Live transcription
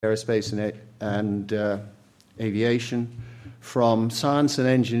aerospace and aviation, from science and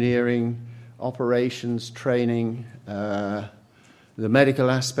engineering, operations, training, the medical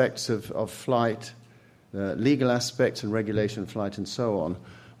aspects of flight, the legal aspects and regulation of flight, and so on.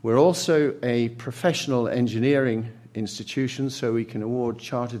 We're also a professional engineering institution, so we can award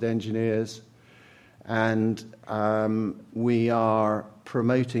chartered engineers, and we are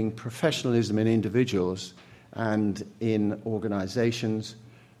promoting professionalism in individuals and in organizations.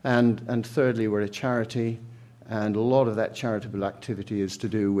 And thirdly, we're a charity, and a lot of that charitable activity is to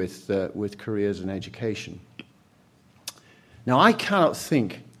do with careers and education. Now, I cannot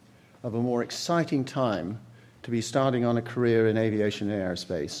think of a more exciting time to be starting on a career in aviation and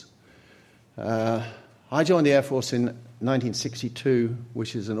aerospace. I joined the Air Force in 1962,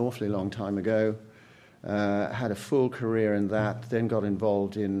 which is an awfully long time ago. Had a full career in that, then got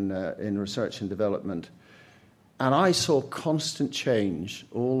involved in research and development. And I saw constant change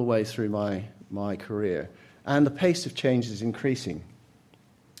all the way through my career. And the pace of change is increasing.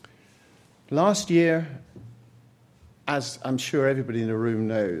 Last year, as I'm sure everybody in the room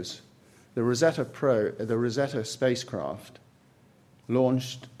knows, the Rosetta spacecraft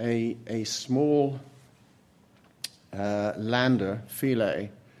launched a small lander, Philae,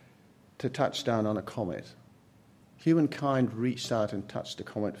 to touch down on a comet. Humankind reached out and touched a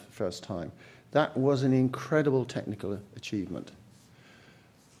comet for the first time. That was an incredible technical achievement.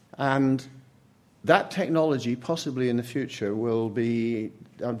 And that technology, possibly in the future, will be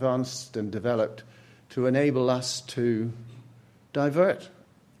advanced and developed to enable us to divert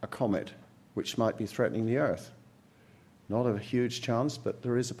a comet which might be threatening the Earth. Not a huge chance, but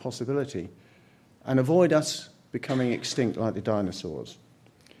there is a possibility. And avoid us becoming extinct like the dinosaurs.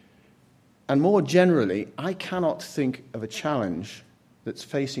 And more generally, I cannot think of a challenge that's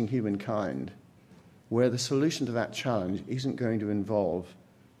facing humankind where the solution to that challenge isn't going to involve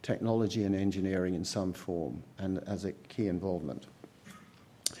technology and engineering in some form and as a key involvement.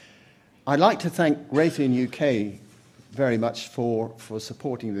 I'd like to thank Raytheon UK very much for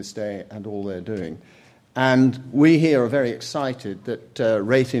supporting this day and all they're doing. And we here are very excited that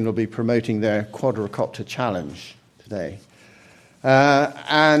Raytheon will be promoting their quadricopter challenge today.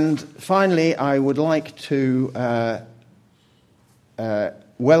 And finally, I would like to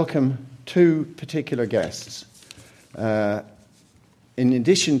welcome two particular guests. In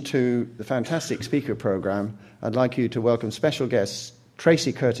addition to the fantastic speaker program, I'd like you to welcome special guests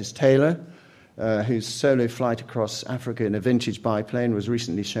Tracy Curtis Taylor, whose solo flight across Africa in a vintage biplane was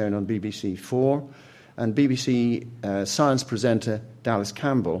recently shown on BBC 4, and BBC science presenter Dallas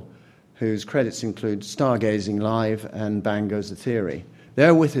Campbell, whose credits include Stargazing Live and Bang Goes the Theory.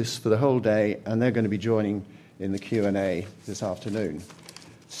 They're with us for the whole day, and they're going to be joining in the Q&A this afternoon.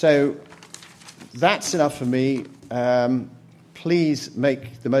 So that's enough for me. Please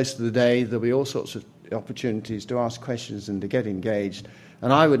make the most of the day. There'll be all sorts of opportunities to ask questions and to get engaged.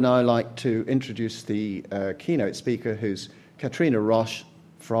 And I would now like to introduce the keynote speaker, who's Katrina Roche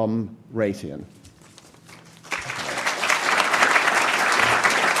from Raytheon.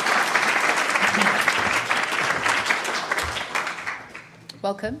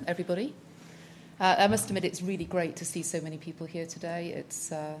 Welcome, everybody. I must admit it's really great to see so many people here today.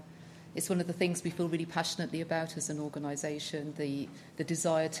 It's one of the things we feel really passionately about as an organisation, the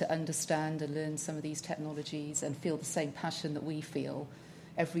desire to understand and learn some of these technologies and feel the same passion that we feel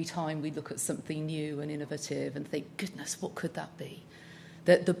every time we look at something new and innovative and think, goodness, what could that be?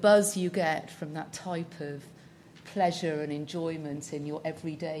 The buzz you get from that type of pleasure and enjoyment in your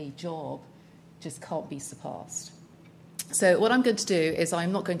everyday job just can't be surpassed. So what I'm going to do is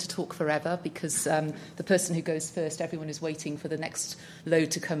I'm not going to talk forever because the person who goes first, everyone is waiting for the next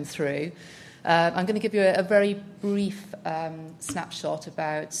load to come through. I'm going to give you a very brief snapshot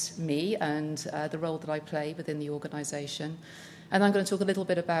about me and the role that I play within the organisation. And I'm going to talk a little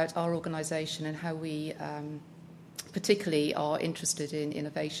bit about our organisation and how we particularly are interested in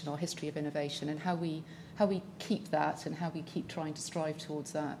innovation, our history of innovation, and how we keep that and how we keep trying to strive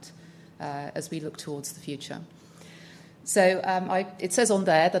towards that as we look towards the future. So it says on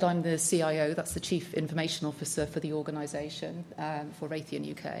there that I'm the CIO, that's the Chief Information Officer for the organisation for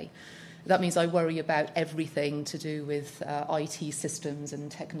Raytheon UK. That means I worry about everything to do with IT systems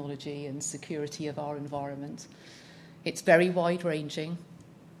and technology and security of our environment. It's very wide-ranging.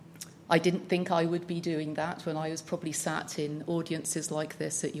 I didn't think I would be doing that when I was probably sat in audiences like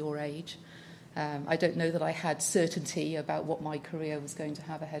this at your age. I don't know that I had certainty about what my career was going to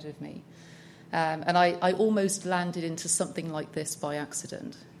have ahead of me. And I almost landed into something like this by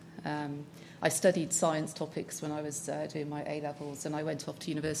accident. I studied science topics when I was doing my A-levels, and I went off to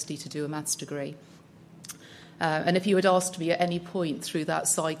university to do a maths degree. And if you had asked me at any point through that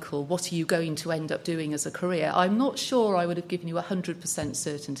cycle, what are you going to end up doing as a career, I'm not sure I would have given you 100%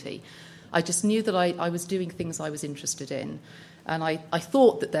 certainty. I just knew that I was doing things I was interested in. And I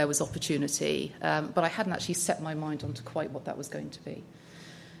thought that there was opportunity, but I hadn't actually set my mind onto quite what that was going to be.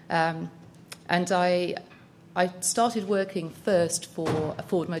 And I started working first for a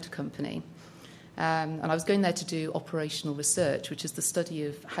Ford Motor Company. And I was going there to do operational research, which is the study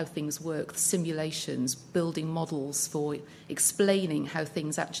of how things work, the simulations, building models for explaining how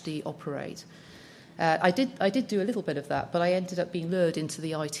things actually operate. I did do a little bit of that, but I ended up being lured into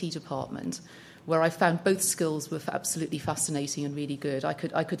the IT department, where I found both skills were absolutely fascinating and really good. I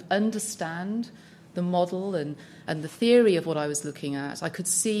could understand the model and the theory of what I was looking at. I could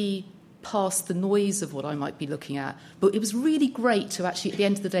see past the noise of what I might be looking at. But it was really great to actually, at the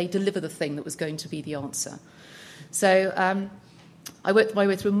end of the day, deliver the thing that was going to be the answer. So I worked my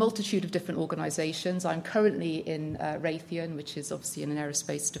way through a multitude of different organisations. I'm currently in Raytheon, which is obviously an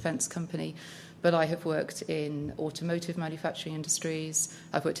aerospace defence company, but I have worked in automotive manufacturing industries,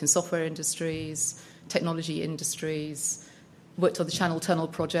 I've worked in software industries, technology industries, worked on the Channel Tunnel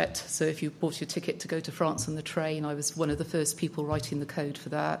project. So if you bought your ticket to go to France on the train, I was one of the first people writing the code for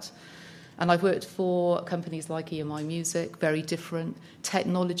that. And I've worked for companies like EMI Music, very different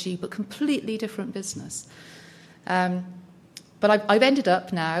technology, but completely different business. But I've ended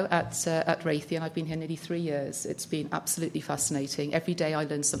up now at Raytheon. I've been here nearly 3 years. It's been absolutely fascinating. Every day I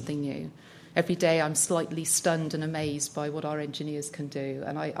learn something new. Every day I'm slightly stunned and amazed by what our engineers can do.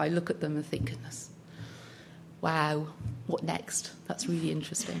 And I look at them and think, goodness, wow, what next? That's really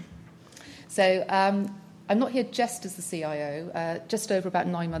interesting. So I'm not here just as the CIO. Just over about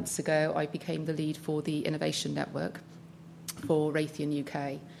 9 months ago, I became the lead for the Innovation Network for Raytheon UK.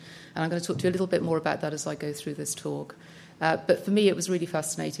 And I'm going to talk to you a little bit more about that as I go through this talk. But for me, it was really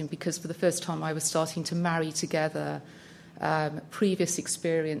fascinating because for the first time, I was starting to marry together previous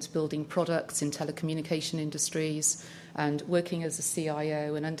experience building products in telecommunication industries and working as a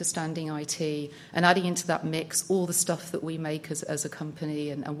CIO and understanding IT and adding into that mix all the stuff that we make as a company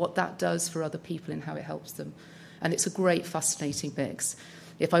and what that does for other people and how it helps them. And it's a great, fascinating mix.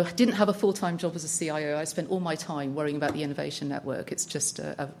 If I didn't have a full-time job as a CIO, I spent all my time worrying about the Innovation Network. It's just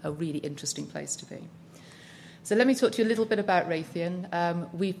a really interesting place to be. So let me talk to you a little bit about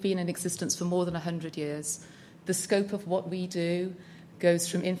Raytheon. We've been in existence for more than 100 years. The scope of what we do goes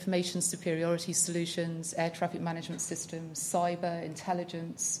from information superiority solutions, air traffic management systems, cyber,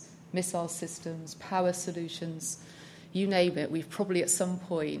 intelligence, missile systems, power solutions, you name it. We've probably at some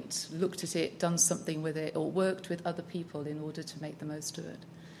point looked at it, done something with it, or worked with other people in order to make the most of it.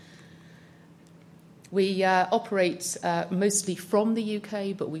 We operate mostly from the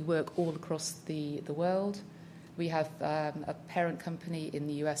UK, but we work all across the world. We have a parent company in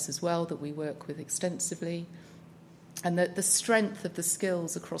the US as well that we work with extensively. And the strength of the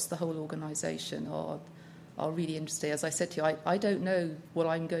skills across the whole organisation are really interesting. As I said to you, I don't know what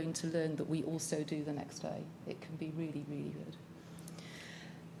I'm going to learn that we also do the next day. It can be really, really good.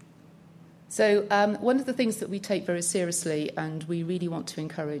 So one of the things that we take very seriously and we really want to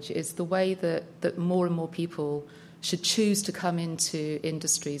encourage is the way that more and more people should choose to come into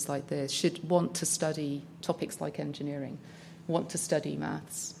industries like this, should want to study topics like engineering, want to study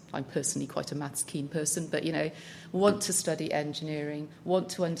maths. I'm personally quite a maths-keen person, but, want to study engineering, want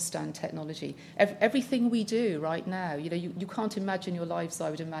to understand technology. Everything we do right now, you can't imagine your lives, I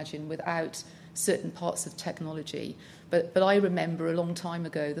would imagine, without certain parts of technology. But I remember a long time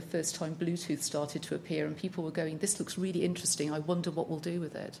ago, the first time Bluetooth started to appear, and people were going, this looks really interesting, I wonder what we'll do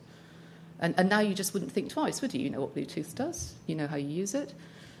with it. And now you just wouldn't think twice, would you? You know what Bluetooth does, you know how you use it.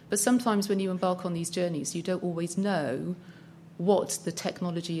 But sometimes when you embark on these journeys, you don't always know what the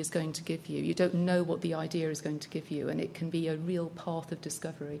technology is going to give you. You don't know what the idea is going to give you, and it can be a real path of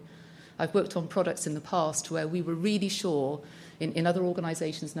discovery. I've worked on products in the past where we were really sure, in other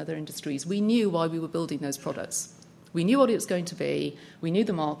organisations and other industries, we knew why we were building those products. We knew what it was going to be, we knew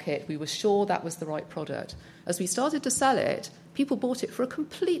the market, we were sure that was the right product. As we started to sell it, people bought it for a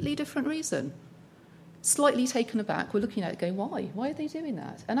completely different reason. Slightly taken aback, we're looking at it going, why? Why are they doing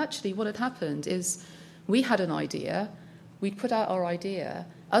that? And actually what had happened is we had an idea, we'd put out our idea,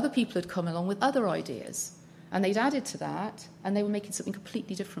 other people had come along with other ideas, and they'd added to that, and they were making something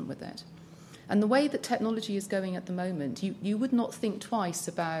completely different with it. And the way that technology is going at the moment, you would not think twice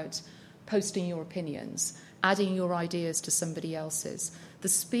about posting your opinions, adding your ideas to somebody else's. The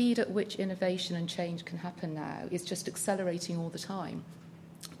speed at which innovation and change can happen now is just accelerating all the time.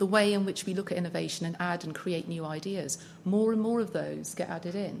 The way in which we look at innovation and add and create new ideas, more and more of those get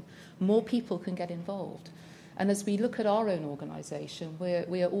added in. More people can get involved. And as we look at our own organisation,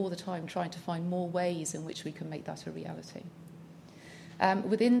 we are all the time trying to find more ways in which we can make that a reality.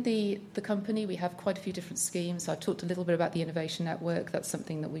 Within the company, we have quite a few different schemes. I've talked a little bit about the Innovation Network. That's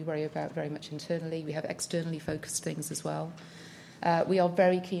something that we worry about very much internally. We have externally focused things as well. We are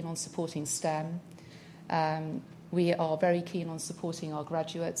very keen on supporting STEM. We are very keen on supporting our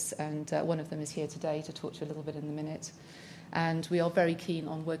graduates, and one of them is here today to talk to you a little bit in a minute. And we are very keen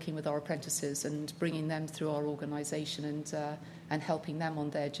on working with our apprentices and bringing them through our organisation and helping them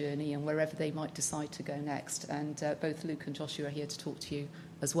on their journey and wherever they might decide to go next. And both Luke and Joshua are here to talk to you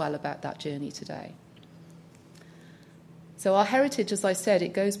as well about that journey today. So our heritage, as I said,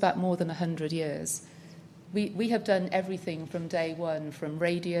 it goes back more than 100 years. We have done everything from day one, from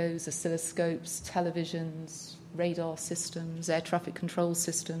radios, oscilloscopes, televisions, radar systems, air traffic control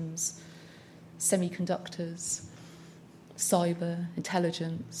systems, semiconductors, cyber,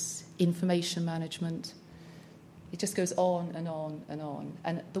 intelligence, information management. It just goes on and on and on.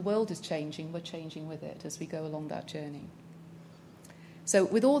 And the world is changing. We're changing with it as we go along that journey. So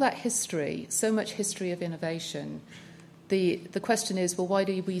with all that history, so much history of innovation, the question is, well, why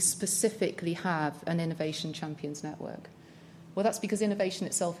do we specifically have an Innovation Champions Network? Well, that's because innovation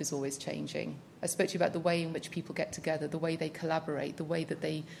itself is always changing. I spoke to you about the way in which people get together, the way they collaborate, the way that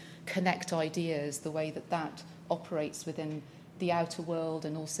they connect ideas, the way that operates within the outer world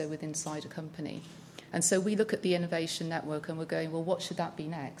and also within inside a company. And so we look at the Innovation Network and we're going, well, what should that be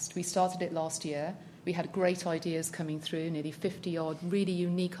next? We started it last year. We had great ideas coming through. Nearly 50-odd really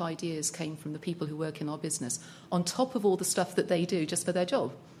unique ideas came from the people who work in our business, on top of all the stuff that they do just for their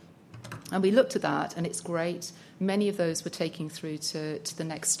job. And we looked at that, and it's great. Many of those were taking through to the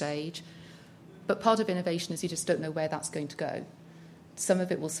next stage. But part of innovation is you just don't know where that's going to go. Some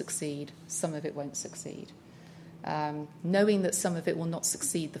of it will succeed, some of it won't succeed. Knowing that some of it will not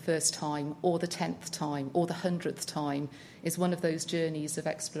succeed the first time or the 10th time or the 100th time is one of those journeys of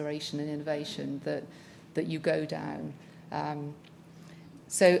exploration and innovation that you go down.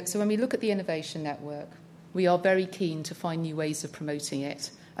 So when we look at the Innovation Network, we are very keen to find new ways of promoting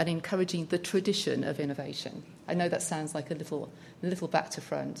it and encouraging the tradition of innovation. I know that sounds like a little back to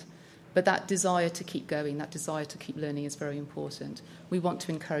front, but that desire to keep going, that desire to keep learning is very important. We want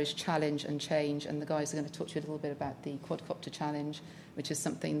to encourage challenge and change, and the guys are going to talk to you a little bit about the Quadcopter Challenge, which is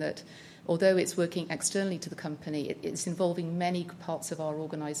something that, although it's working externally to the company, it's involving many parts of our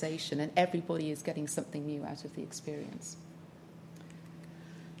organisation, and everybody is getting something new out of the experience.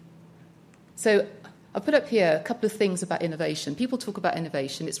 So I've put up here a couple of things about innovation. People talk about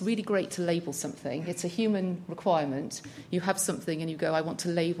innovation. It's really great to label something. It's a human requirement. You have something and you go, I want to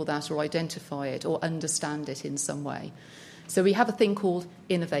label that or identify it or understand it in some way. So we have a thing called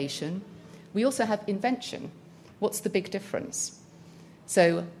innovation. We also have invention. What's the big difference?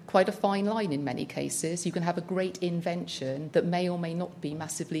 So quite a fine line in many cases. You can have a great invention that may or may not be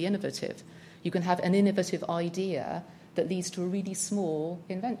massively innovative. You can have an innovative idea that leads to a really small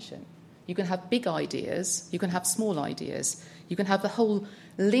invention. You can have big ideas, you can have small ideas, you can have the whole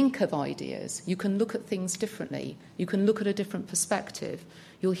link of ideas, you can look at things differently, you can look at a different perspective.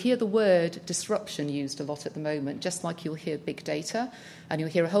 You'll hear the word disruption used a lot at the moment, just like you'll hear big data, and you'll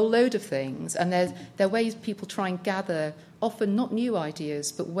hear a whole load of things, and there are ways people try and gather, often not new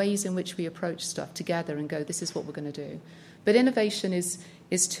ideas, but ways in which we approach stuff together and go, this is what we're going to do. But innovation is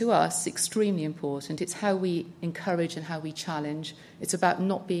to us extremely important. It's how we encourage and how we challenge. It's about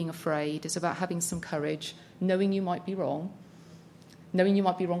not being afraid. It's about having some courage, knowing you might be wrong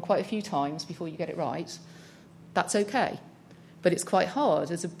quite a few times before you get it right. That's okay. But it's quite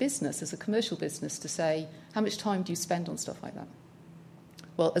hard as a business, as a commercial business, to say, how much time do you spend on stuff like that?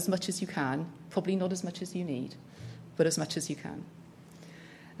 Well, as much as you can, probably not as much as you need, but as much as you can.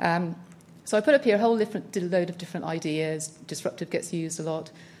 So I put up here a whole load of different ideas. Disruptive gets used a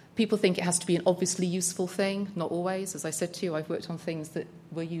lot. People think it has to be an obviously useful thing. Not always. As I said to you, I've worked on things that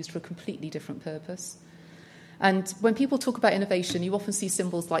were used for a completely different purpose. And when people talk about innovation, you often see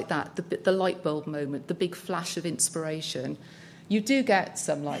symbols like that, the light bulb moment, the big flash of inspiration. You do get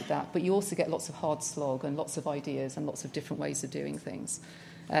some like that, but you also get lots of hard slog and lots of ideas and lots of different ways of doing things.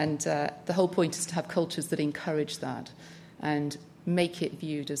 And the whole point is to have cultures that encourage that and make it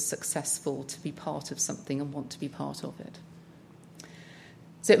viewed as successful to be part of something and want to be part of it.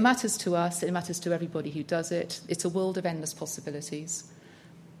 So it matters to us, it matters to everybody who does it. It's a world of endless possibilities,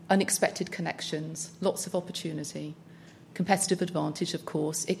 unexpected connections, lots of opportunity, competitive advantage, of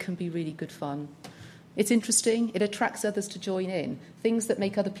course. It can be really good fun. It's interesting, it attracts others to join in. Things that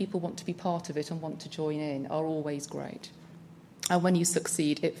make other people want to be part of it and want to join in are always great. And when you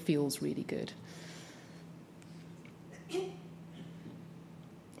succeed, it feels really good. I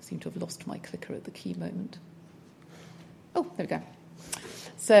seem to have lost my clicker at the key moment. Oh, there we go.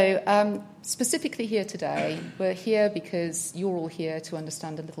 So specifically here today, we're here because you're all here to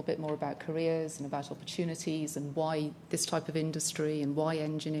understand a little bit more about careers and about opportunities and why this type of industry and why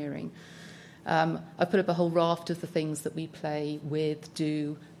engineering. I've put up a whole raft of the things that we play with,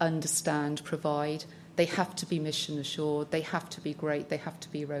 do, understand, provide. They have to be mission assured, they have to be great, they have to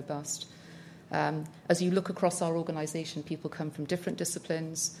be robust. As you look across our organisation, people come from different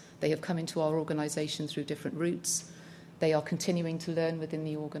disciplines. They have come into our organisation through different routes. They are continuing to learn within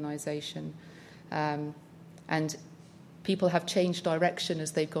the organisation. And people have changed direction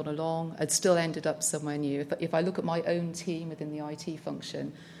as they've gone along and still ended up somewhere new. If I look at my own team within the IT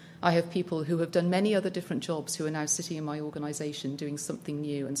function, I have people who have done many other different jobs who are now sitting in my organisation doing something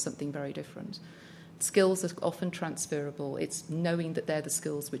new and something very different. Skills are often transferable. It's knowing that they're the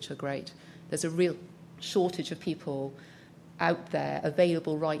skills which are great. There's a real shortage of people out there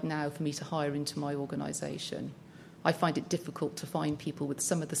available right now for me to hire into my organisation. I find it difficult to find people with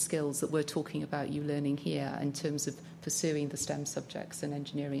some of the skills that we're talking about you learning here in terms of pursuing the STEM subjects and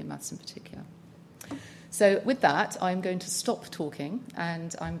engineering and maths in particular. So with that, I'm going to stop talking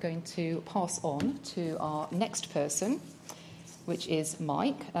and I'm going to pass on to our next person, which is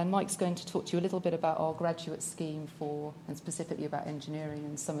Mike. And Mike's going to talk to you a little bit about our graduate scheme and specifically about engineering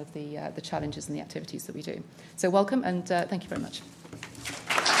and some of the challenges and the activities that we do. So welcome and thank you very much.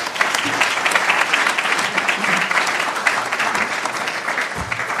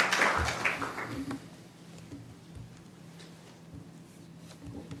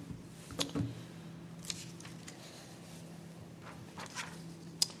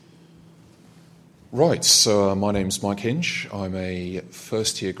 Right, so my name's Mike Hinge. I'm a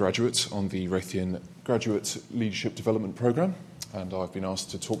first-year graduate on the Raytheon Graduate Leadership Development Programme, and I've been asked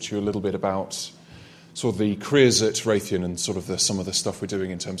to talk to you a little bit about sort of the careers at Raytheon and sort of some of the stuff we're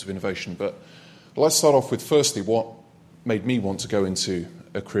doing in terms of innovation. But let's start off with, firstly, what made me want to go into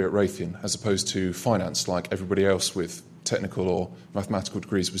a career at Raytheon as opposed to finance like everybody else with technical or mathematical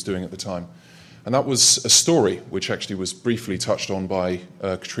degrees was doing at the time. And that was a story which actually was briefly touched on by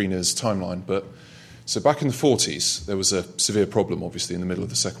Katrina's timeline, but so back in the 40s, there was a severe problem, obviously, in the middle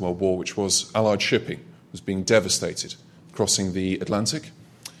of the Second World War, which was Allied shipping was being devastated, crossing the Atlantic.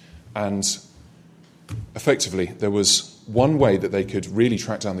 And effectively, there was one way that they could really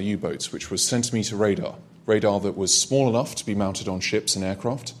track down the U-boats, which was centimetre radar that was small enough to be mounted on ships and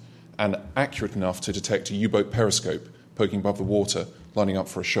aircraft, and accurate enough to detect a U-boat periscope poking above the water, lining up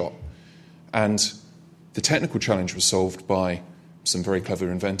for a shot. And the technical challenge was solved by some very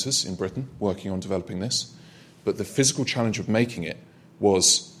clever inventors in Britain working on developing this. But the physical challenge of making it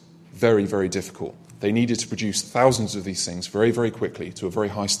was very, very difficult. They needed to produce thousands of these things very, very quickly to a very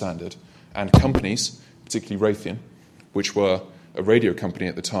high standard. And companies, particularly Raytheon, which were a radio company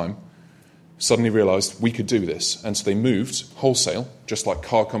at the time, suddenly realized we could do this. And so they moved wholesale, just like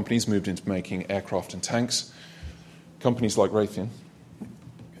car companies moved into making aircraft and tanks. Companies like Raytheon,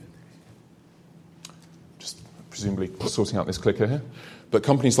 presumably sorting out this clicker here, but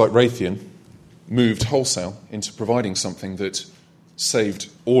companies like Raytheon moved wholesale into providing something that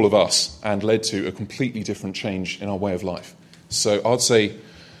saved all of us and led to a completely different change in our way of life. So I'd say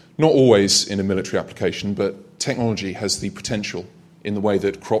not always in a military application, but technology has the potential in the way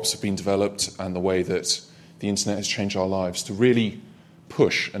that crops have been developed and the way that the internet has changed our lives to really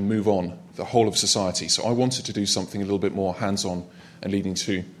push and move on the whole of society. So I wanted to do something a little bit more hands-on and leading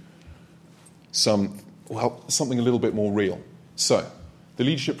to something a little bit more real. So, the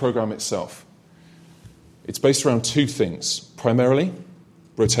leadership program itself, it's based around two things. Primarily,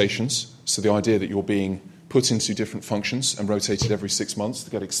 rotations, so the idea that you're being put into different functions and rotated every 6 months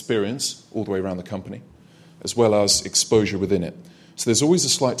to get experience all the way around the company, as well as exposure within it. So there's always a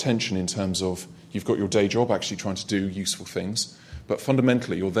slight tension in terms of you've got your day job actually trying to do useful things, but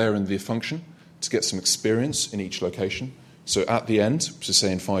fundamentally you're there in the function to get some experience in each location. So at the end, so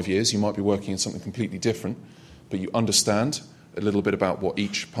say in 5 years, you might be working in something completely different, but you understand a little bit about what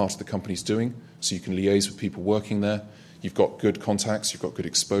each part of the company is doing, so you can liaise with people working there. You've got good contacts, you've got good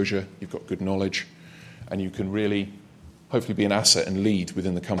exposure, you've got good knowledge, and you can really hopefully be an asset and lead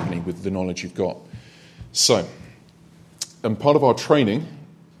within the company with the knowledge you've got. So, and part of our training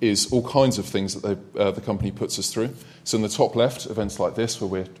is all kinds of things that the company puts us through. So in the top left, events like this, where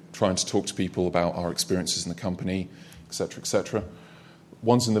we're trying to talk to people about our experiences in the company, etc., etc.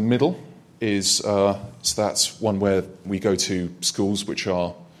 Ones in the middle is, so that's one where we go to schools which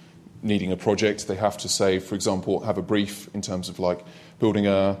are needing a project. They have to say, for example, have a brief in terms of like building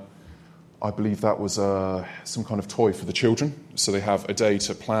I believe that was some kind of toy for the children. So they have a day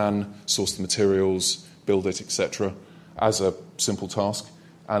to plan, source the materials, build it, etc., as a simple task.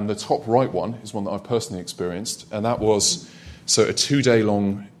 And the top right one is one that I've personally experienced, and that was a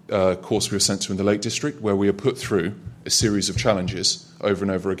 2-day-long course we were sent to in the Lake District, where we were put through a series of challenges over and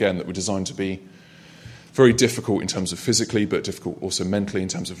over again that were designed to be very difficult in terms of physically, but difficult also mentally in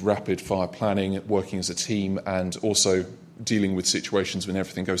terms of rapid fire planning, working as a team, and also dealing with situations when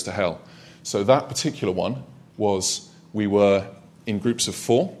everything goes to hell. So that particular one was, we were in groups of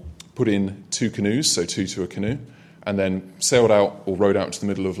 4, put in 2 canoes, so 2 to a canoe, and then sailed out or rowed out into the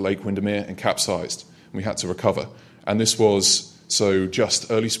middle of Lake Windermere and capsized. And we had to recover. And this was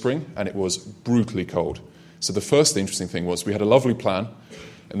just early spring, and it was brutally cold. So the first interesting thing was we had a lovely plan,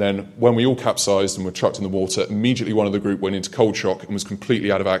 and then when we all capsized and were chucked in the water, immediately one of the group went into cold shock and was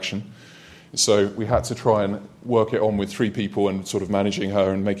completely out of action. So we had to try and work it on with 3 people and sort of managing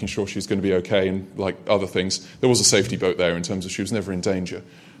her and making sure she was going to be okay and like other things. There was a safety boat there in terms of she was never in danger.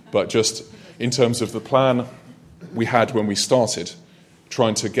 But just in terms of the plan we had when we started,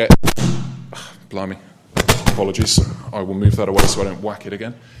 trying to get... Blimey. Apologies. I will move that away so I don't whack it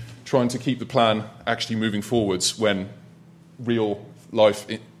again. Trying to keep the plan actually moving forwards when real life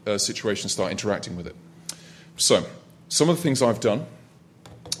situations start interacting with it. So, some of the things I've done.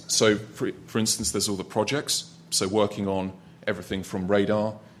 So, for instance, there's all the projects. So, working on everything from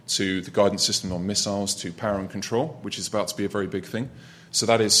radar to the guidance system on missiles to power and control, which is about to be a very big thing. So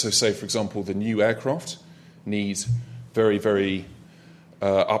that is, say, for example, the new aircraft need very, very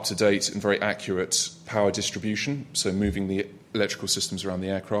up-to-date and very accurate power distribution, so moving the electrical systems around the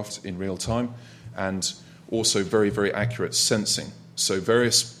aircraft in real time, and also very, very accurate sensing. So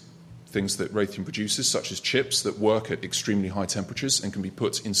various things that Raytheon produces, such as chips that work at extremely high temperatures and can be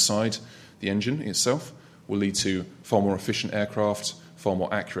put inside the engine itself, will lead to far more efficient aircraft, far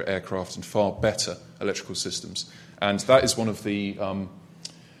more accurate aircraft, and far better electrical systems. And that is one of the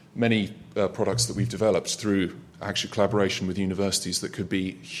many products that we've developed through actual collaboration with universities that could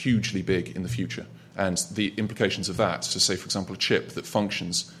be hugely big in the future. And the implications of that, so say, for example, a chip that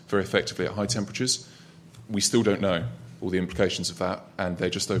functions very effectively at high temperatures, we still don't know all the implications of that, and they're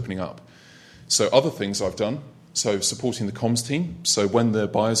just opening up. So other things I've done, so supporting the comms team. So when the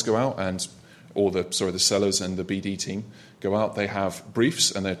buyers go out the sellers and the BD team go out, they have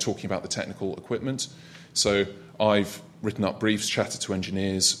briefs and they're talking about the technical equipment. So I've written up briefs, chatted to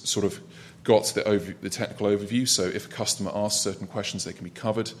engineers, sort of got the technical overview. So if a customer asks certain questions, they can be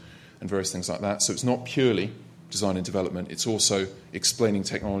covered and various things like that. So it's not purely design and development. It's also explaining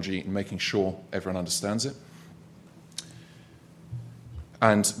technology and making sure everyone understands it.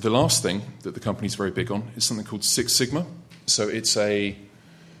 And the last thing that the company's very big on is something called Six Sigma. So it's a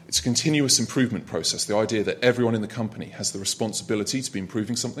continuous improvement process. The idea that everyone in the company has the responsibility to be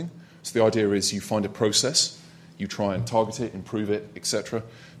improving something. So the idea is you find a process, you try and target it, improve it, etc.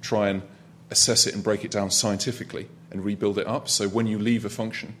 Try and assess it and break it down scientifically and rebuild it up. So when you leave a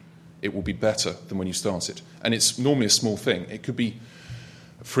function, it will be better than when you start it. And it's normally a small thing. It could be,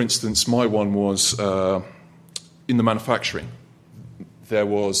 for instance, my one was in the manufacturing. There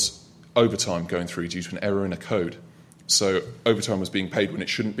was overtime going through due to an error in a code. So overtime was being paid when it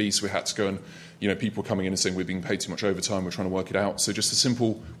shouldn't be, so we had to go and, people coming in and saying we're being paid too much overtime, we're trying to work it out. So just a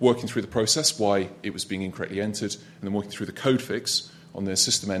simple working through the process, why it was being incorrectly entered, and then working through the code fix on the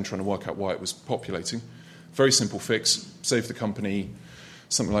system end, trying to work out why it was populating. Very simple fix, saved the company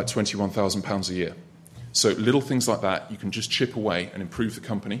something like £21,000 a year. So little things like that, you can just chip away and improve the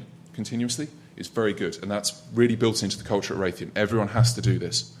company continuously. It's very good, and that's really built into the culture at Raytheon. Everyone has to do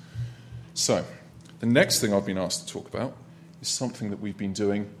this. So the next thing I've been asked to talk about is something that we've been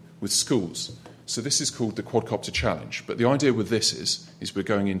doing with schools. So this is called the Quadcopter Challenge. But the idea with this is we're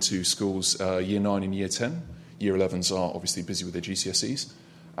going into schools Year 9 and Year 10. Year 11s are obviously busy with their GCSEs.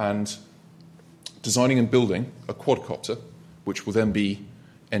 And designing and building a quadcopter, which will then be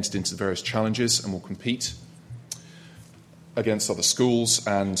entered into various challenges and will compete against other schools,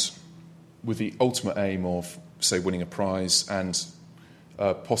 and with the ultimate aim of, say, winning a prize and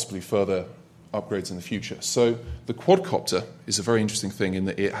possibly further upgrades in the future. So the quadcopter is a very interesting thing in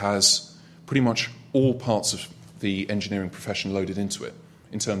that it has pretty much all parts of the engineering profession loaded into it.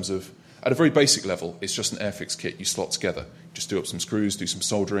 In terms of, at a very basic level, it's just an airfix kit you slot together. Just do up some screws, do some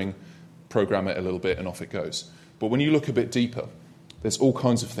soldering, program it a little bit, and off it goes. But when you look a bit deeper, there's all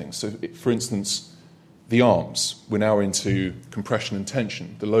kinds of things. So, for instance, the arms. We're now into compression and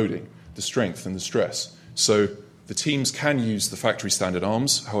tension, the loading, the strength and the stress. So the teams can use the factory standard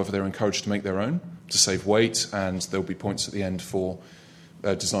arms, however they're encouraged to make their own to save weight, and there'll be points at the end for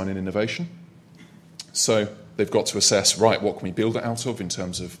design and innovation. So they've got to assess, right, what can we build it out of in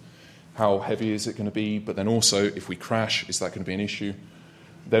terms of how heavy is it going to be, but then also if we crash, is that going to be an issue?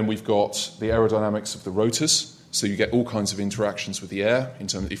 Then we've got the aerodynamics of the rotors. So you get all kinds of interactions with the air. In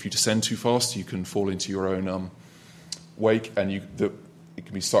terms of, if you descend too fast, you can fall into your own wake, and it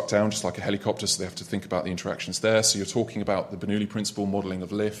can be sucked down just like a helicopter, so they have to think about the interactions there. So you're talking about the Bernoulli principle, modelling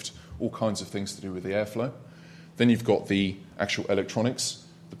of lift, all kinds of things to do with the airflow. Then you've got the actual electronics,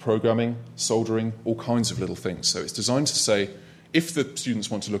 the programming, soldering, all kinds of little things. So it's designed to say, if the students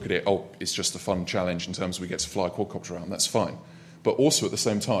want to look at it, it's just a fun challenge in terms of we get to fly a quadcopter around, that's fine. But also at the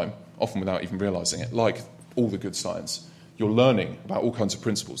same time, often without even realising it, like all the good science, you're learning about all kinds of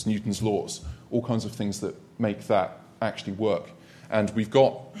principles, Newton's laws, all kinds of things that make that actually work. And we've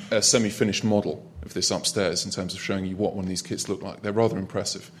got a semi-finished model of this upstairs in terms of showing you what one of these kits look like. They're rather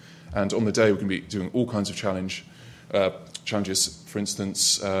impressive. And on the day, we're going to be doing all kinds of challenges. For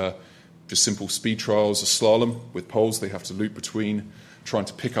instance, just simple speed trials, a slalom with poles they have to loop between, trying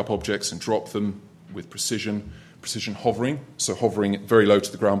to pick up objects and drop them with precision hovering, so hovering very low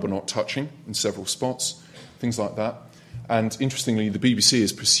to the ground but not touching in several spots, things like that. And interestingly, the BBC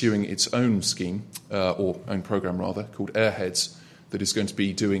is pursuing its own scheme, or own programme rather, called Airheads, that is going to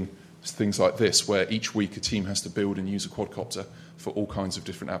be doing things like this, where each week a team has to build and use a quadcopter for all kinds of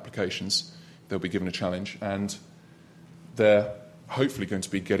different applications. They'll be given a challenge, and they're hopefully going to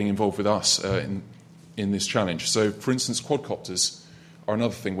be getting involved with us in this challenge. So, for instance, quadcopters are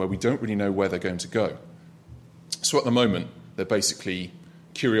another thing where we don't really know where they're going to go. So at the moment, they're basically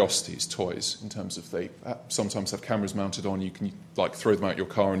curiosities, toys, in terms of they sometimes have cameras mounted on. You can like throw them out your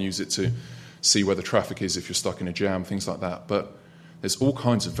car and use it to see where the traffic is if you're stuck in a jam, things like that. But there's all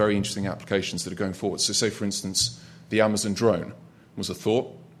kinds of very interesting applications that are going forward. So say, for instance, the Amazon drone was a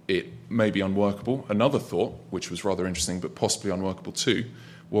thought. It may be unworkable. Another thought, which was rather interesting but possibly unworkable too,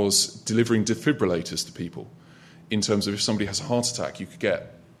 was delivering defibrillators to people. In terms of if somebody has a heart attack, you could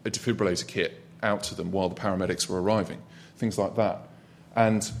get a defibrillator kit out to them while the paramedics were arriving, things like that.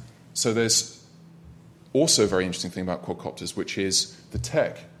 And so there's also a very interesting thing about quadcopters, which is the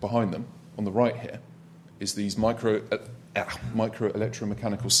tech behind them, on the right here, is these micro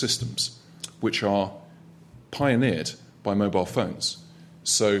electromechanical systems, which are pioneered by mobile phones.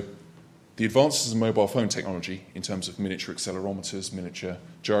 So the advances in mobile phone technology in terms of miniature accelerometers, miniature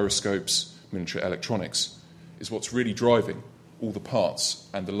gyroscopes, miniature electronics, is what's really driving all the parts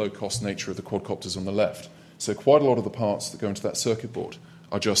and the low-cost nature of the quadcopters on the left. So quite a lot of the parts that go into that circuit board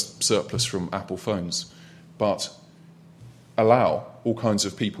are just surplus from Apple phones, but allow all kinds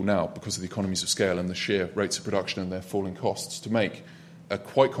of people now, because of the economies of scale and the sheer rates of production and their falling costs, to make a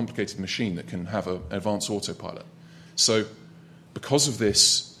quite complicated machine that can have an advanced autopilot. So because of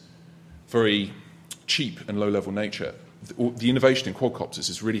this very cheap and low-level nature, the innovation in quadcopters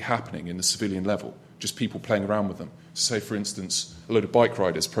is really happening in the civilian level, just people playing around with them. So say, for instance, a load of bike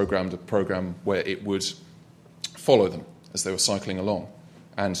riders programmed a program where it would follow them as they were cycling along.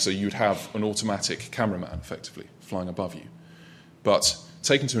 And so you'd have an automatic cameraman, effectively, flying above you. But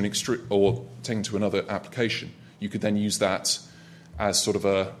taken to another application, you could then use that as sort of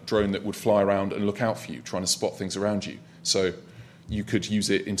a drone that would fly around and look out for you, trying to spot things around you. So you could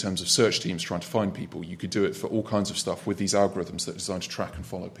use it in terms of search teams trying to find people. You could do it for all kinds of stuff with these algorithms that are designed to track and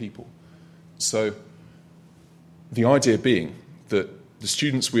follow people. So the idea being that the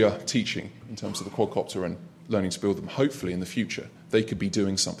students we are teaching in terms of the quadcopter and learning to build them, hopefully in the future, they could be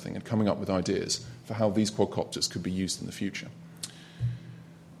doing something and coming up with ideas for how these quadcopters could be used in the future.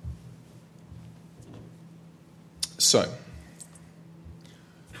 So,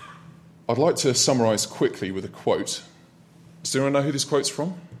 I'd like to summarise quickly with a quote. Does anyone know who this quote's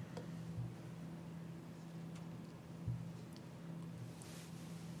from?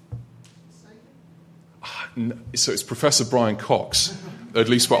 So it's Professor Brian Cox, at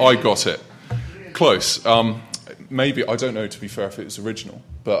least where I got it. Close. Maybe, I don't know, to be fair, if it was original.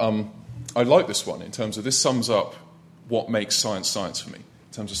 But I like this one in terms of this sums up what makes science science for me.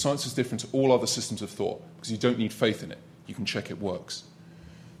 In terms of science is different to all other systems of thought because you don't need faith in it. You can check it works.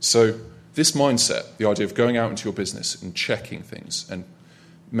 So this mindset, the idea of going out into your business and checking things and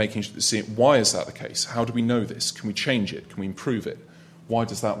seeing why is that the case? How do we know this? Can we change it? Can we improve it? Why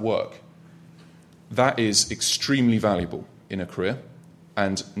does that work? That is extremely valuable in a career,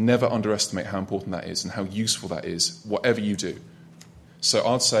 and never underestimate how important that is and how useful that is, whatever you do. So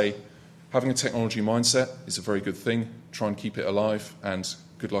I'd say having a technology mindset is a very good thing. Try and keep it alive, and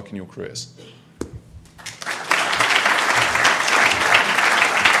good luck in your careers.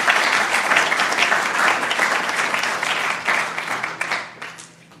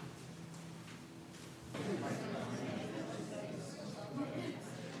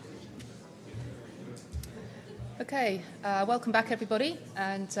 Okay, welcome back everybody,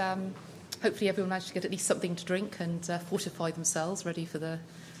 and hopefully everyone managed to get at least something to drink and fortify themselves ready for the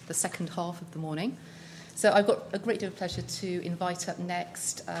second half of the morning. So I've got a great deal of pleasure to invite up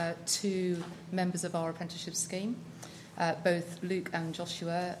next two members of our apprenticeship scheme. Both Luke and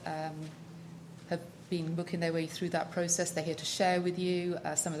Joshua have been working their way through that process. They're here to share with you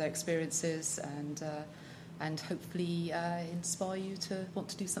some of their experiences and hopefully inspire you to want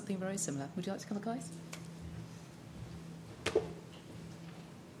to do something very similar. Would you like to come up, guys?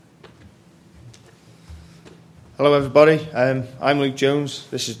 Hello everybody, I'm Luke Jones,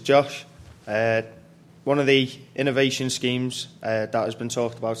 this is Josh. One of the innovation schemes that has been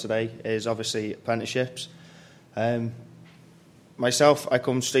talked about today is obviously apprenticeships. Myself, I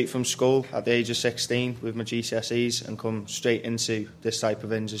come straight from school at the age of 16 with my GCSEs and come straight into this type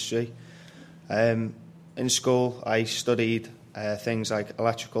of industry. In school I studied things like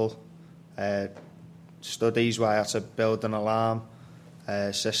electrical studies where I had to build an alarm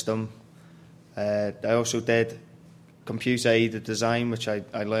system. I also did computer-aided design, which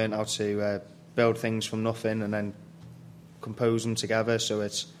I learned how to build things from nothing and then compose them together. So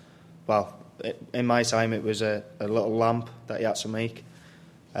it's, well, in my time it was a little lamp that you had to make.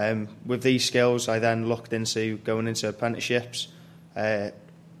 With these skills I then looked into going into apprenticeships,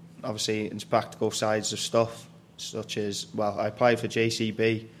 obviously into practical sides of stuff, such as, well, I applied for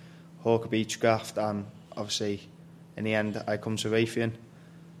JCB, Hawker Beechcraft, and obviously in the end I come to Raytheon.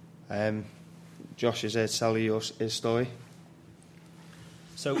 Josh is here to tell you his story.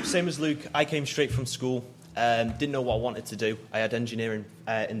 So, same as Luke, I came straight from school, didn't know what I wanted to do. I had engineering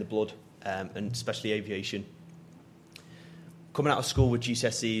in the blood, and especially aviation. Coming out of school with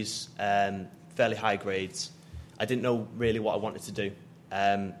GCSEs, fairly high grades, I didn't know really what I wanted to do.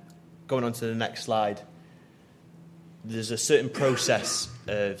 Going on to the next slide, there's a certain process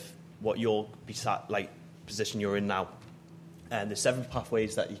of what you'll be position you're in now. There's 7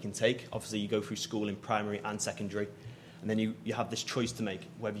 pathways that you can take. Obviously, you go through school in primary and secondary, and then you have this choice to make,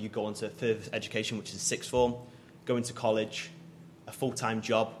 whether you go on to further education, which is sixth form, go into college, a full-time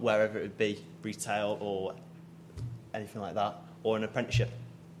job, wherever it would be, retail or anything like that, or an apprenticeship.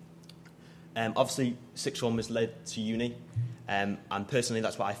 Obviously, sixth form has led to uni, and personally,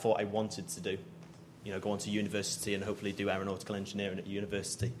 that's what I thought I wanted to do. You know, go on to university and hopefully do aeronautical engineering at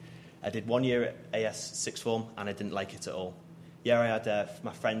university. I did 1 year at AS sixth form, and I didn't like it at all. Yeah, I had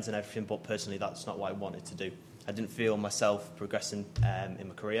my friends and everything, but personally that's not what I wanted to do. I didn't feel myself progressing in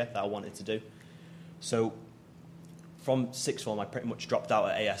my career that I wanted to do. So from sixth form, I pretty much dropped out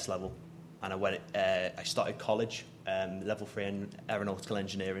at AS level, and I started college, level 3 in aeronautical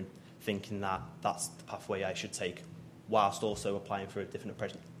engineering, thinking that that's the pathway I should take, whilst also applying for different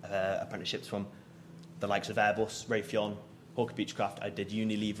apprenticeships from the likes of Airbus, Raytheon, Hawker Beechcraft. I did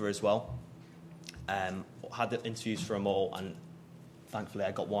Unilever as well. Had the interviews for them all, and thankfully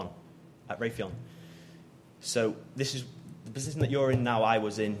I got one at Raytheon. So this is the position that you're in now. I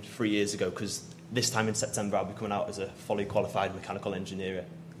was in 3 years ago, because this time in September I'll be coming out as a fully qualified mechanical engineer,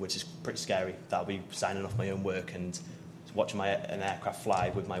 which is pretty scary. That I'll be signing off my own work and watching an aircraft fly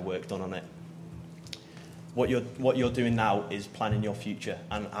with my work done on it. What you're doing now is planning your future,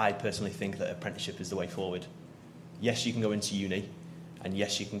 and I personally think that apprenticeship is the way forward. Yes, you can go into uni, and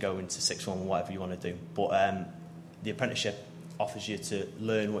yes, you can go into sixth form or whatever you want to do, but the apprenticeship offers you to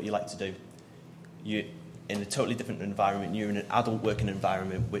learn what you like to do. You're in a totally different environment. You're in an adult working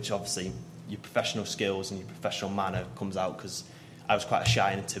environment, which obviously your professional skills and your professional manner comes out, because I was quite a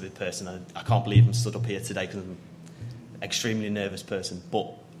shy and timid person. I can't believe I'm stood up here today because I'm an extremely nervous person.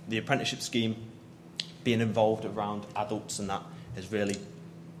 But the apprenticeship scheme, being involved around adults and that, has really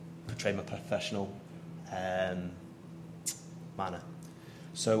portrayed my professional manner.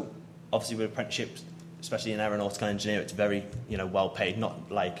 So obviously with apprenticeships, especially in aeronautical engineering, it's very well paid,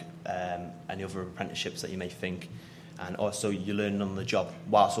 not like any other apprenticeships that you may think. And also you're learning on the job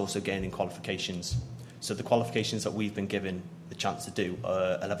whilst also gaining qualifications. So the qualifications that we've been given the chance to do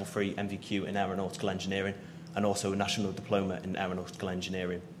are a level 3 MVQ in aeronautical engineering and also a national diploma in aeronautical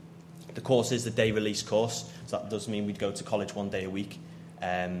engineering. The course is the day release course, so that does mean we'd go to college 1 day a week,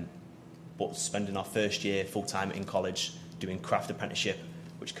 but spending our first year full-time in college doing craft apprenticeship,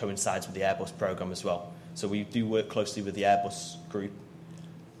 which coincides with the Airbus programme as well. So we do work closely with the Airbus group,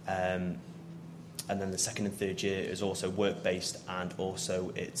 and then the second and third year is also work-based, and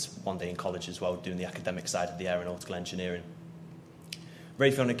also it's 1 day in college as well, doing the academic side of the aeronautical engineering.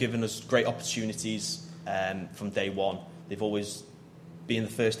 Raytheon have given us great opportunities from day one. They've always been the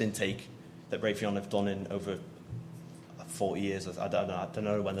first intake that Raytheon have done in over 40 years. I don't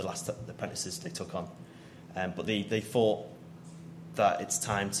know when the last apprentices they took on, but they thought that it's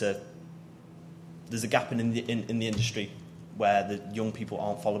time to. There's a gap in the industry where the young people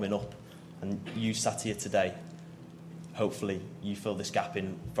aren't following up, and you sat here today hopefully you fill this gap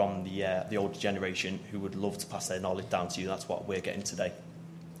in from the older generation who would love to pass their knowledge down to you. That's what we're getting today.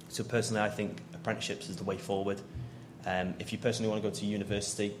 So personally, I think apprenticeships is the way forward. If you personally want to go to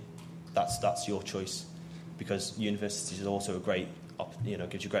university, that's your choice, because university is also a great,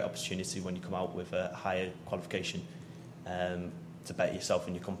 gives you a great opportunity when you come out with a higher qualification to better yourself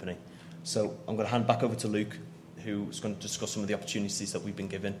and your company. So I'm going to hand back over to Luke, who's going to discuss some of the opportunities that we've been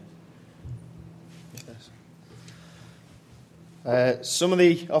given. Some of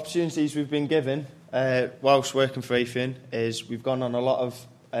the opportunities we've been given whilst working for Raytheon is we've gone on a lot of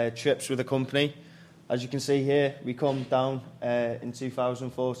trips with the company. As you can see here, we come down in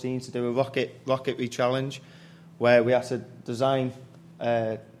 2014 to do a rocketry challenge, where we had to design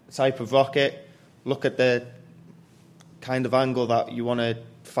a type of rocket, look at the kind of angle that you want to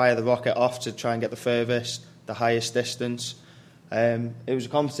fire the rocket off to try and get the furthest, the highest distance. It was a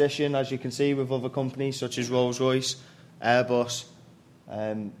competition, as you can see, with other companies such as Rolls-Royce, Airbus,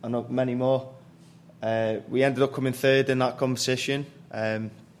 and many more. We ended up coming third in that competition,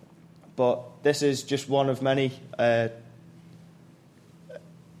 but this is just one of many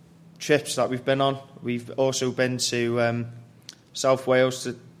trips that we've been on. We've also been to South Wales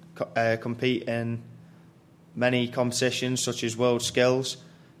to compete in many competitions such as World Skills,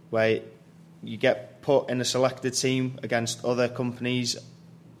 where you get put in a selected team against other companies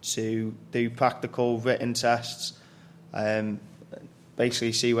to do practical written tests,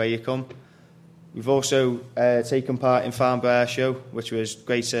 basically see where you come. We've also taken part in Farnborough Air Show, which was a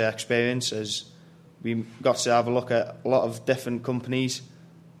great experience, as we got to have a look at a lot of different companies,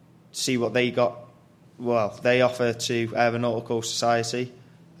 see what they offer to Aeronautical Society,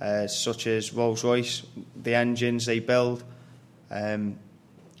 such as Rolls-Royce, the engines they build.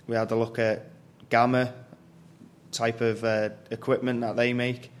 We had a look at Gamma type of equipment that they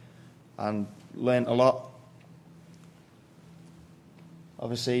make, and learnt a lot.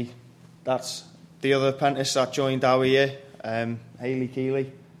 Obviously, that's the other apprentice that joined our year, Hayley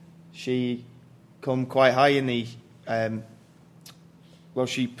Keeley. She come quite high in the...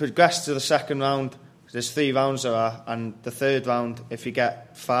 she progressed to the second round. There's 3 rounds there are, and the third round, if you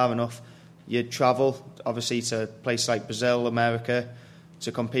get far enough, you'd travel, obviously, to places like Brazil, America,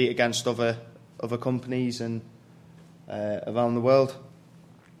 to compete against other companies and around the world.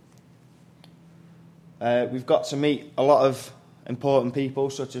 We've got to meet a lot of important people,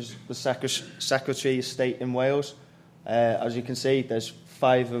 such as the Secretary of State in Wales. As you can see, there's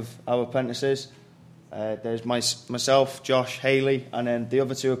 5 of our apprentices. There's myself, Josh, Hayley, and then the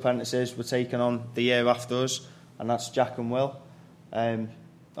other 2 apprentices were taken on the year after us, and that's Jack and Will.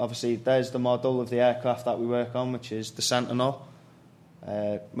 Obviously, there's the model of the aircraft that we work on, which is the Sentinel.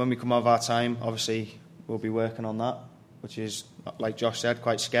 When we come out of our time, obviously, we'll be working on that, which is, like Josh said,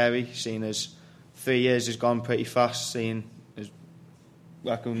 quite scary, seeing as 3 years has gone pretty fast, seeing as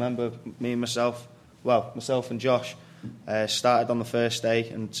I can remember myself and Josh started on the first day,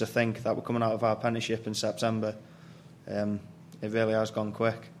 and to think that we're coming out of our apprenticeship in September, it really has gone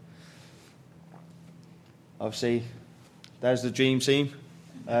quick. Obviously, there's the dream team.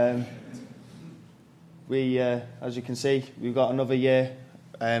 As you can see, we've got another year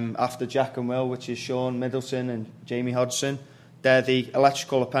after Jack and Will, which is Sean Middleton and Jamie Hodgson. They're the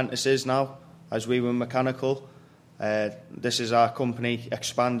electrical apprentices now, as we were mechanical. This is our company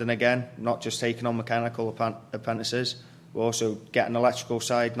expanding again, not just taking on mechanical apprentices. We're also getting electrical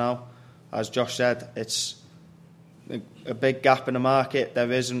side now. As Josh said, it's a big gap in the market.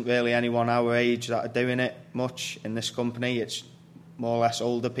 There isn't really anyone our age that are doing it much in this company. It's more or less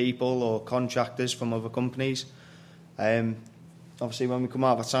older people or contractors from other companies. Obviously, when we come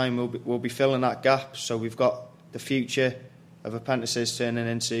out of our time, we'll be filling that gap. So we've got the future of apprentices turning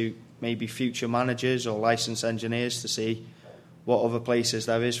into maybe future managers or licensed engineers, to see what other places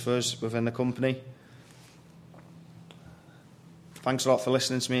there is for us within the company. Thanks a lot for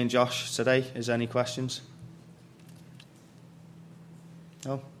listening to me and Josh today. Is there any questions?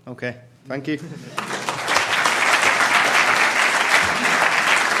 No? Okay. Thank you.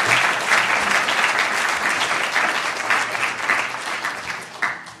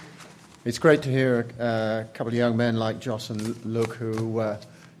 It's great to hear a couple of young men like Josh and Luke who, are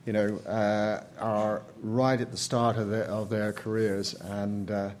right at the start of their careers, and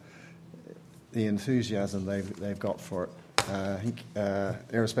the enthusiasm they've got for it. I think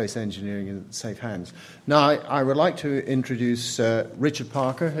aerospace engineering in safe hands. Now, I would like to introduce Richard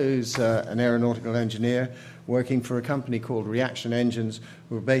Parker, who's an aeronautical engineer working for a company called Reaction Engines,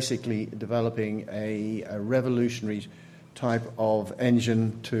 who are basically developing a revolutionary type of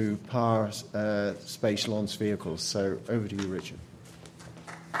engine to power space launch vehicles. So over to you, Richard.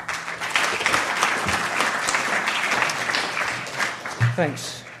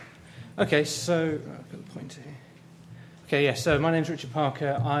 Thanks. Okay, so I've got the pointer here. Okay, yes, so my name's Richard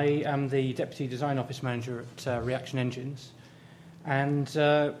Parker. I am the Deputy Design Office Manager at Reaction Engines. And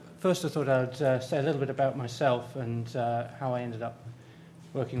first I thought I'd say a little bit about myself and how I ended up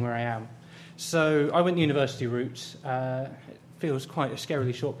working where I am. So I went the university route. It feels quite a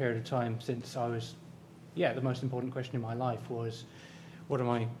scarily short period of time since I was, the most important question in my life was, what am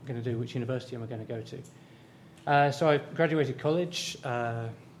I going to do? Which university am I going to go to? So I graduated college,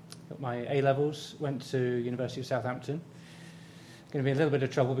 got my A-levels, went to University of Southampton. Going to be a little bit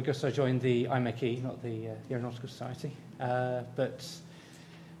of trouble because I joined the IMechE, not the Aeronautical Society, but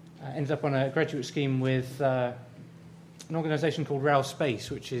ended up on a graduate scheme with an organisation called RAL Space,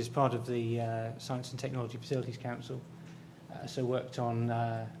 which is part of the Science and Technology Facilities Council. So worked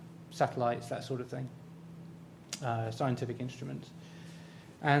on satellites, that sort of thing, scientific instruments.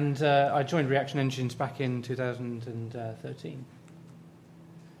 And I joined Reaction Engines back in 2013.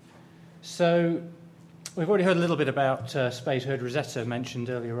 So we've already heard a little bit about space, heard Rosetta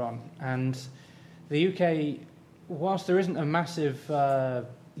mentioned earlier on. And the UK, whilst there isn't a massive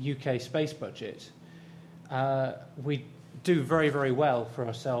UK space budget, we do very, very well for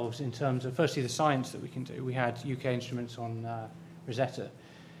ourselves in terms of, firstly, the science that we can do. We had UK instruments on Rosetta.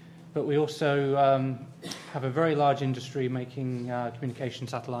 But we also have a very large industry making communication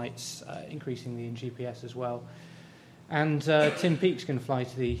satellites, increasingly in GPS as well. And Tim Peake's going to fly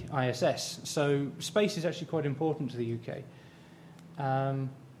to the ISS. So space is actually quite important to the UK.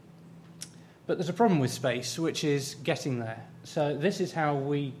 But there's a problem with space, which is getting there. So this is how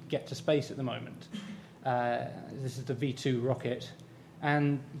we get to space at the moment. This is the V2 rocket.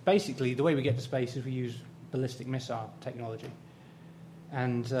 And basically, the way we get to space is we use ballistic missile technology.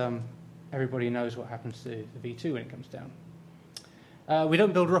 And everybody knows what happens to the V2 when it comes down. We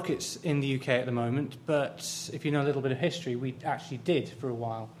don't build rockets in the UK at the moment, but if you know a little bit of history, we actually did for a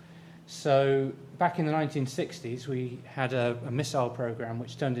while. So back in the 1960s, we had a missile program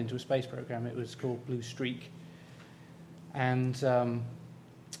which turned into a space program. It was called Blue Streak. And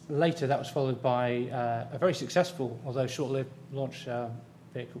later that was followed by a very successful, although short-lived launch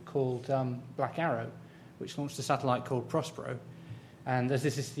vehicle called Black Arrow, which launched a satellite called Prospero. And as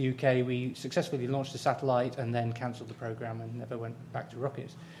this is the UK, we successfully launched a satellite and then cancelled the program and never went back to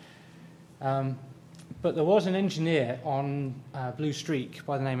rockets. But there was an engineer on Blue Streak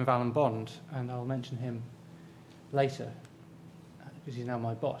by the name of Alan Bond, and I'll mention him later because he's now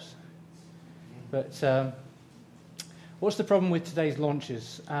my boss. But what's the problem with today's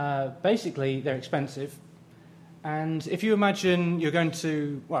launches? Basically, they're expensive. And if you imagine you're going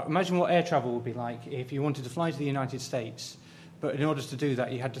to, imagine what air travel would be like if you wanted to fly to the United States. But in order to do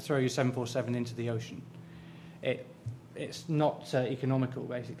that, you had to throw your 747 into the ocean. It's not economical,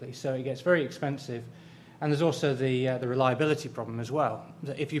 basically, so it gets very expensive. And there's also the reliability problem as well.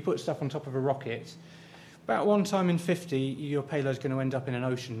 That if you put stuff on top of a rocket, about one time in 50, your payload's going to end up in an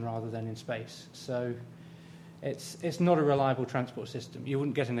ocean rather than in space. So it's not a reliable transport system. You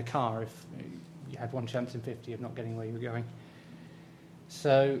wouldn't get in a car if you had one chance in 50 of not getting where you were going.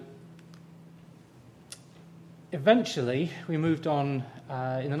 So eventually, we moved on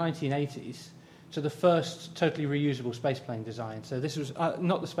in the 1980s to the first totally reusable spaceplane design. So this was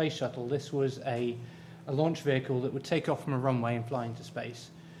not the space shuttle. This was a launch vehicle that would take off from a runway and fly into space.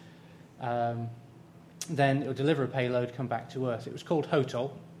 Then it would deliver a payload, come back to Earth. It was called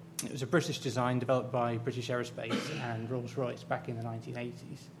HOTOL. It was a British design developed by British Aerospace and Rolls-Royce back in the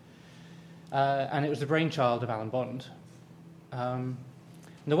 1980s. And it was the brainchild of Alan Bond. And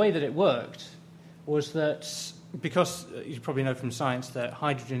the way that it worked was that, because you probably know from science that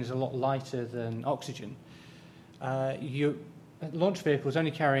hydrogen is a lot lighter than oxygen, launch vehicles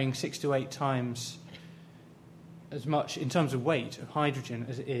only carrying 6 to 8 times as much in terms of weight of hydrogen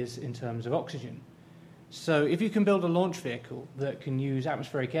as it is in terms of oxygen. So if you can build a launch vehicle that can use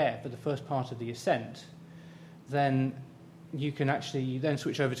atmospheric air for the first part of the ascent, then you can actually then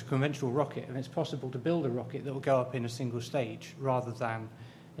switch over to a conventional rocket, and it's possible to build a rocket that will go up in a single stage rather than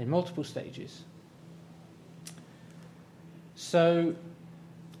in multiple stages. So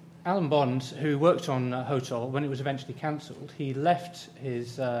Alan Bond, who worked on HOTOL, when it was eventually cancelled, he left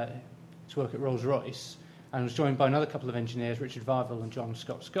his work at Rolls-Royce and was joined by another couple of engineers, Richard Varville and John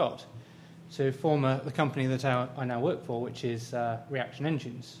Scott, to form the company that I now work for, which is Reaction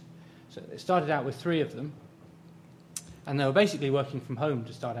Engines. So it started out with 3 of them, and they were basically working from home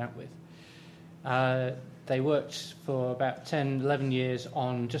to start out with. They worked for about 10, 11 years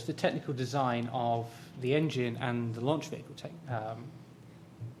on just the technical design of the engine and the launch vehicle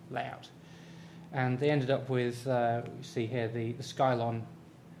layout. And they ended up with, you see here, the Skylon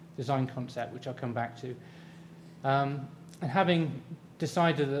design concept, which I'll come back to. And having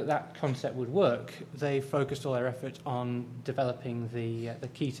decided that that concept would work, they focused all their effort on developing the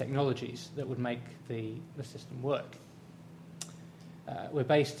key technologies that would make the system work. We're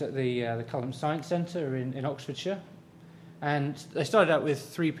based at the Culham Science Centre in Oxfordshire, and they started out with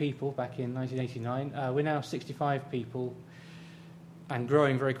 3 people back in 1989. We're now 65 people and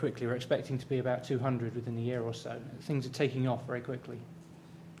growing very quickly. We're expecting to be about 200 within a year or so. Things are taking off very quickly.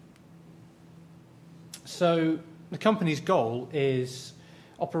 So the company's goal is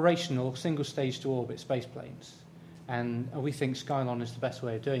operational single-stage to orbit spaceplanes, and we think Skylon is the best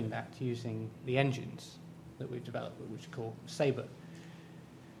way of doing that, using the engines that we've developed, which are called Sabre.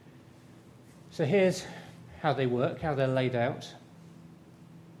 So here's how they work, how they're laid out.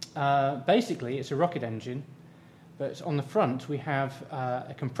 Basically, it's a rocket engine, but on the front we have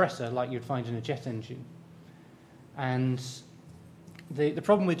a compressor like you'd find in a jet engine. And the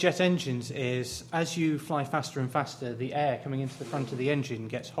problem with jet engines is, as you fly faster and faster, the air coming into the front of the engine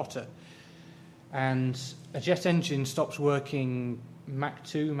gets hotter. And a jet engine stops working Mach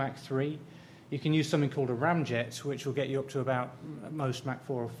 2, Mach 3. You can use something called a ramjet, which will get you up to about at most Mach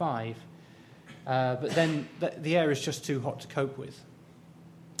 4 or 5. But then the air is just too hot to cope with.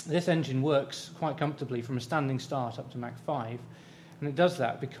 This engine works quite comfortably from a standing start up to Mach 5, and it does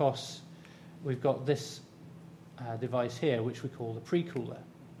that because we've got this device here, which we call the pre-cooler.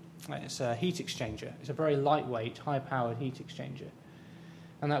 It's a heat exchanger. It's a very lightweight, high-powered heat exchanger,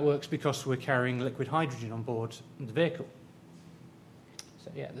 and that works because we're carrying liquid hydrogen on board the vehicle.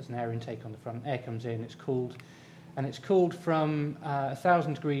 So yeah, there's an air intake on the front. Air comes in, it's cooled, and it's cooled from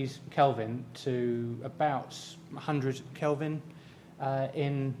 1,000 degrees Kelvin to about 100 Kelvin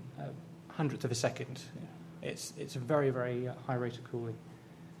in a hundredth of a second. It's a very, very high rate of cooling.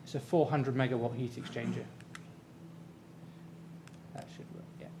 It's a 400 megawatt heat exchanger. That should work,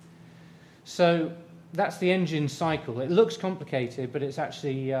 yeah. So that's the engine cycle. It looks complicated, but it's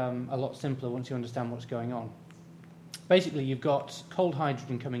actually a lot simpler once you understand what's going on. Basically, you've got cold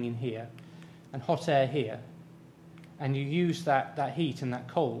hydrogen coming in here and hot air here, and you use that heat and that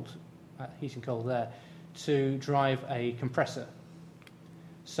heat and cold there, to drive a compressor.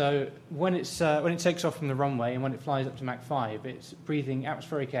 So when it takes off from the runway and when it flies up to Mach 5, it's breathing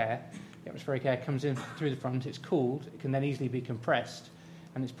atmospheric air. The atmospheric air comes in through the front, it's cooled, it can then easily be compressed,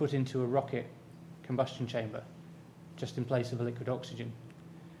 and it's put into a rocket combustion chamber, just in place of a liquid oxygen.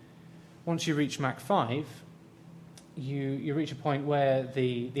 Once you reach Mach 5, you reach a point where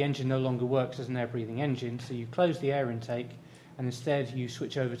the engine no longer works as an air-breathing engine, so you close the air intake, and instead you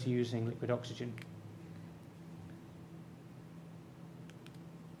switch over to using liquid oxygen.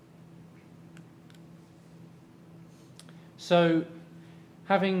 So,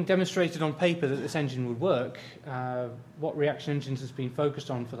 having demonstrated on paper that this engine would work, what Reaction Engines has been focused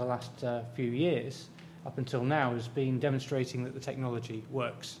on for the last few years, up until now, has been demonstrating that the technology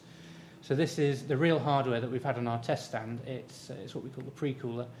works. So this is the real hardware that we've had on our test stand. It's what we call the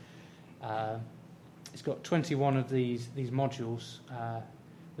pre-cooler. It's got 21 of these modules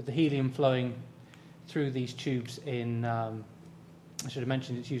with the helium flowing through these tubes in... I should have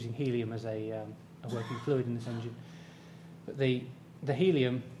mentioned it's using helium as a working fluid in this engine. But the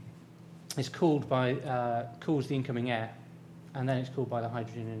helium is cooled cools the incoming air, and then it's cooled by the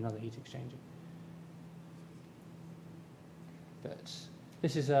hydrogen in another heat exchanger. But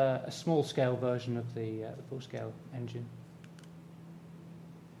this is a small-scale version of the full-scale engine.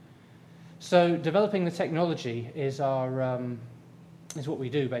 So developing the technology is what we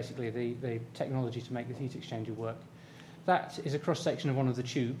do, basically, the technology to make the heat exchanger work. That is a cross-section of one of the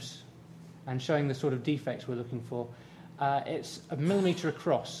tubes, and showing the sort of defects we're looking for. It's a millimetre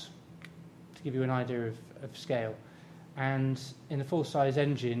across, to give you an idea of scale. And in a full-size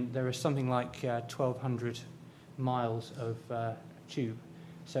engine, there is something like 1,200 miles of tube.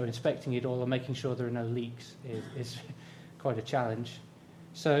 So inspecting it all and making sure there are no leaks is quite a challenge.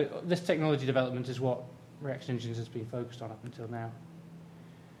 So this technology development is what Reaction Engines has been focused on up until now.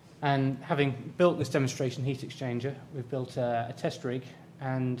 And having built this demonstration heat exchanger, we've built a test rig,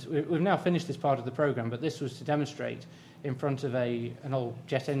 and we've now finished this part of the program, but this was to demonstrate in front of an old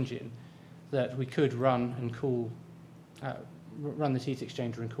jet engine that we could run and cool, run this heat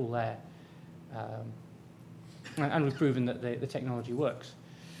exchanger and cool air. And we've proven that the technology works.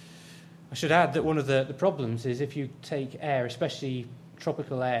 I should add that one of the problems is if you take air, especially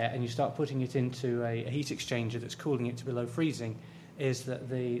tropical air, and you start putting it into a heat exchanger that's cooling it to below freezing, is that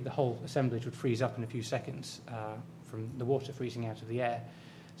the whole assemblage would freeze up in a few seconds from the water freezing out of the air.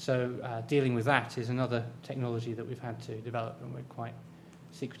 So dealing with that is another technology that we've had to develop, and we're quite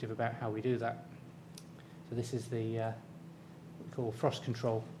secretive about how we do that. So this is what we call frost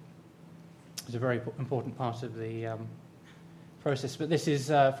control. It's a very important part of the process. But this is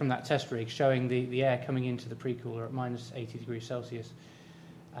from that test rig showing the air coming into the pre-cooler at minus 80 degrees Celsius.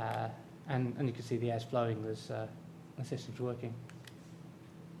 And you can see the air's flowing, the system's working.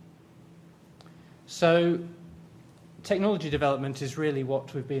 So technology development is really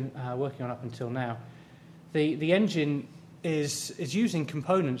what we've been working on up until now. The engine is using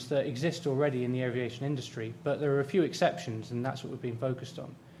components that exist already in the aviation industry, but there are a few exceptions, and that's what we've been focused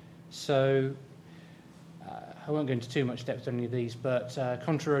on. So I won't go into too much depth on any of these, but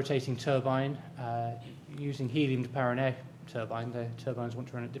contra-rotating turbine, using helium to power an air turbine. The turbines want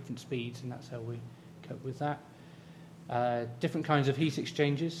to run at different speeds, and that's how we cope with that. Different kinds of heat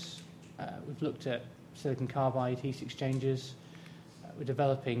exchangers. We've looked at silicon carbide heat exchangers. We're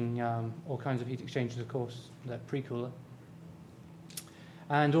developing all kinds of heat exchangers, of course, the pre-cooler.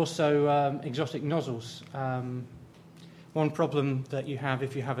 And also exotic nozzles. One problem that you have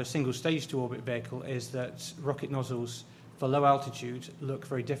if you have a single stage-to-orbit vehicle is that rocket nozzles for low altitude look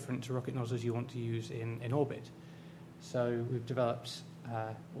very different to rocket nozzles you want to use in orbit. So we've developed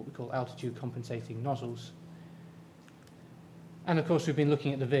what we call altitude compensating nozzles. And of course we've been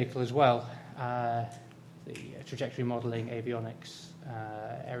looking at the vehicle as well, the trajectory modelling, avionics,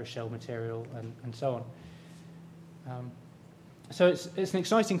 aeroshell material, and so on. So it's an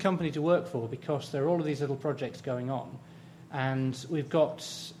exciting company to work for because there are all of these little projects going on. And we've got,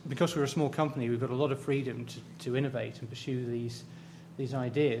 because we're a small company, we've got a lot of freedom to innovate and pursue these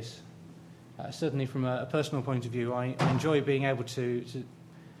ideas. Certainly from a personal point of view, I enjoy being able to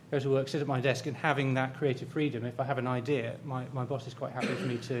go to work, sit at my desk and having that creative freedom. If I have an idea, my boss is quite happy for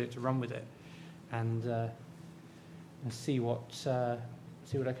me to run with it and see what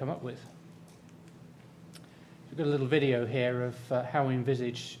I come up with. We've got a little video here of how we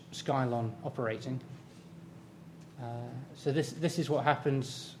envisage Skylon operating. So this is what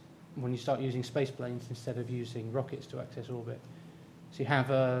happens when you start using space planes instead of using rockets to access orbit. So you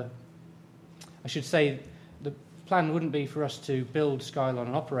have I should say the plan wouldn't be for us to build Skylon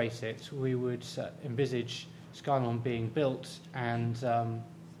and operate it. We would envisage Skylon being built and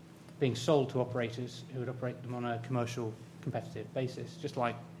being sold to operators who would operate them on a commercial competitive basis, just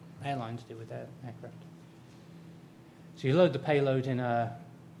like airlines do with their aircraft. So you load the payload in a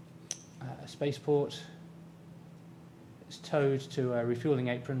spaceport. It's towed to a refueling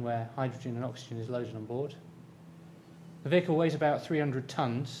apron where hydrogen and oxygen is loaded on board. The vehicle weighs about 300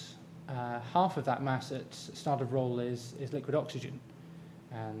 tons. Half of that mass at start of roll is liquid oxygen,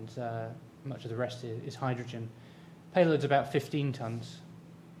 and much of the rest is hydrogen. Payload's about 15 tons.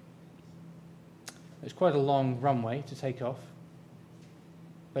 It's quite a long runway to take off,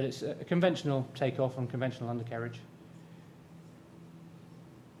 but it's a conventional takeoff on conventional undercarriage.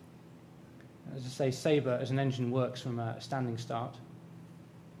 As I say, Sabre as an engine works from a standing start.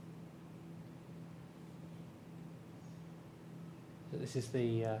 So this is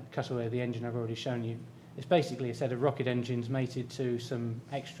the cutaway of the engine I've already shown you. It's basically a set of rocket engines mated to some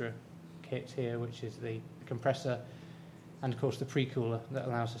extra kit here, which is the compressor and, of course, the pre-cooler that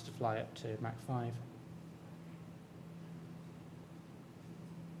allows us to fly up to Mach 5.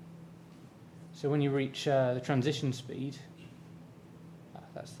 So when you reach the transition speed,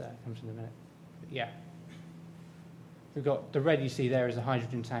 that's there, comes in a minute. But yeah. We've got the red you see there is the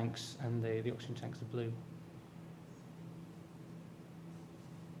hydrogen tanks, and the oxygen tanks are blue.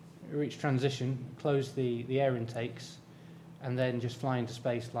 We reach transition, close the air intakes, and then just fly into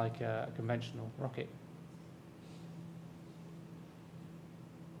space like a conventional rocket.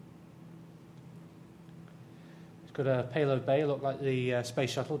 It's got a payload bay, look like the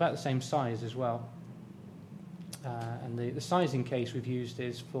space shuttle, about the same size as well. And the sizing case we've used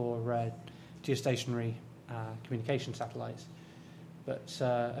is for geostationary communication satellites. But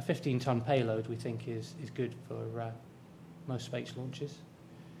a 15-ton payload we think is good for most space launches.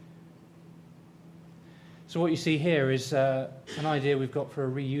 So what you see here is an idea we've got for a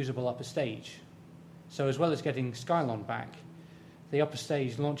reusable upper stage. So as well as getting Skylon back, the upper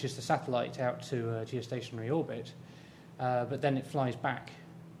stage launches the satellite out to a geostationary orbit, but then it flies back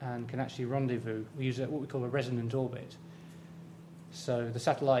and can actually rendezvous. We use what we call a resonant orbit. So the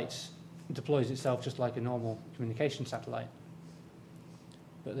satellite deploys itself just like a normal communication satellite,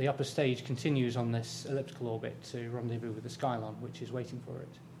 but the upper stage continues on this elliptical orbit to rendezvous with the Skylon, which is waiting for it.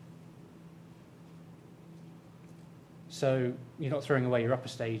 So you're not throwing away your upper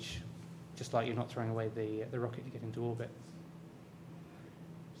stage, just like you're not throwing away the rocket to get into orbit.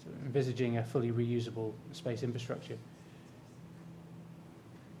 So envisaging a fully reusable space infrastructure.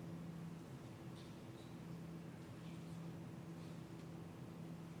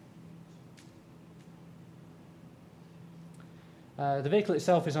 The vehicle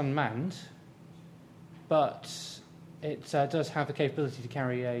itself is unmanned, but it does have the capability to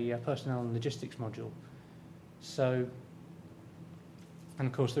carry a personnel and logistics module. So, and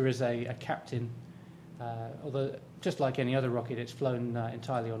of course there is a captain, although just like any other rocket, it's flown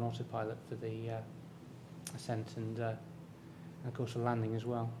entirely on autopilot for the ascent and of course for landing as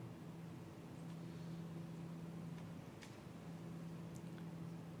well.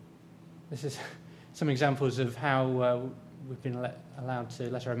 This is some examples of how we've been allowed to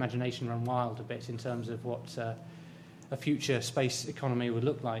let our imagination run wild a bit in terms of what a future space economy would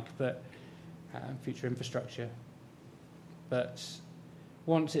look like, but future infrastructure. But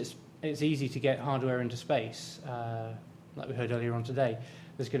once it's easy to get hardware into space, like we heard earlier on today,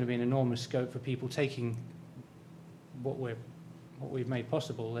 there's going to be an enormous scope for people taking what we've made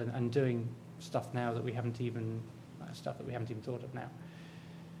possible and doing stuff now that we haven't even thought of now.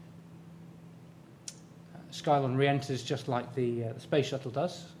 Skylon re-enters just like the space shuttle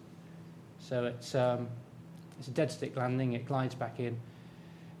does. So it's a dead stick landing. It glides back in.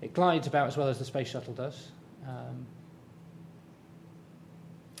 It glides about as well as the space shuttle does,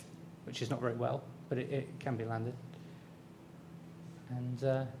 which is not very well, but it can be landed.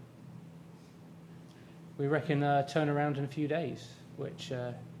 And we reckon turnaround in a few days, which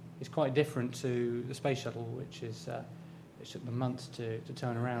is quite different to the space shuttle, which is it took them months to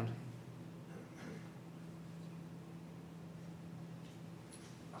turn around.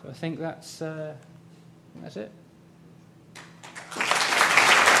 So I think that's it.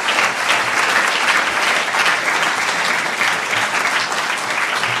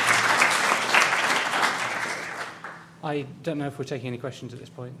 I don't know if we're taking any questions at this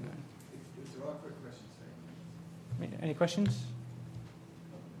point. No. If there are quick questions, Any questions? Is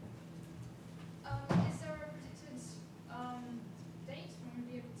there a predicted date when we'll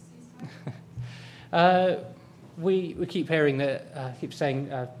be able to see stuff? We keep hearing that, keep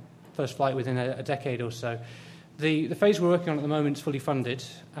saying first flight within a decade or so. The phase we're working on at the moment is fully funded.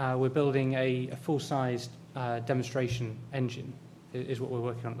 We're building a full-sized demonstration engine, is what we're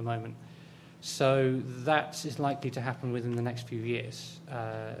working on at the moment. So that is likely to happen within the next few years,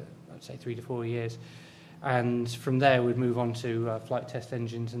 I'd say 3 to 4 years. And from there, we'd move on to flight test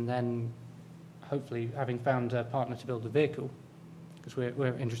engines, and then hopefully, having found a partner to build the vehicle, because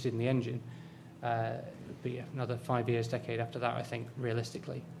we're interested in the engine, it would be another 5 years, decade after that, I think,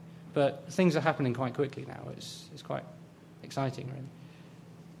 realistically. But things are happening quite quickly now. It's quite exciting, really.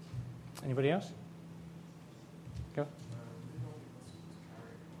 Anybody else? Go.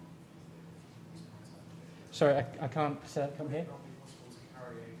 Sorry, I can't come here.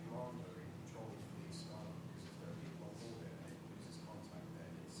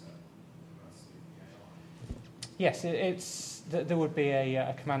 Yes, there would be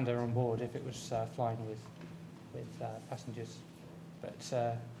a commander on board if it was flying with passengers.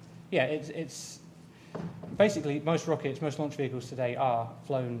 But yeah, it's basically most rockets, most launch vehicles today are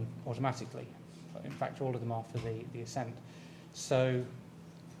flown automatically. In fact, all of them are for the ascent. So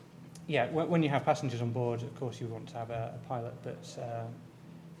yeah, when you have passengers on board, of course you want to have a pilot, but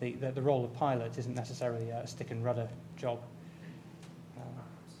the role of pilot isn't necessarily a stick and rudder job.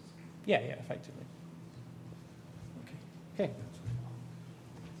 Yeah, effectively. Okay.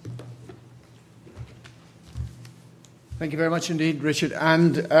 Thank you very much indeed, Richard.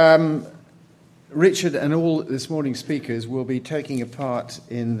 And Richard and all this morning's speakers will be taking a part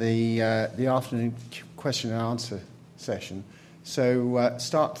in the afternoon question and answer session. So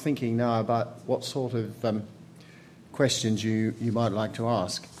start thinking now about what sort of questions you might like to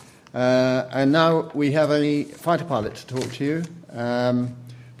ask. And now we have a fighter pilot to talk to you,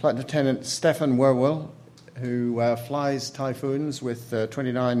 Flight Lieutenant Stefan Werwell, who flies Typhoons with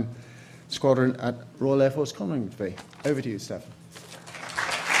 29 Squadron at Royal Air Force Coventry. Over to you, Stefan.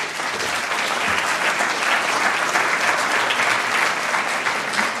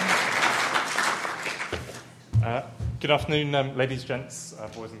 Good afternoon, ladies, gents,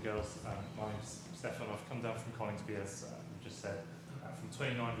 boys and girls. My name's Stefan. I've come down from Coningsby, as we just said, from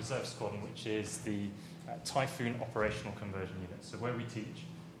 29 Reserve Squadron, which is the Typhoon Operational Conversion Unit. So where we teach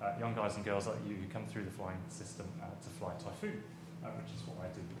young guys and girls like you who come through the flying system to fly Typhoon, which is what I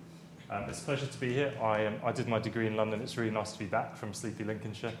do. It's a pleasure to be here. I did my degree in London. It's really nice to be back from sleepy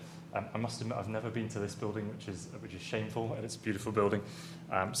Lincolnshire. I must admit I've never been to this building, which is shameful, and it's a beautiful building.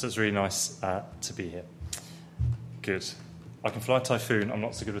 So it's really nice to be here. Good. I can fly Typhoon. I'm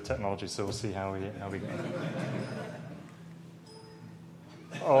not so good with technology, so we'll see how we go.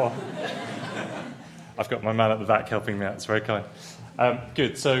 Oh, I've got my man at the back helping me out. It's very kind.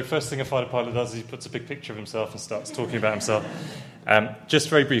 Good. So first thing a fighter pilot does is he puts a big picture of himself and starts talking about himself. Just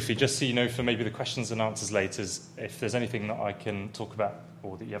very briefly, just so you know, for maybe the questions and answers later, if there's anything that I can talk about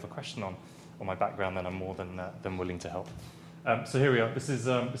or that you have a question on, or my background, then I'm more than willing to help. So here we are. This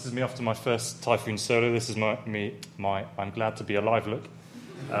is me after my first Typhoon solo. This is my I'm glad to be alive look.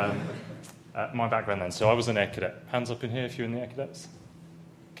 My background then. So I was an air cadet. Hands up in here if you're in the air cadets.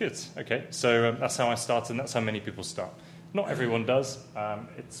 Good. Okay. So that's how I started, and that's how many people start. Not everyone does.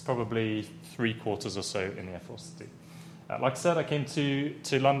 It's probably 3/4 or so in the Air Force do. Like I said, I came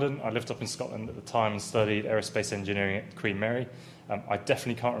to London. I lived up in Scotland at the time and studied aerospace engineering at Queen Mary. I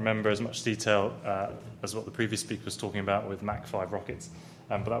definitely can't remember as much detail as what the previous speaker was talking about with Mach 5 rockets,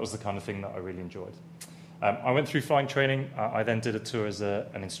 but that was the kind of thing that I really enjoyed. I went through flying training. I then did a tour as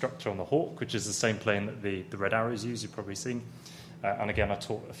an instructor on the Hawk, which is the same plane that the Red Arrows use, you've probably seen. And again, I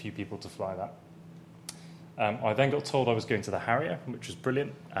taught a few people to fly that. I then got told I was going to the Harrier, which was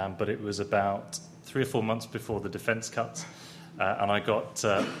brilliant, but it was about 3 or 4 months before the defence cuts. And I got,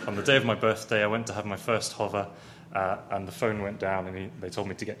 on the day of my birthday, I went to have my first hover, and the phone went down, and they told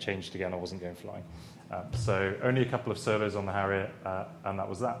me to get changed again. I wasn't going flying. So only a couple of solos on the Harrier, and that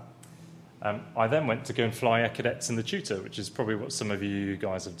was that. I then went to go and fly air cadets in the Tutor, which is probably what some of you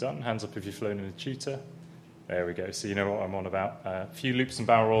guys have done. Hands up if you've flown in a Tutor. There we go. So you know what I'm on about. A few loops and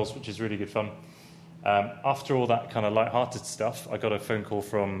barrel rolls, which is really good fun. After all that kind of light-hearted stuff, I got a phone call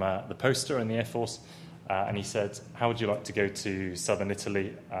from the poster in the Air Force, and he said, how would you like to go to southern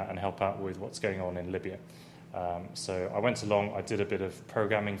Italy and help out with what's going on in Libya? So I went along. I did a bit of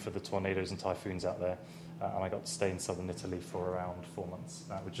programming for the Tornadoes and Typhoons out there, and I got to stay in southern Italy for around 4 months,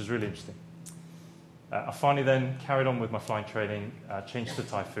 which was really interesting. I finally then carried on with my flying training, changed to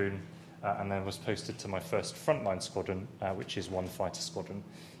Typhoon, and then was posted to my first frontline squadron, which is 1 Fighter Squadron.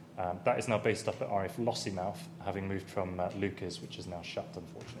 That is now based up at RAF Lossiemouth, having moved from Lucas, which is now shut,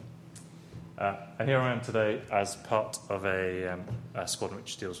 unfortunately. And here I am today as part of a squadron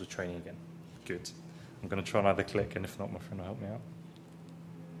which deals with training again. Good. I'm going to try another click, and if not, my friend will help me out.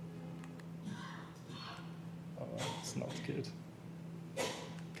 Oh, it's not good. Can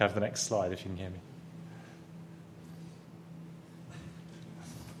I have the next slide if you can hear me?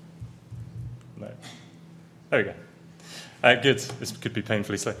 No. There we go. Good. This could be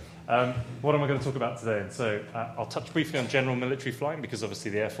painfully slow. What am I going to talk about today? And so I'll touch briefly on general military flying, because obviously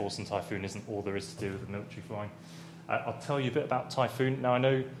the Air Force and Typhoon isn't all there is to do with the military flying. I'll tell you a bit about Typhoon. Now, I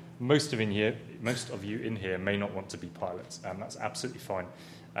know most of you in here may not want to be pilots, and that's absolutely fine.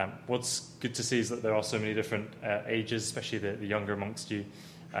 What's good to see is that there are so many different ages, especially the younger amongst you.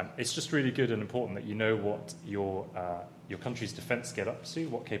 It's just really good and important that you know what your country's defence get up to,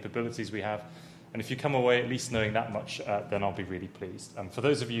 what capabilities we have. And if you come away at least knowing that much, then I'll be really pleased. And for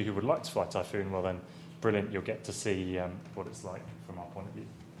those of you who would like to fly Typhoon, well then, brilliant, you'll get to see what it's like from our point of view.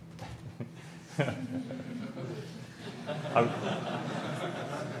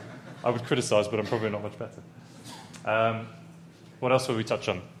 I would criticise, but I'm probably not much better. What else will we touch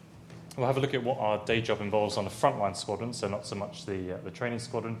on? We'll have a look at what our day job involves on a frontline squadron, so not so much the training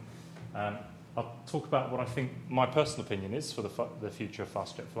squadron. I'll talk about what I think my personal opinion is for the future of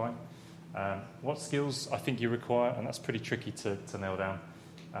fast jet flying. What skills I think you require, and that's pretty tricky to nail down.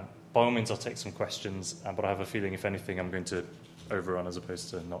 By all means, I'll take some questions, but I have a feeling, if anything, I'm going to overrun as opposed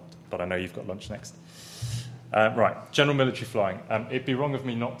to not. But I know you've got lunch next. Right, general military flying. It'd be wrong of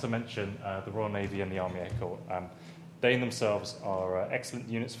me not to mention the Royal Navy and the Army Air Corps. They in themselves are excellent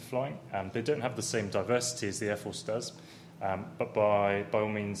units for flying. They don't have the same diversity as the Air Force does, but by all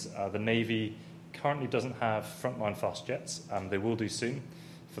means, the Navy currently doesn't have frontline fast jets. They will do soon.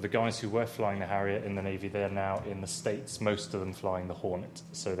 For the guys who were flying the Harrier in the Navy, they're now in the States, most of them flying the Hornet.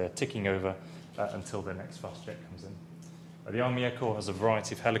 So they're ticking over until their next fast jet comes in. The Army Air Corps has a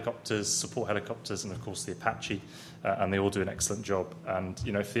variety of helicopters, support helicopters, and of course the Apache, and they all do an excellent job. And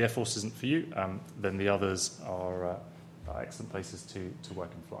you know, if the Air Force isn't for you, then the others are excellent places to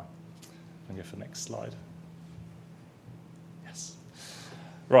work and fly. I'll go for the next slide. Yes.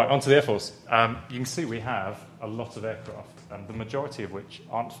 Right, on to the Air Force. You can see we have a lot of aircraft, the majority of which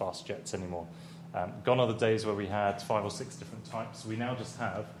aren't fast jets anymore. Gone are the days where we had 5 or 6 different types. We now just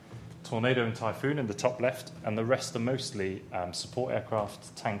have Tornado and Typhoon in the top left, and the rest are mostly support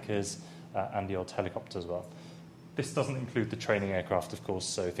aircraft, tankers, and the odd helicopter as well. This doesn't include the training aircraft, of course,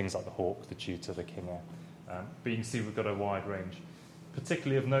 so things like the Hawk, the Tutor, the King Air. But you can see we've got a wide range.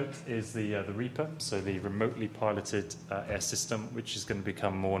 Particularly of note is the Reaper, so the remotely piloted air system, which is going to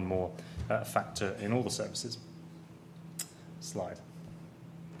become more and more a factor in all the services. Slide.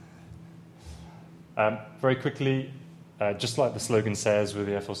 Very quickly, just like the slogan says with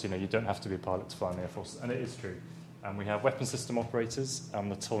the Air Force, you know, you don't have to be a pilot to fly in the Air Force, and it is true. We have weapon system operators.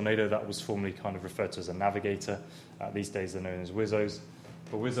 The Tornado, that was formerly kind of referred to as a navigator. These days they're known as WISOs.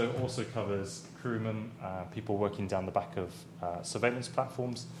 But WISO also covers crewmen, people working down the back of surveillance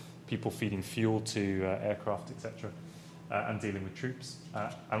platforms, people feeding fuel to aircraft, etc., and dealing with troops.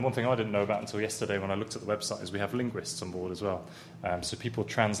 And one thing I didn't know about until yesterday when I looked at the website is we have linguists on board as well. So people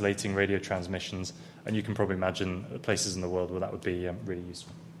translating radio transmissions, and you can probably imagine places in the world where that would be really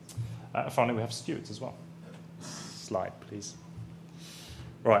useful. Finally, we have stewards as well. Slide, please.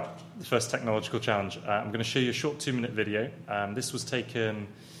 Right, the first technological challenge. I'm going to show you a short 2-minute video. This was taken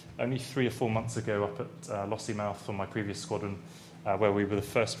only 3 or 4 months ago up at Lossiemouth on my previous squadron, where we were the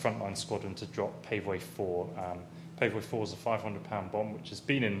first frontline squadron to drop Paveway 4. Paveway 4 is a 500-pound bomb, which has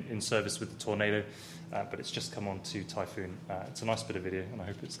been in service with the Tornado, but it's just come on to Typhoon. It's a nice bit of video, and I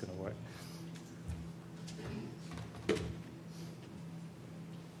hope it's going to work.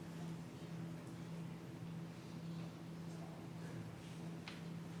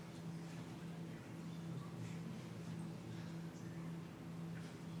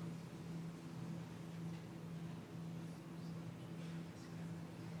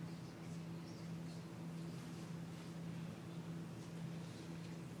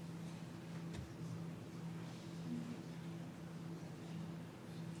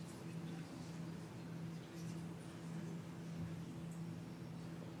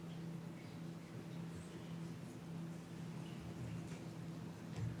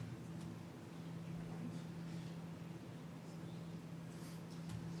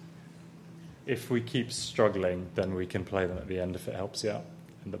 If we keep struggling, then we can play them at the end if it helps you out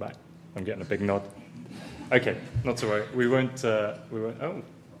in the back. I'm getting a big nod. Okay, not to worry. We won't. Oh.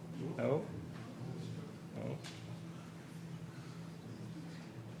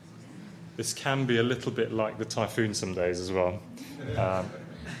 This can be a little bit like the Typhoon some days as well.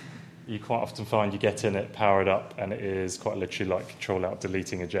 You quite often find you get in it, power it up, and it is quite literally like Control Out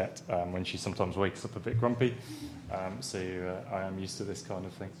deleting a jet when she sometimes wakes up a bit grumpy. I am used to this kind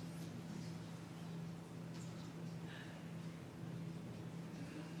of thing.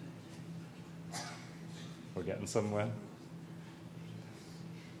 We're getting somewhere.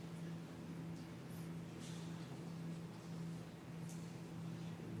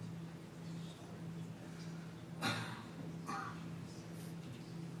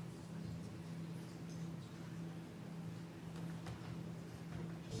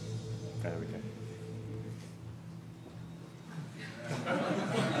 There we go.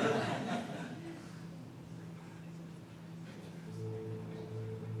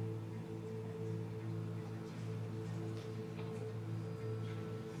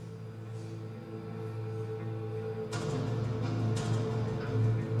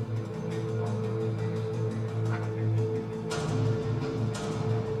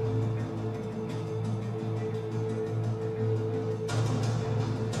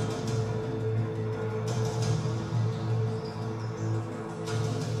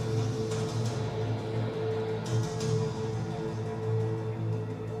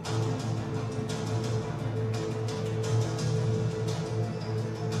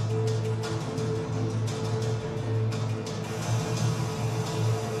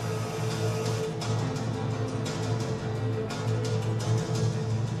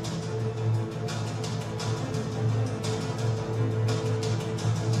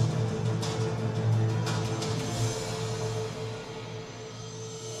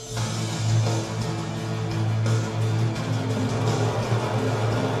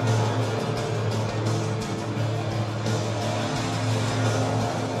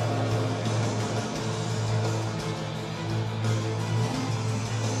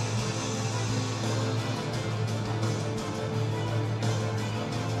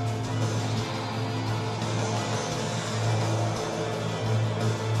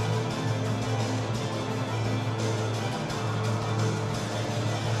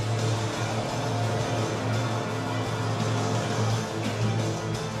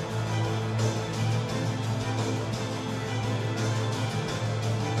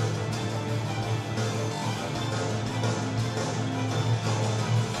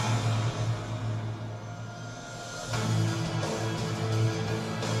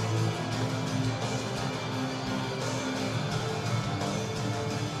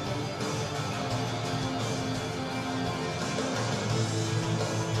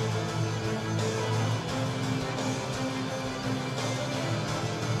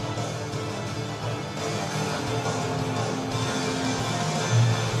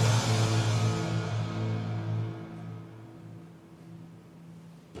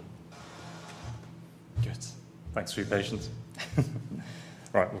 Thanks for your patience.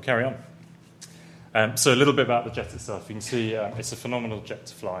 Right, we'll carry on. So a little bit about the jet itself. You can see it's a phenomenal jet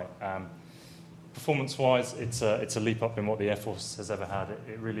to fly. Performance-wise, it's a leap up in what the Air Force has ever had.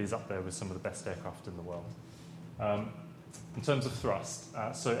 It really is up there with some of the best aircraft in the world. In terms of thrust,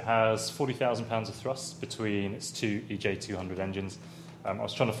 so it has 40,000 pounds of thrust between its two EJ200 engines. I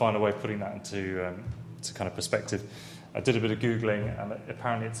was trying to find a way of putting that into to kind of perspective. I did a bit of Googling, and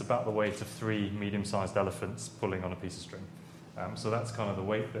apparently it's about the weight of 3 medium-sized elephants pulling on a piece of string. So that's kind of the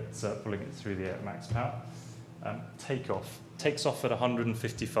weight that's pulling it through the air at max power. Takes off at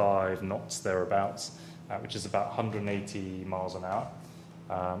 155 knots thereabouts, which is about 180 miles an hour.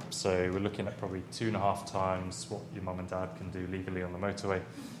 So we're looking at probably 2.5 times what your mum and dad can do legally on the motorway.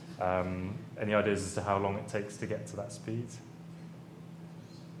 Any ideas as to how long it takes to get to that speed?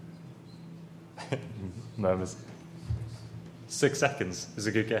 Nervous. 6 seconds is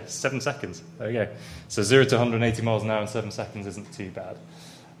a good guess. 7 seconds. There we go. So 0 to 180 miles an hour in 7 seconds isn't too bad.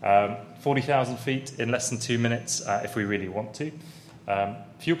 40,000 feet in less than 2 minutes if we really want to.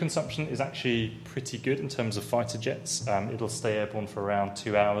 Fuel consumption is actually pretty good in terms of fighter jets. It'll stay airborne for around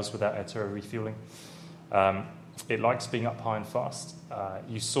 2 hours without air turret refueling. It likes being up high and fast.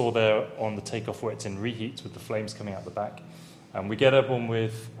 You saw there on the takeoff where it's in reheat with the flames coming out the back. We get airborne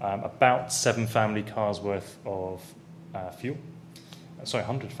with about 7 family cars worth of fuel.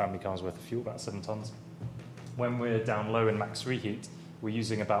 100 family cars worth of fuel, about 7 tons. When we're down low in max reheat, we're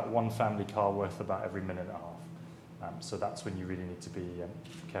using about 1 family car worth about every minute and a half. So that's when you really need to be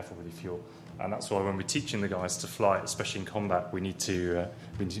careful with your fuel. And that's why when we're teaching the guys to fly, especially in combat, we need to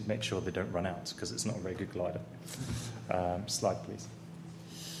make sure they don't run out, because it's not a very good glider. Slide, please.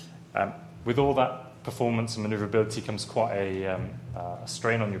 With all that performance and manoeuvrability comes quite a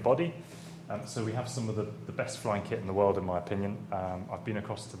strain on your body. So we have some of the best flying kit in the world, in my opinion. I've been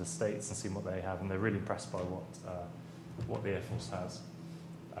across to the States and seen what they have, and they're really impressed by what the Air Force has.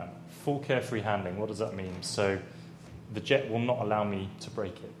 Full carefree handling, what does that mean? So the jet will not allow me to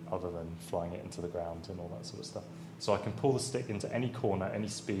break it other than flying it into the ground and all that sort of stuff. So I can pull the stick into any corner, any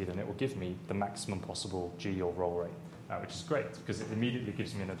speed, and it will give me the maximum possible G or roll rate, which is great because it immediately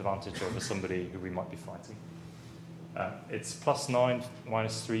gives me an advantage over somebody who we might be fighting. It's +9,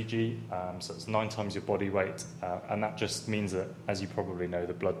 -3G, so it's 9 times your body weight, and that just means that, as you probably know,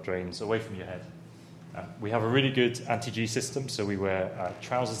 the blood drains away from your head. We have a really good anti-G system, so we wear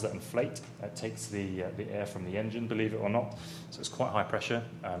trousers that inflate. It takes the air from the engine, believe it or not, so it's quite high pressure,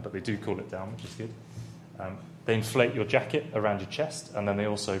 but they do cool it down, which is good. They inflate your jacket around your chest, and then they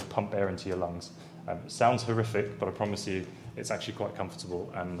also pump air into your lungs. It sounds horrific, but I promise you it's actually quite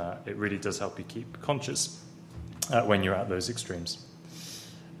comfortable, and it really does help you keep conscious when you're at those extremes.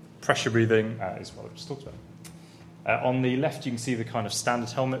 Pressure breathing is what I've just talked about. On the left, you can see the kind of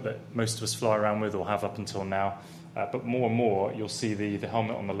standard helmet that most of us fly around with or have up until now. But more and more, you'll see the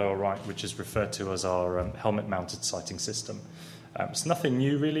helmet on the lower right, which is referred to as our helmet-mounted sighting system. It's nothing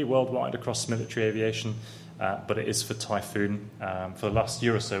new, really, worldwide across military aviation, but it is for Typhoon. For the last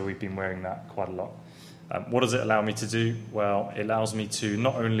year or so, we've been wearing that quite a lot. What does it allow me to do? Well, it allows me to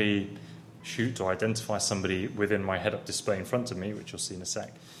not only shoot or identify somebody within my head-up display in front of me, which you'll see in a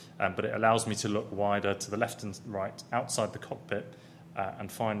sec, but it allows me to look wider to the left and right outside the cockpit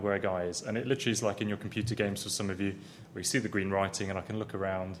and find where a guy is. And it literally is like in your computer games for some of you, where you see the green writing and I can look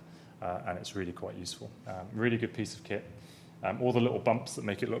around, and it's really quite useful. Really good piece of kit. All the little bumps that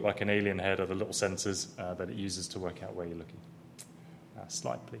make it look like an alien head are the little sensors that it uses to work out where you're looking.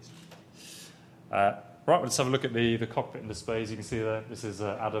 Slide, please. Right, let's have a look at the cockpit and displays. You can see there, this is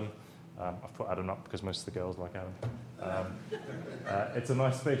Adam. I've put Adam up because most of the girls like Adam. It's a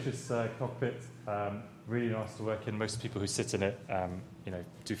nice, spacious cockpit. Really nice to work in. Most people who sit in it,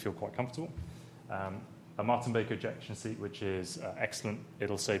 do feel quite comfortable. A Martin Baker ejection seat, which is excellent.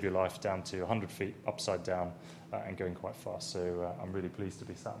 It'll save your life down to 100 feet upside down and going quite fast. So I'm really pleased to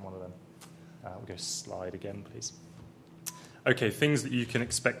be sat in one of them. We'll go slide again, please. Okay, things that you can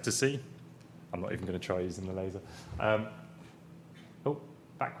expect to see. I'm not even going to try using the laser.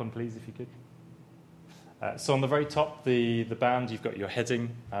 Back one, please, if you could. So on the very top, the band, you've got your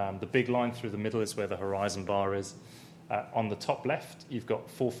heading. The big line through the middle is where the horizon bar is. On the top left, you've got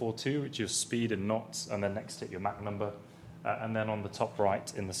 442, which is your speed in knots, and then next to it, your Mach number. And then on the top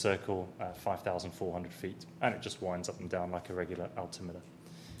right, in the circle, 5,400 feet. And it just winds up and down like a regular altimeter.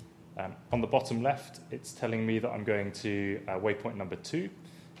 On the bottom left, it's telling me that I'm going to waypoint number 2.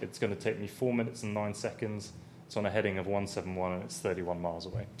 It's going to take me 4 minutes and 9 seconds. It's on a heading of 171 and it's 31 miles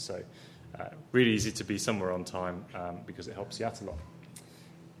away. So really easy to be somewhere on time because it helps you out a lot.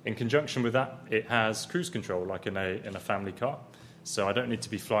 In conjunction with that, it has cruise control like in a family car. So I don't need to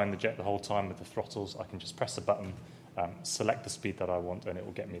be flying the jet the whole time with the throttles. I can just press a button, select the speed that I want, and it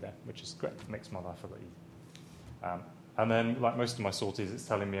will get me there, which is great. It makes my life a lot easier. And then, like most of my sorties, it's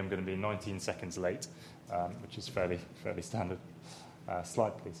telling me I'm going to be 19 seconds late, which is fairly standard.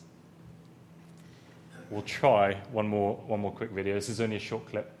 Slide, please. we'll try one more quick video. This is only a short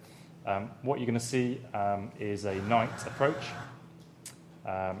clip. What you're going to see is a night approach.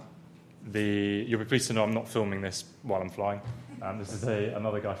 You'll be pleased to know I'm not filming this while I'm flying. This is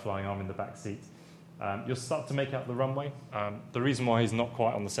another guy flying. I'm in the back seat. You'll start to make out the runway. The reason why he's not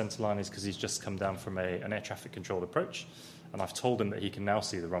quite on the centre line is because he's just come down from an air traffic control approach, and I've told him that he can now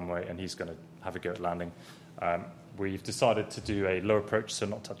see the runway and he's going to have a go at landing. We've decided to do a low approach, so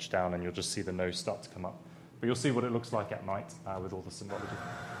not touchdown, and you'll just see the nose start to come up. But you'll see what it looks like at night with all the symbology.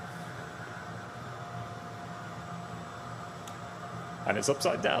 And it's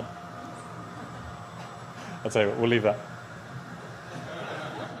upside down. I'll tell you what, we'll leave that.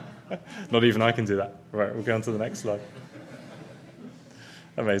 Not even I can do that. Right, we'll go on to the next slide.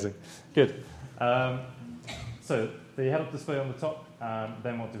 Amazing. Good. So the head-up display on the top,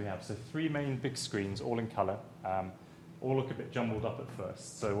 then what do we have? So 3 main big screens, all in colour. All look a bit jumbled up at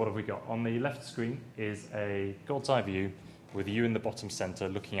first. So what have we got? On the left screen is a God's eye view with you in the bottom centre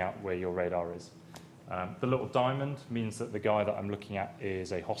looking out where your radar is. The little diamond means that the guy that I'm looking at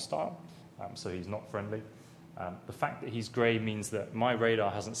is a hostile, so he's not friendly. The fact that he's grey means that my radar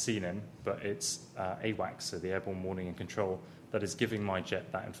hasn't seen him, but it's AWACS, so the Airborne Warning and Control, that is giving my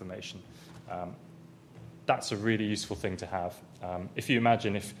jet that information. That's a really useful thing to have. If you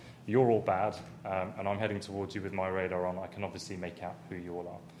imagine if you're all bad and I'm heading towards you with my radar on, I can obviously make out who you all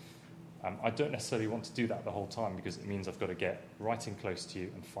are. I don't necessarily want to do that the whole time because it means I've got to get right in close to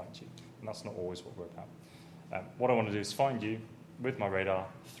you and find you, and that's not always what we're about. What I want to do is find you with my radar,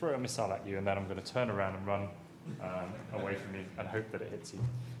 throw a missile at you, and then I'm going to turn around and run away from you and hope that it hits you.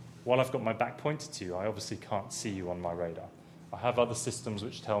 While I've got my back pointed to you, I obviously can't see you on my radar. I have other systems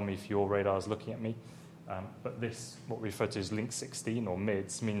which tell me if your radar is looking at me, but this, what we refer to as Link 16 or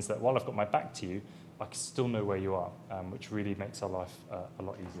MIDS, means that while I've got my back to you, I can still know where you are, which really makes our life a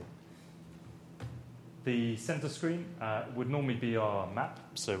lot easier. The centre screen would normally be our map,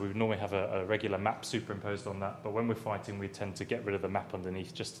 so we would normally have a regular map superimposed on that, but when we're fighting we tend to get rid of the map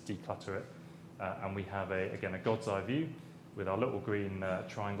underneath just to declutter it, and we have, again, a God's eye view with our little green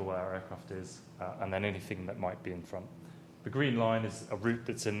triangle where our aircraft is, and then anything that might be in front. The green line is a route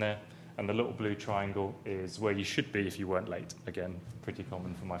that's in there, and the little blue triangle is where you should be if you weren't late. Again, pretty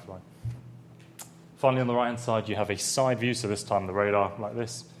common for my flight. Finally, on the right-hand side, you have a side view, so this time the radar like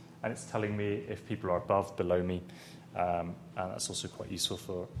this, and it's telling me if people are above, below me, and that's also quite useful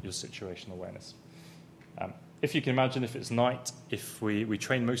for your situational awareness. If you can imagine, if it's night, if we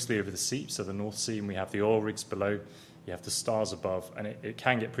train mostly over the sea, so the North Sea, and we have the oil rigs below, you have the stars above, and it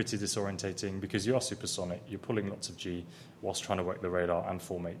can get pretty disorientating because you are supersonic, you're pulling lots of G whilst trying to work the radar and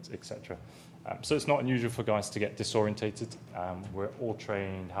formate, etc. So it's not unusual for guys to get disorientated. We're all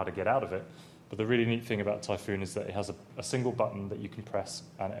trained how to get out of it, but the really neat thing about Typhoon is that it has a single button that you can press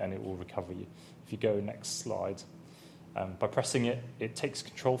and it will recover you. If you go next slide, by pressing it, it takes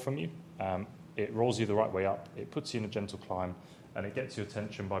control from you. It rolls you the right way up, it puts you in a gentle climb, and it gets your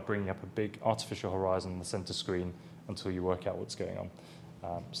attention by bringing up a big artificial horizon on the centre screen until you work out what's going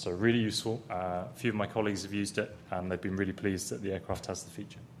on. So really useful. A few of my colleagues have used it, and they've been really pleased that the aircraft has the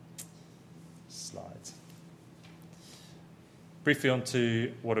feature. Slides. Briefly on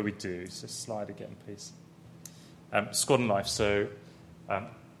to what do we do. So slide again, please. Squadron life. So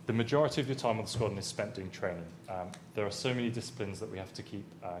the majority of your time on the squadron is spent doing training. There are so many disciplines that we have to keep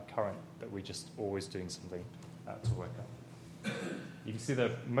current that we're just always doing something to work out. You can see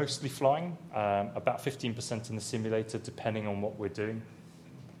they're mostly flying, about 15% in the simulator, depending on what we're doing.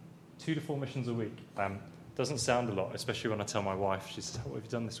 2 to 4 missions a week. Doesn't sound a lot, especially when I tell my wife. She says, what have you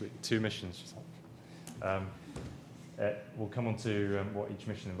done this week? 2 missions. She's like, we'll come on to what each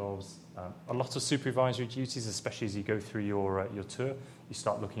mission involves. A lot of supervisory duties, especially as you go through your tour. You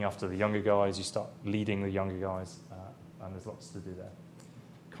start looking after the younger guys, you start leading the younger guys, and there's lots to do there.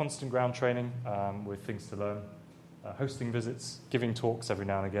 Constant ground training with things to learn. Hosting visits, giving talks every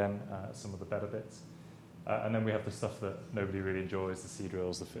now and again, some of the better bits. And then we have the stuff that nobody really enjoys, the sea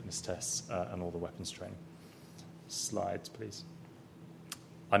drills, the fitness tests, and all the weapons training. Slides, please.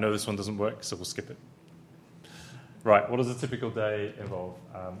 I know this one doesn't work, so we'll skip it. Right, what does a typical day involve?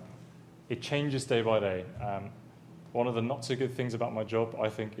 It changes day by day. One of the not-so-good things about my job, I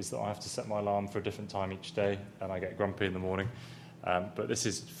think, is that I have to set my alarm for a different time each day, and I get grumpy in the morning. But this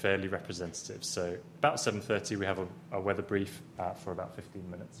is fairly representative. So about 7:30, we have a weather brief for about 15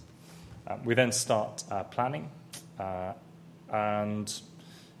 minutes. We then start planning, and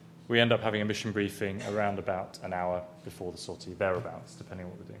we end up having a mission briefing around about an hour before the sortie, thereabouts, depending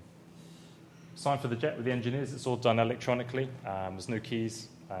on what we're doing. Sign for the jet with the engineers. It's all done electronically. There's no keys.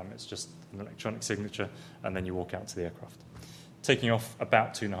 It's just an electronic signature, and then you walk out to the aircraft. Taking off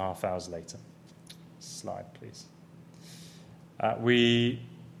about 2.5 hours later. Slide, please. We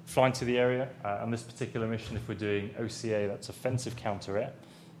fly into the area. On this particular mission, if we're doing OCA, that's offensive counter-air,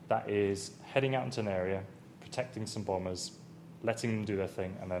 that is heading out into an area, protecting some bombers, letting them do their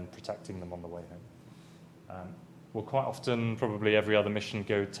thing, and then protecting them on the way home. We'll quite often, probably every other mission,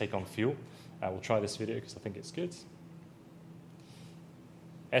 go take on fuel. We'll try this video because I think it's good.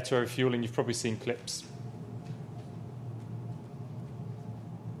 Air-to-air refueling, you've probably seen clips.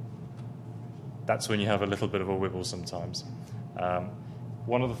 That's when you have a little bit of a wibble sometimes.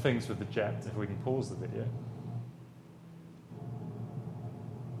 One of the things with the jet, if we can pause the video.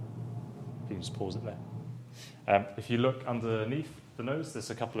 You can just pause it there. If you look underneath the nose, there's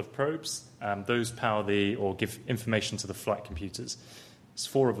a couple of probes. Those power or give information to the flight computers. There's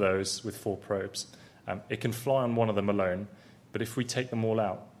 4 of those with 4 probes. It can fly on one of them alone, but if we take them all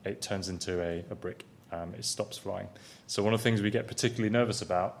out, it turns into a brick. It stops flying. So one of the things we get particularly nervous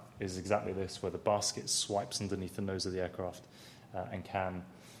about is exactly this, where the basket swipes underneath the nose of the aircraft and can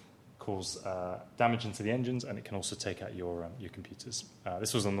cause damage into the engines, and it can also take out your computers.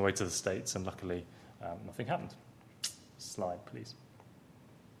 This was on the way to the States, and luckily nothing happened. Slide, please.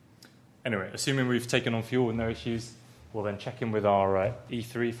 Anyway, assuming we've taken on fuel with no issues, we'll then check in with our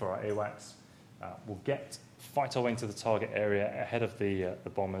E3 for our AWACS. We'll fight our way into the target area ahead of the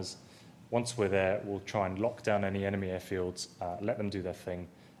bombers. Once we're there, we'll try and lock down any enemy airfields, let them do their thing,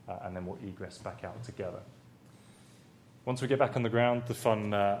 and then we'll egress back out together. Once we get back on the ground, the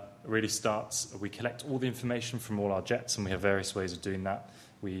fun really starts. We collect all the information from all our jets, and we have various ways of doing that.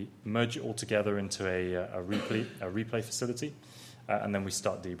 We merge it all together into a replay facility, and then we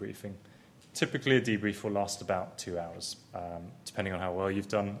start debriefing. Typically, a debrief will last about 2 hours, depending on how well you've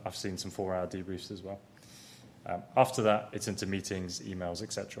done. I've seen some 4-hour debriefs as well. After that, it's into meetings, emails,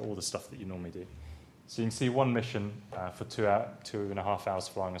 etc., all the stuff that you normally do. So you can see one mission for 2.5 hours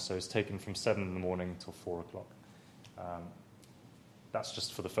flying or so is taken from 7 in the morning till 4 o'clock. That's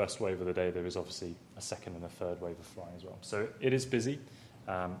just for the first wave of the day. There is obviously a second and a third wave of flying as well. So it is busy,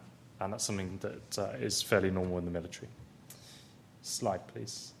 and that's something that is fairly normal in the military. Slide,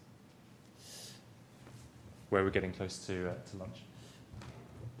 please. Where we're getting close to lunch.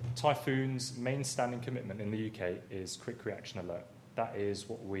 Typhoon's main standing commitment in the UK is quick reaction alert. That is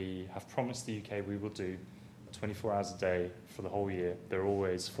what we have promised the UK we will do 24 hours a day for the whole year. There are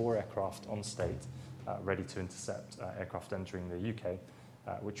always 4 aircraft on state ready to intercept aircraft entering the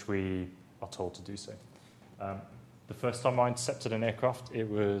UK, which we are told to do so. The first time I intercepted an aircraft, it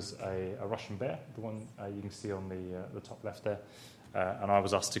was a Russian Bear, the one you can see on the top left there. And I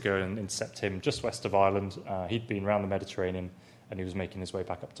was asked to go and intercept him just west of Ireland. He'd been around the Mediterranean, and he was making his way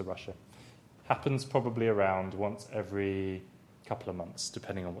back up to Russia. Happens probably around once every couple of months,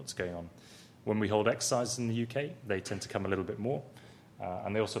 depending on what's going on. When we hold exercises in the UK, they tend to come a little bit more.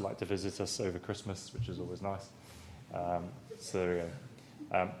 And they also like to visit us over Christmas, which is always nice. So there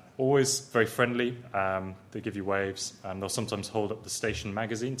we go. Always very friendly. They give you waves, and they'll sometimes hold up the station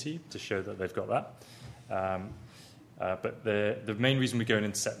magazine to you to show that they've got that. But the main reason we go and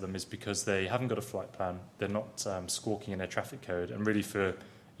intercept them is because they haven't got a flight plan. They're not squawking in air traffic code. And really for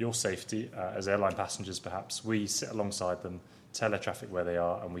your safety, as airline passengers perhaps, we sit alongside them, tell air traffic where they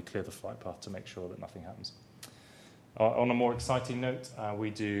are, and we clear the flight path to make sure that nothing happens. On a more exciting note, we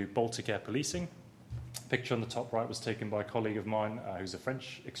do Baltic air policing. Picture on the top right was taken by a colleague of mine who's a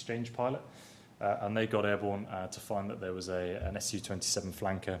French exchange pilot. And they got airborne to find that there was an Su-27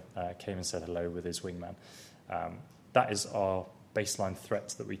 flanker, came and said hello with his wingman. That is our baseline threat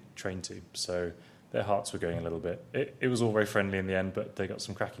that we train to. So their hearts were going a little bit. It was all very friendly in the end, but they got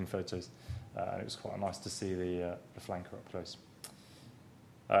some cracking photos. And it was quite nice to see the flanker up close.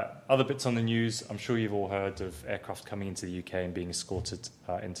 Other bits on the news, I'm sure you've all heard of aircraft coming into the UK and being escorted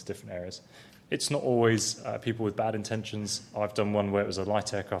into different areas. It's not always people with bad intentions. I've done one where it was a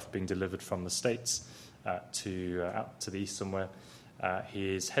light aircraft being delivered from the States out to the east somewhere.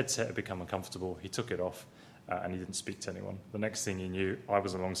 His headset had become uncomfortable. He took it off. And he didn't speak to anyone. The next thing he knew, I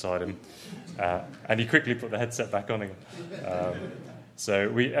was alongside him, and he quickly put the headset back on again. So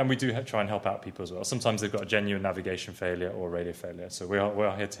we do try and help out people as well. Sometimes they've got a genuine navigation failure or radio failure, so we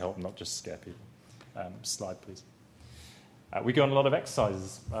are here to help, not just scare people. Slide, please. We go on a lot of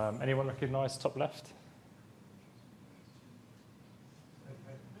exercises. Anyone recognise top left?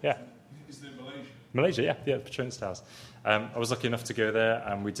 Yeah. Is it Malaysia? Malaysia, yeah, Petronas Towers. I was lucky enough to go there,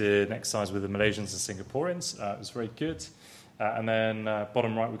 and we did an exercise with the Malaysians and Singaporeans. It was very good. And then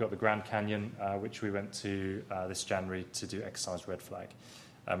bottom right, we've got the Grand Canyon, which we went to this January to do exercise Red Flag.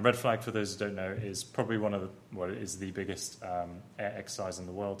 Red Flag, for those who don't know, is probably it is the biggest air exercise in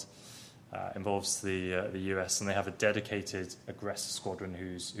the world. involves the US, and they have a dedicated aggressor squadron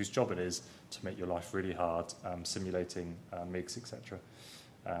whose job it is to make your life really hard, simulating MiGs, etc.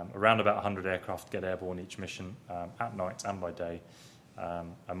 Around about 100 aircraft get airborne each mission, at night and by day.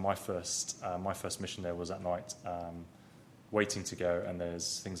 And my first mission there was at night, waiting to go, and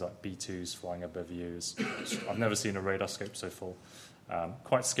there's things like B-2s flying above you. I've never seen a radar scope so full.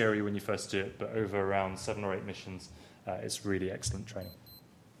 Quite scary when you first do it, but over around 7 or 8 missions, it's really excellent training.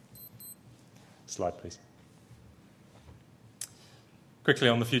 Slide, please. Quickly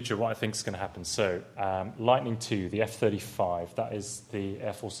on the future, what I think is going to happen. So, Lightning II, the F-35, that is the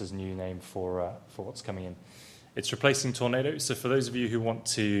Air Force's new name for what's coming in. It's replacing Tornado. So for those of you who want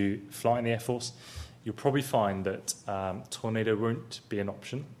to fly in the Air Force, you'll probably find that Tornado won't be an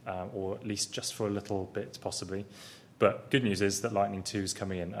option, or at least just for a little bit, possibly. But good news is that Lightning II is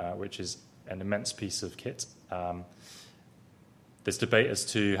coming in, which is an immense piece of kit. There's debate as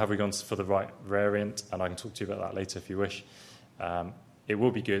to have we gone for the right variant, and I can talk to you about that later if you wish. It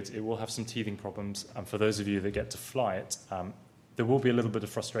will be good. It will have some teething problems, and for those of you that get to fly it, there will be a little bit of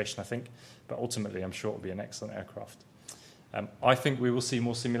frustration, I think, but ultimately I'm sure it will be an excellent aircraft. I think we will see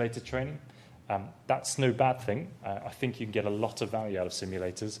more simulated training. That's no bad thing. I think you can get a lot of value out of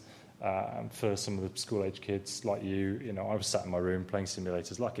simulators. For some of the school-age kids like you, I was sat in my room playing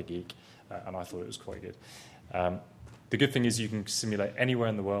simulators like a geek, and I thought it was quite good. The good thing is you can simulate anywhere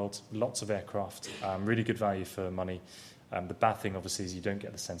in the world, lots of aircraft, really good value for money. The bad thing, obviously, is you don't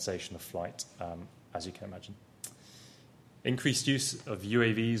get the sensation of flight, as you can imagine. Increased use of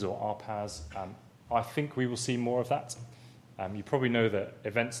UAVs or RPAS, I think we will see more of that. You probably know that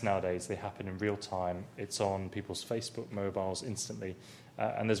events nowadays, they happen in real time. It's on people's Facebook, mobiles, instantly.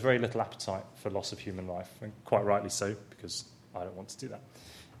 And there's very little appetite for loss of human life, and quite rightly so, because I don't want to do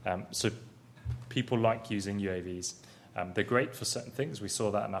that. So people like using UAVs. They're great for certain things. We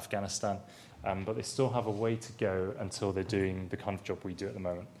saw that in Afghanistan. But they still have a way to go until they're doing the kind of job we do at the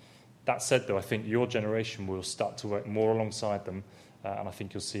moment. That said, though, I think your generation will start to work more alongside them, and I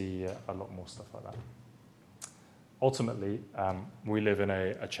think you'll see a lot more stuff like that. Ultimately, we live in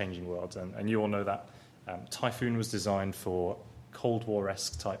a changing world, and you all know that. Typhoon was designed for Cold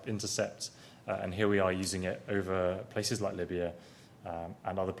War-esque type intercept, and here we are using it over places like Libya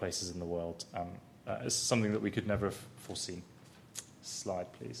and other places in the world. It's something that we could never have foreseen.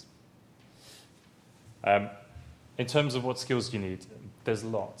 Slide, please. In terms of what skills you need, there's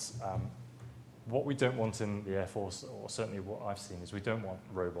lots. What we don't want in the Air Force, or certainly what I've seen, is we don't want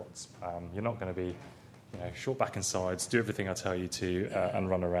robots. You're not going to be short back and sides, do everything I tell you to, and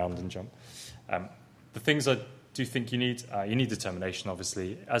run around and jump. The things I do think you need determination,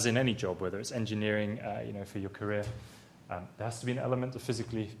 obviously, as in any job, whether it's engineering, for your career. There has to be an element of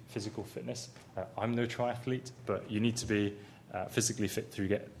physical fitness. I'm no triathlete, but you need to be physically fit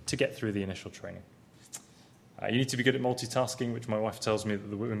to get through the initial training. You need to be good at multitasking, which my wife tells me that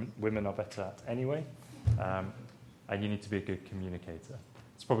the women are better at anyway. And you need to be a good communicator.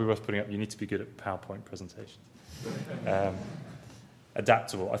 It's probably worth putting up, you need to be good at PowerPoint presentations.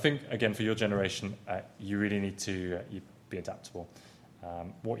 Adaptable. I think, again, for your generation, you really need to be adaptable.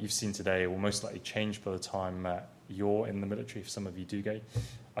 What you've seen today will most likely change by the time you're in the military, if some of you do go.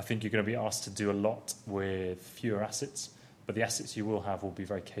 I think you're going to be asked to do a lot with fewer assets, but the assets you will have will be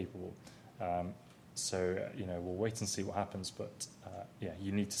very capable. So, we'll wait and see what happens, but,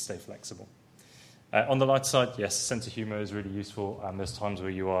 you need to stay flexible. On the light side, yes, sense of humour is really useful, and there's times where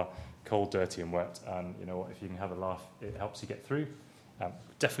you are cold, dirty and wet, and, if you can have a laugh, it helps you get through.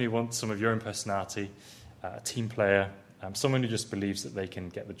 Definitely want some of your own personality, a team player, someone who just believes that they can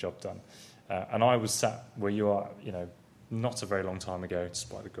get the job done. And I was sat where you are, not a very long time ago,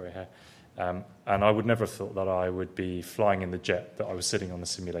 despite the grey hair, and I would never have thought that I would be flying in the jet that I was sitting on the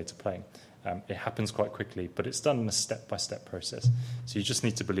simulator playing. It happens quite quickly, but it's done in a step-by-step process. So you just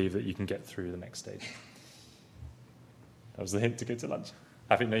need to believe that you can get through the next stage. That was the hint to go to lunch.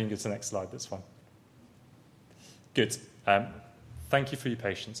 I think now you can go to the next slide. That's fine. Good. Thank you for your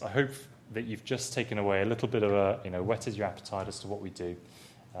patience. I hope that you've just taken away a little bit of whetted your appetite as to what we do.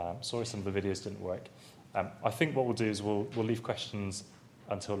 Sorry some of the videos didn't work. I think what we'll do is we'll leave questions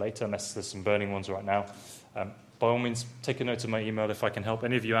until later, unless there's some burning ones right now. By all means, take a note of my email if I can help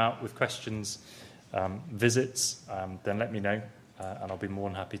any of you out with questions, visits, then let me know, and I'll be more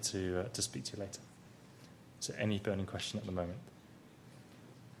than happy to speak to you later. So any burning question at the moment?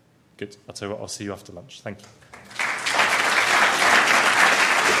 Good. I'll tell you what, I'll see you after lunch. Thank you.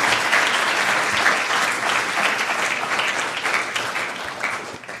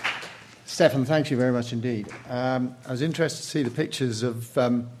 Stefan, thank you very much indeed. I was interested to see the pictures of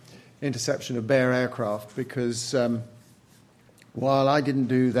interception of Bear aircraft because While I didn't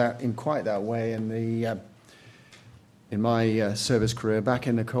do that in quite that way in my service career, back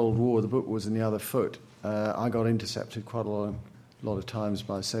in the Cold War, the book was in the other foot. I got intercepted quite a lot of times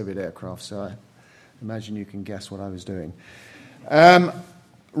by Soviet aircraft, so I imagine you can guess what I was doing.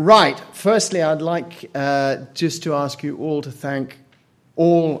 Right. Firstly, I'd like just to ask you all to thank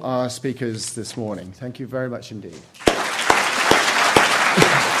all our speakers this morning. Thank you very much indeed.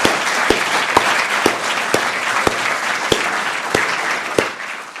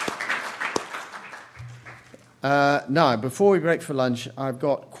 Now, before we break for lunch, I've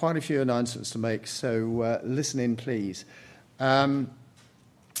got quite a few announcements to make, so listen in, please.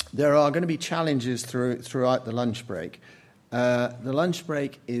 There are going to be challenges throughout the lunch break. The lunch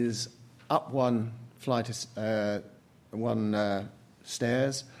break is up one flight of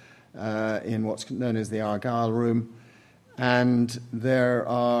stairs in what's known as the Argyle Room, and there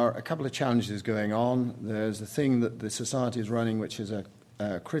are a couple of challenges going on. There's a thing that the Society is running, which is a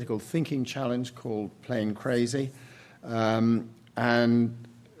critical thinking challenge called Playing Crazy, and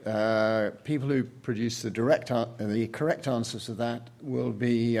people who produce the correct answers to that will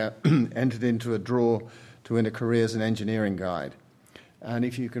be entered into a draw to win a careers and engineering guide. And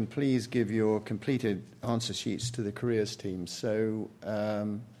if you can please give your completed answer sheets to the careers team. So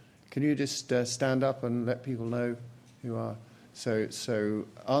can you just stand up and let people know who are? So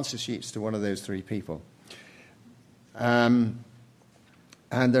answer sheets to one of those three people.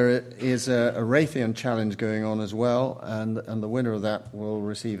 And there is a Raytheon challenge going on as well, and the winner of that will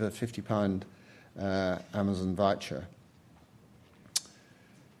receive a £50 Amazon voucher.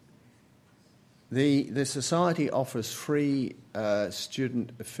 The Society offers free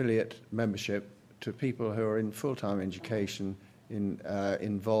student affiliate membership to people who are in full-time education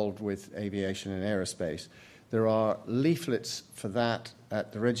involved with aviation and aerospace. There are leaflets for that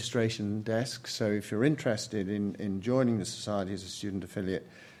at the registration desk, so if you're interested in joining the Society as a student affiliate,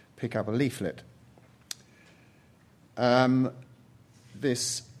 pick up a leaflet.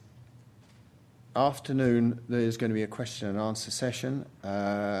 This afternoon, there's going to be a question and answer session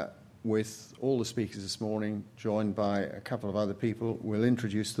with all the speakers this morning, joined by a couple of other people. We'll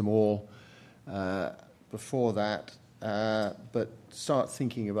introduce them all before that, but start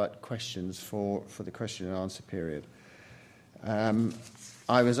thinking about questions for the question and answer period.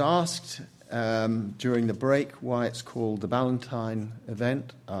 I was asked during the break why it's called the Ballantyne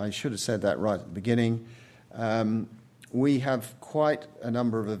event. I should have said that right at the beginning. We have quite a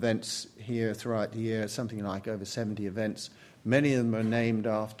number of events here throughout the year, something like over 70 events. Many of them are named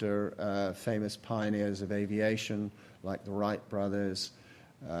after famous pioneers of aviation, like the Wright brothers,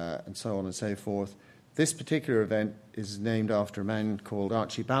 and so on and so forth. This particular event is named after a man called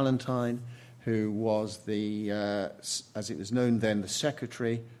Archie Ballantyne, who was as it was known then, the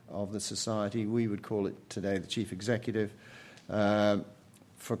secretary of the Society. We would call it today the chief executive,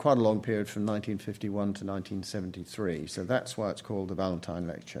 for quite a long period from 1951 to 1973. So that's why it's called the Ballantyne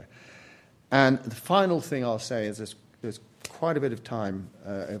Lecture. And the final thing I'll say is there's quite a bit of time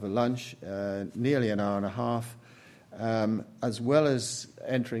over lunch, nearly an hour and a half, as well as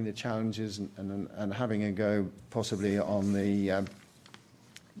entering the challenges and having a go possibly on the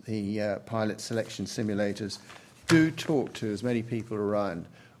pilot selection simulators. Do talk to as many people around.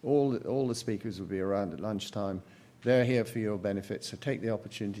 All the speakers will be around at lunchtime. They're here for your benefit, so take the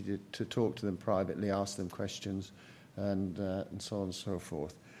opportunity to talk to them privately, ask them questions, and so on and so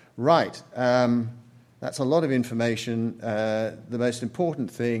forth. Right, that's a lot of information. The most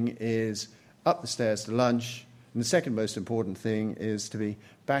important thing is up the stairs to lunch, and the second most important thing is to be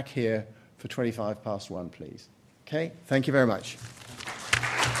back here for 1:25, please. Okay, thank you very much.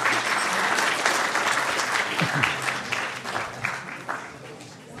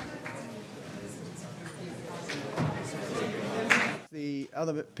 The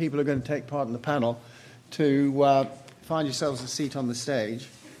other people who are going to take part in the panel to find yourselves a seat on the stage.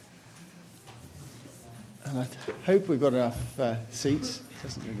 And I hope we've got enough seats. It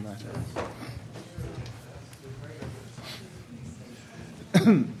doesn't really matter.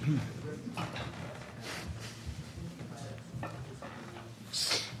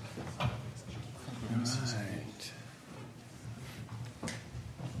 Right.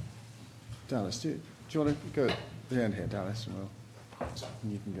 Dallas, do you want to go at the end here, Dallas?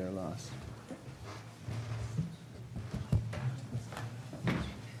 And you can go last.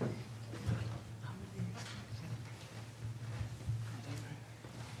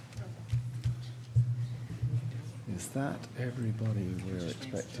 Is that everybody we're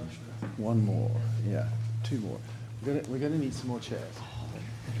expecting? One more. Yeah, two more. We're going to need some more chairs.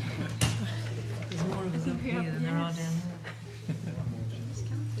 There's more of us up here than there are down there.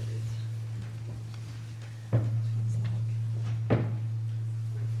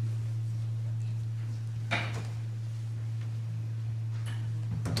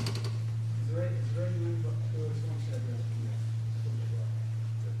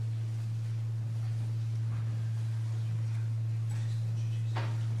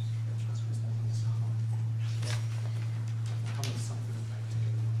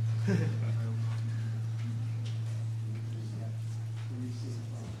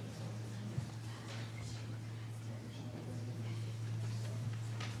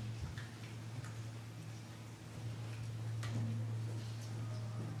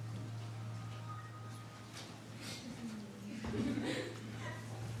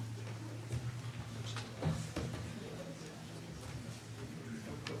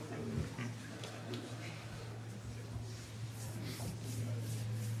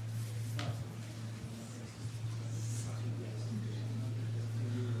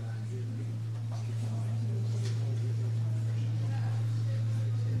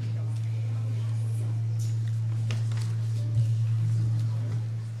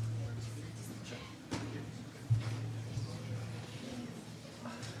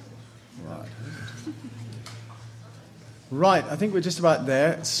 Right, I think we're just about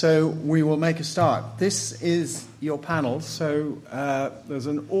there, so we will make a start. This is your panel, so there's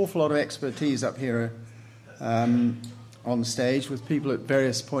an awful lot of expertise up here on the stage with people at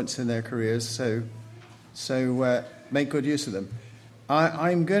various points in their careers, so make good use of them.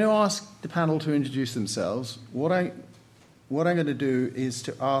 I'm going to ask the panel to introduce themselves. What I'm going to do is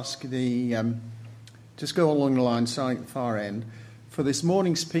to ask just go along the line, starting at the far end, for this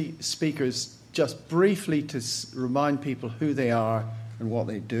morning's speakers, just briefly to remind people who they are and what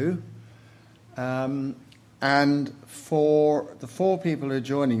they do. And for the four people who are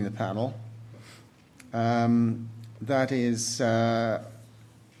joining the panel, that is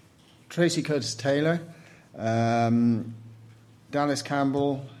Tracy Curtis Taylor, Dallas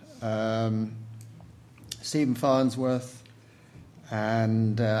Campbell, Stephen Farnsworth,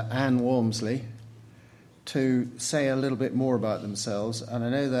 and Anne Walmsley, to say a little bit more about themselves. And I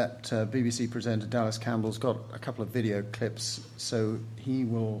know that BBC presenter Dallas Campbell's got a couple of video clips, so he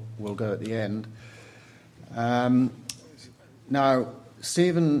will go at the end. Now,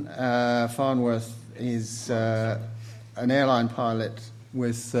 Stephen Farnsworth is an airline pilot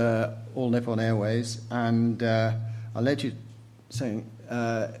with All Nippon Airways, and I'll let you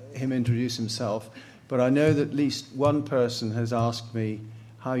him introduce himself, but I know that at least one person has asked me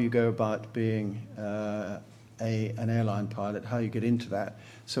how you go about being an airline pilot, how you get into that.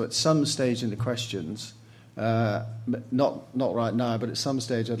 So at some stage in the questions, not right now, but at some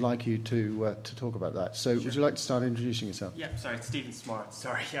stage I'd like you to talk about that. So sure. Would you like to start introducing yourself? Yeah, sorry, it's Stephen Smart.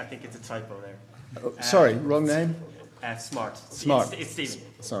 Sorry, I think it's a typo there. Oh, sorry, wrong name? Smart. Smart. It's Stephen.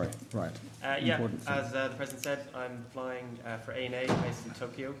 Sorry, right. Yeah, as the President said, I'm flying for ANA based in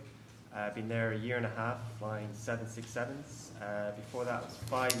Tokyo. I've been there a year and a half, flying 767s. Before that was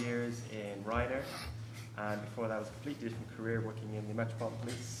 5 years in Ryanair, and before that was a completely different career working in the Metropolitan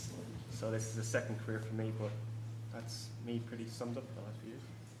Police. So this is a second career for me, but that's me pretty summed up the last few years.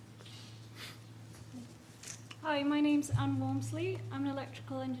 Hi, my name's Anne Walmsley. I'm an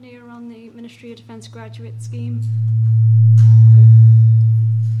electrical engineer on the Ministry of Defence graduate scheme.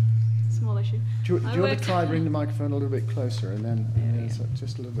 Small issue. Do you want to try and bring the microphone a little bit closer, and then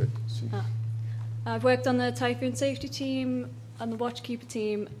just a little bit? I've worked on the Typhoon safety team, and the Watchkeeper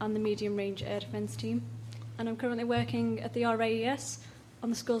team, and the medium range air defence team. And I'm currently working at the RAES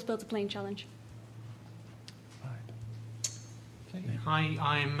on the Schools Built a Plane Challenge. Okay. Hi,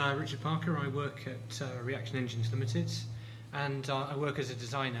 I'm Richard Parker. I work at Reaction Engines Limited, and I work as a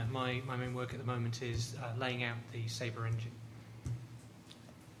designer. My main work at the moment is laying out the Sabre engine.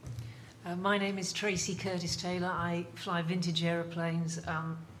 My name is Tracy Curtis Taylor. I fly vintage aeroplanes.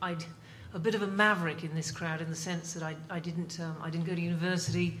 I'm a bit of a maverick in this crowd in the sense that I didn't go to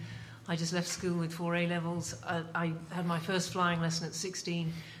university. I just left school with 4 A-levels. I had my first flying lesson at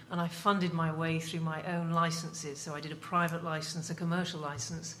 16, and I funded my way through my own licenses. So I did a private license, a commercial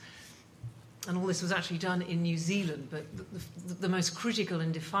license, and all this was actually done in New Zealand. But the most critical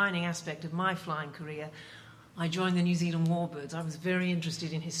and defining aspect of my flying career, I joined the New Zealand Warbirds. I was very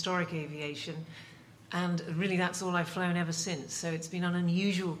interested in historic aviation, and really that's all I've flown ever since. So it's been an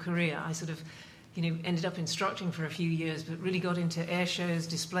unusual career. I sort of, ended up instructing for a few years, but really got into air shows,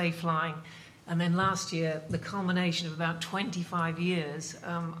 display flying. And then last year, the culmination of about 25 years,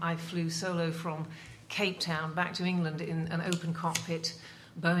 I flew solo from Cape Town back to England in an open cockpit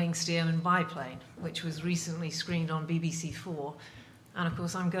Boeing Stearman biplane, which was recently screened on BBC 4. And of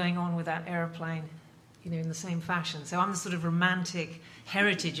course, I'm going on with that aeroplane in the same fashion. So I'm the sort of romantic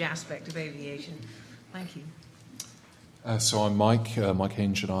heritage aspect of aviation. Thank you. So I'm Mike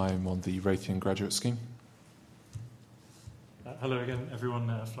Hinge, and I'm on the Raytheon graduate scheme. Hello again, everyone.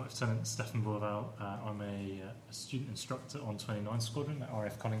 Flight Lieutenant Stefan Borval. I'm a student instructor on 29 Squadron at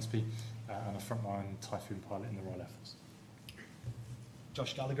RAF Coningsby, and a frontline Typhoon pilot in the Royal Air Force.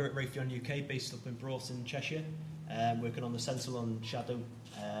 Josh Gallagher at Raytheon UK, based up in Broughton, Cheshire, working on the Sentinel and Shadow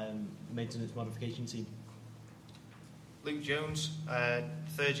maintenance modification team? Luke Jones,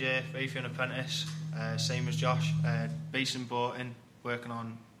 third year Raytheon apprentice, same as Josh, based in Bolton, working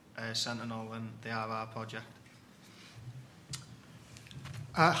on Sentinel and the RR project.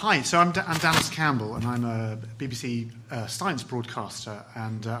 Hi, so I'm Dallas Campbell, and I'm a BBC science broadcaster,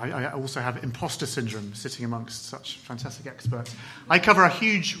 and I also have imposter syndrome sitting amongst such fantastic experts. I cover a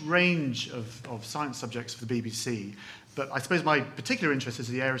huge range of science subjects for the BBC, but I suppose my particular interest is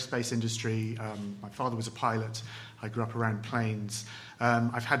the aerospace industry. My father was a pilot. I grew up around planes.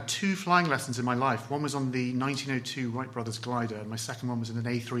 I've had 2 flying lessons in my life. One was on the 1902 Wright Brothers glider, and my second one was in an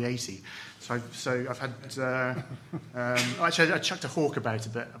A380. So I've had... actually, I chucked a hawk about a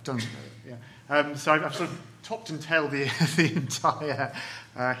bit. I've done... Yeah. So I've sort of topped and tailed the entire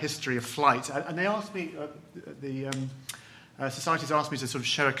history of flight. And they asked me... the Society's asked me to sort of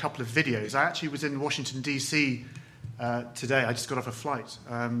show a couple of videos. I actually was in Washington, D.C., today. I just got off a flight,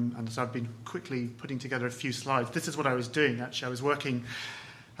 and so I've been quickly putting together a few slides. This is what I was doing, actually. I was working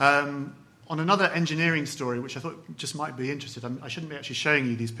on another engineering story, which I thought just might be interested. I shouldn't be actually showing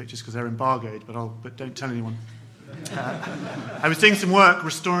you these pictures because they're embargoed, but don't tell anyone. I was doing some work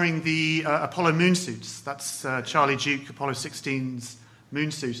restoring the Apollo moon suits. That's Charlie Duke, Apollo 16's moon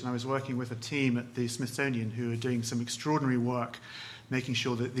suit, and I was working with a team at the Smithsonian who are doing some extraordinary work making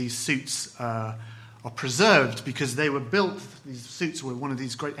sure that these suits are preserved, because they were built, these suits were one of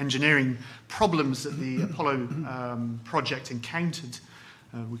these great engineering problems that the Apollo project encountered.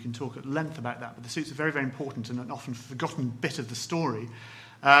 We can talk at length about that, but the suits are very, very important and an often forgotten bit of the story.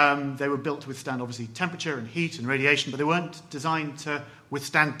 They were built to withstand, obviously, temperature and heat and radiation, but they weren't designed to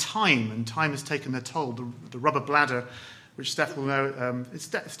withstand time, and time has taken their toll. The rubber bladder, which Steph will know,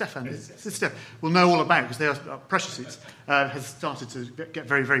 Steph will know all about, because they are pressure suits, has started to get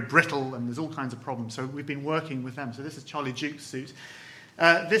very, very brittle, and there's all kinds of problems. So we've been working with them. So this is Charlie Duke's suit.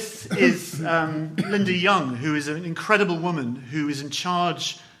 This is Linda Young, who is an incredible woman who is in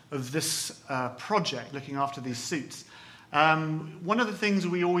charge of this project, looking after these suits. One of the things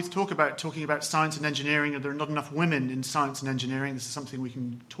we always talking about science and engineering, there are not enough women in science and engineering. This is something we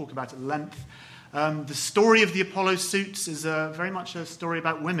can talk about at length. The story of the Apollo suits is very much a story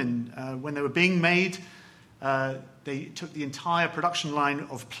about women. When they were being made, they took the entire production line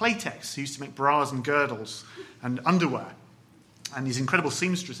of Playtex, who used to make bras and girdles and underwear, and these incredible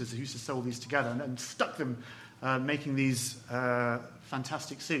seamstresses who used to sew these together, and stuck them making these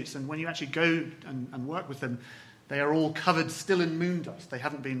fantastic suits. And when you actually go and work with them, they are all covered still in moon dust. They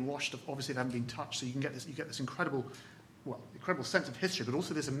haven't been washed, obviously they haven't been touched, so you get this incredible sense of history, but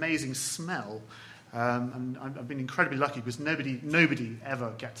also this amazing smell. And I've been incredibly lucky, because nobody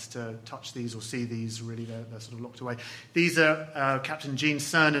ever gets to touch these or see these. Really, they're sort of locked away. These are Captain Gene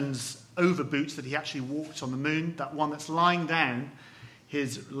Cernan's overboots that he actually walked on the moon. That one that's lying down,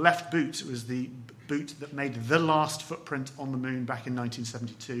 his left boot, was the boot that made the last footprint on the moon back in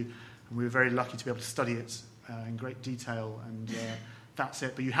 1972. And we were very lucky to be able to study it in great detail. And that's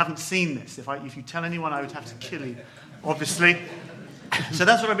it. But you haven't seen this. If you tell anyone, I would have to kill you, obviously. So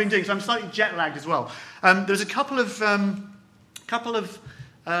that's what I've been doing. So I'm slightly jet lagged as well. There's a couple of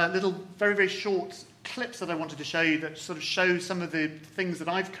little, very, very short clips that I wanted to show you that sort of show some of the things that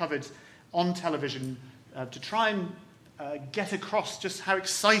I've covered on television to try and get across just how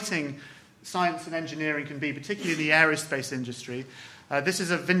exciting science and engineering can be, particularly in the aerospace industry. This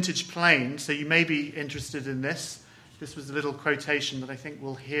is a vintage plane, so you may be interested in this. This was a little quotation that I think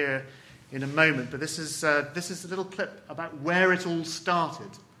we'll hear in a moment, but this is a little clip about where it all started.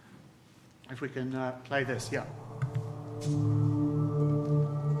 If we can play this, yeah.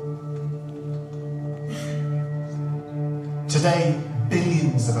 Today,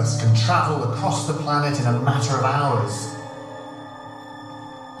 billions of us can travel across the planet in a matter of hours.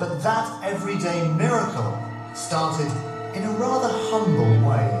 But that everyday miracle started in a rather humble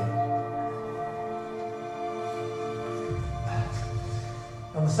way.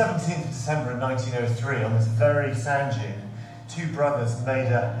 On the 17th of December in 1903, on this very sand dune, 2 brothers made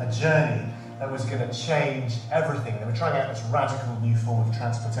a journey that was going to change everything. They were trying out this radical new form of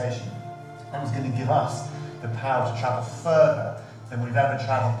transportation that was going to give us the power to travel further than we've ever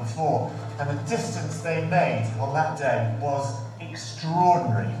travelled before. And the distance they made on that day was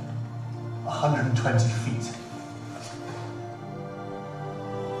extraordinary, 120 feet.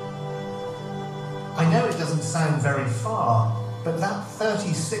 I know it doesn't sound very far, but that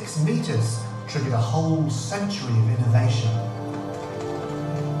 36 metres triggered a whole century of innovation.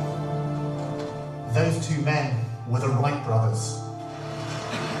 Those 2 men were the Wright brothers.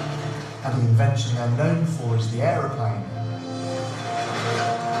 And the invention they're known for is the aeroplane.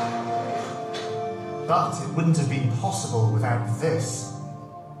 But it wouldn't have been possible without this.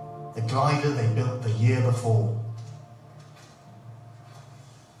 the glider they built the year before.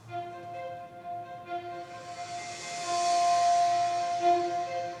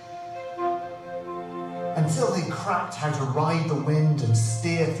 Until they cracked how to ride the wind and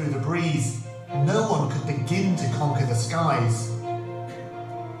steer through the breeze, no one could begin to conquer the skies.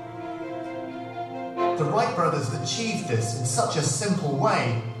 The Wright brothers achieved this in such a simple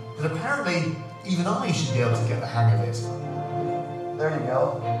way that apparently even I should be able to get the hang of it. There you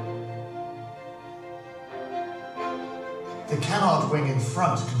go. The canard wing in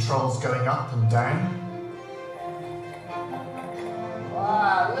front controls going up and down.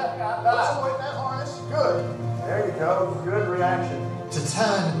 Wow, look at that. What's with that harness? Good. There you go. Good reaction. To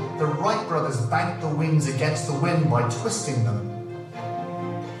turn, the Wright brothers banked the wings against the wind by twisting them.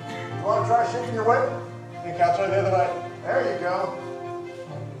 You want to try shifting your weight? I think I'll try the other way. There you go.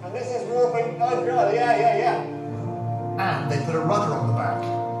 And this is warping. Oh, God. Yeah. And they put a rudder on the back.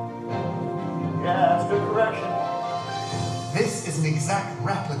 Yeah, that's good correction. This is an exact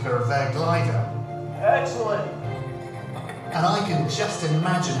replica of their glider. Excellent. And I can just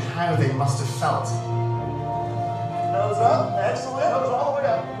imagine how they must have felt. Nose up. Excellent. Nose all the way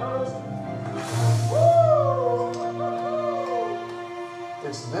up. Nose. Woo!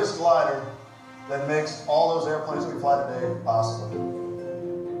 It's this glider that makes all those airplanes we fly today possible.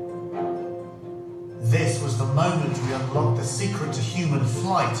 This was the moment we unlocked the secret to human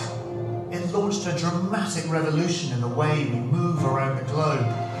flight. It launched a dramatic revolution in the way we move around the globe.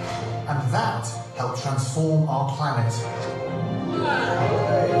 And that helped transform our planet.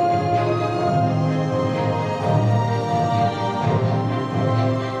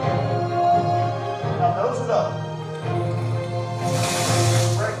 Now nose it up.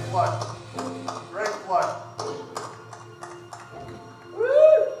 Brake flight. Brake flight.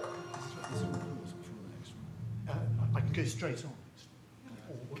 I can go straight on.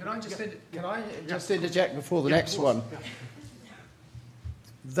 Can I just interject before the next one? Yeah.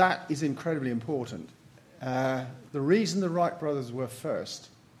 That is incredibly important. The reason the Wright brothers were first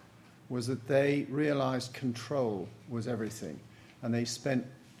was that they realized control was everything, and they spent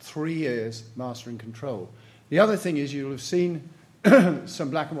 3 years mastering control. The other thing is, you'll have seen some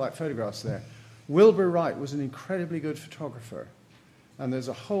black and white photographs there. Wilbur Wright was an incredibly good photographer, and there's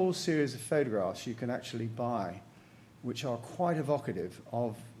a whole series of photographs you can actually buy which are quite evocative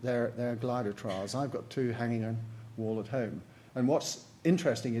of their glider trials. I've got 2 hanging on the wall at home. And what's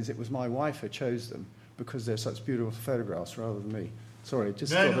interesting is it was my wife who chose them because they're such beautiful photographs rather than me. Sorry,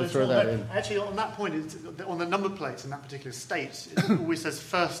 just thought I'd throw that in. Actually, on that point, on the number plates in that particular state, it always says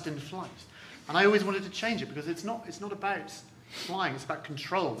first in flight. And I always wanted to change it because it's not about flying, it's about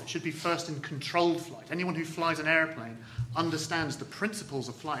control. It should be first in controlled flight. Anyone who flies an airplane understands the principles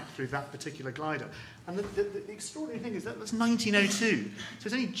of flight through that particular glider. And the extraordinary thing is that that's 1902. So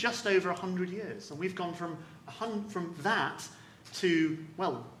it's only just over 100 years. And we've gone from that to,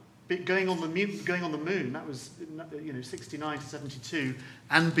 well, going on the moon. That was 69 to 72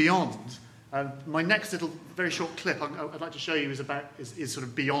 and beyond. My next little very short clip I'd like to show you is sort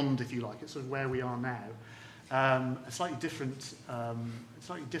of beyond, if you like. It's sort of where we are now. A slightly different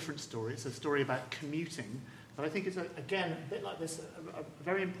story. It's a story about commuting, but I think it's again a bit like this, a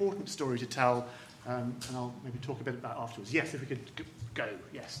very important story to tell, and I'll maybe talk a bit about afterwards. Yes, if we could go.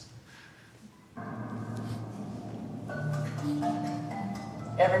 Yes.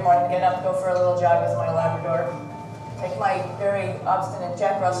 Every morning, get up, go for a little jog with my Labrador, take my very obstinate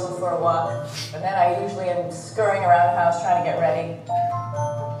Jack Russell for a walk, and then I usually am scurrying around the house trying to get ready.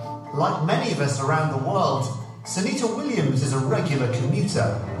 Like many of us around the world, Sunita Williams is a regular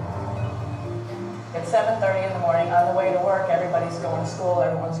commuter. It's 7:30 in the morning, on the way to work, everybody's going to school,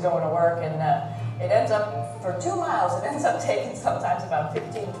 everyone's going to work, and it ends up, for 2 miles, it ends up taking sometimes about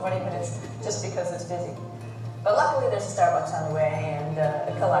 15, 20 minutes just because it's busy. But luckily there's a Starbucks on the way and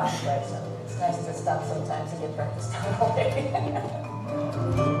a Kalaki place, so it's nice to stop sometimes and get breakfast on the way.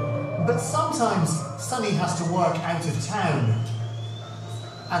 But sometimes Sunny has to work out of town.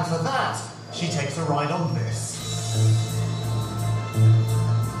 And for that, she takes a ride on this.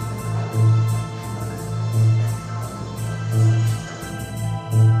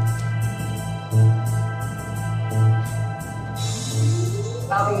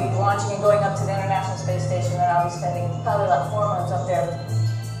 I'll be launching and going up to the International Space Station, and I'll be spending probably about 4 months up there.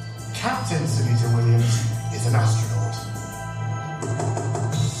 Captain Sunita Williams is an astronaut.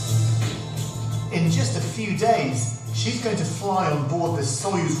 In just a few days, she's going to fly on board the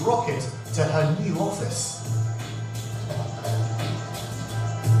Soyuz rocket to her new office.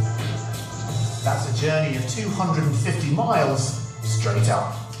 That's a journey of 250 miles straight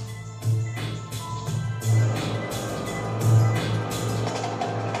up.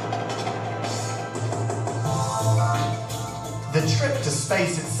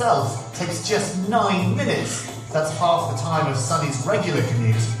 space itself takes just 9 minutes. That's half the time of Sonny's regular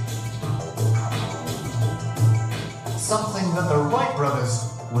commute. Something that the Wright brothers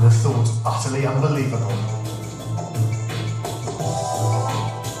would have thought utterly unbelievable.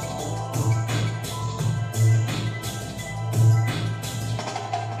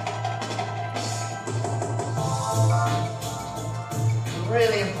 The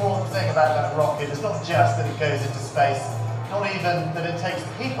really important thing about that rocket is not just that it goes into space, not even that it takes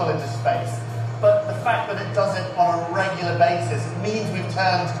people into space, but the fact that it does it on a regular basis. It means we've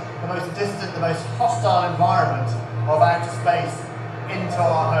turned the most distant, the most hostile environment of outer space into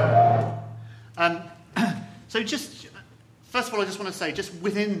our home. So just, first of all, I just want to say, just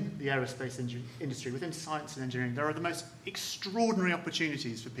within the aerospace industry, within science and engineering, there are the most extraordinary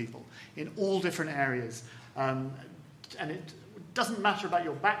opportunities for people in all different areas. And it doesn't matter about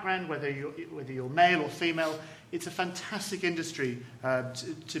your background, whether you're male or female. It's a fantastic industry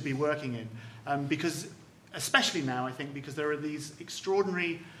to be working in, because, especially now, I think, because there are these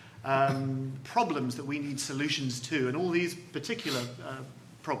extraordinary problems that we need solutions to, and all these particular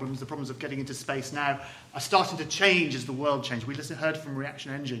problems, the problems of getting into space now, are starting to change as the world changes. We heard from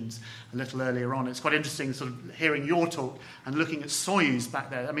Reaction Engines a little earlier on. It's quite interesting sort of hearing your talk and looking at Soyuz back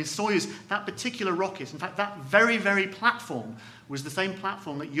there. I mean, Soyuz, that particular rocket, in fact, that very, very platform was the same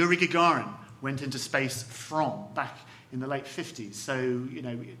platform that Yuri Gagarin went into space from back in the late 50s. So, you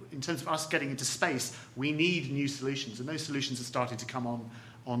know, in terms of us getting into space, we need new solutions, and those solutions are starting to come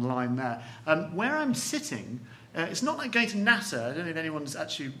online there. Where I'm sitting, it's not like going to NASA. I don't know if anyone's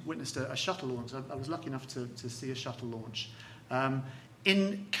actually witnessed a shuttle launch. I was lucky enough to see a shuttle launch.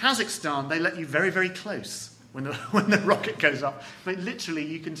 In Kazakhstan, they let you very, very close when the rocket goes up. I mean, literally,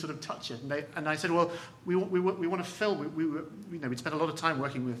 you can sort of touch it. And I said, well, we want to film. We'd spent a lot of time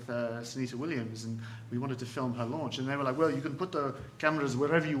working with Sunita Williams, and we wanted to film her launch. And they were like, well, you can put the cameras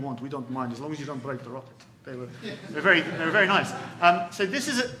wherever you want. We don't mind, as long as you don't break the rocket. They were very nice. So this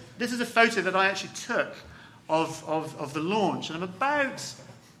is a photo that I actually took of the launch, and I'm about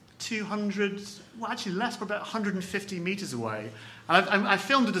 200, well, actually less, but about 150 meters away. And I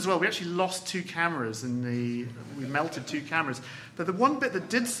filmed it as well. We actually lost 2 cameras we melted 2 cameras. But the one bit that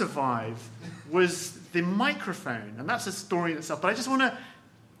did survive was the microphone, and that's a story in itself. But I just want to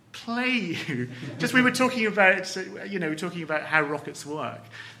play you. Just we were talking about, we're talking about how rockets work.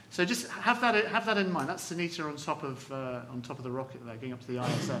 So just have that in mind. That's Sunita on top of the rocket there, going up to the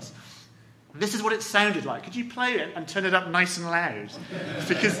ISS. This is what it sounded like. Could you play it and turn it up nice and loud?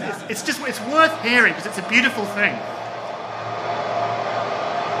 Because it's worth hearing, because it's a beautiful thing.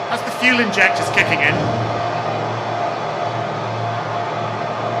 That's the fuel injectors kicking in.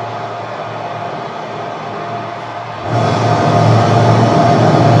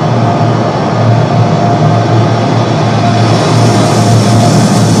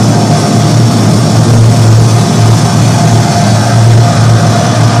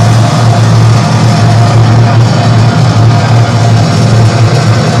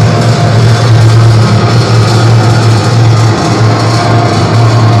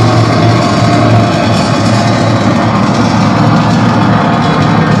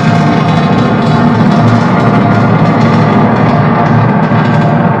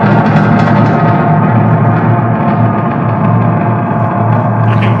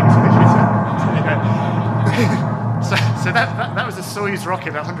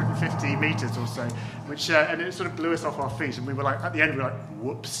 Rocket at 150 meters or so, which and it sort of blew us off our feet, and we were like, at the end, we were like,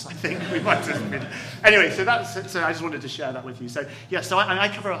 whoops, I think we might have been. Anyway, so I just wanted to share that with you. So yeah, so I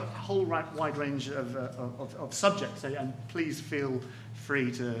cover a whole wide range of subjects, and please feel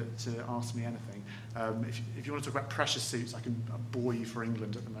free to ask me anything. If you want to talk about pressure suits, I can bore you for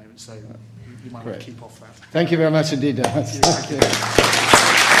England at the moment, so you might want to keep off that. Thank you very much indeed, Dennis. Thank you.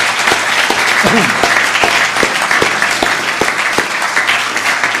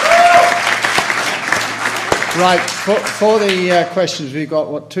 Right, for the questions, we've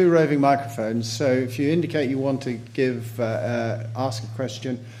got, 2 roving microphones. So if you indicate you want to ask a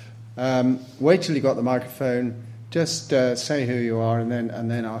question, wait till you got the microphone, just say who you are and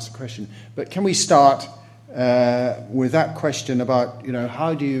then ask a question. But can we start with that question about,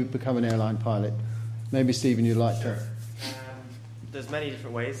 how do you become an airline pilot? Maybe, Stephen, you'd like to. There's many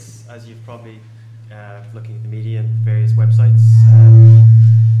different ways, as you've probably looking at the media and various websites.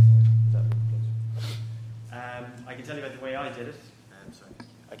 I can tell you about the way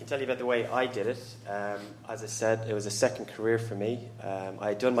I did it. As I said, it was a second career for me. I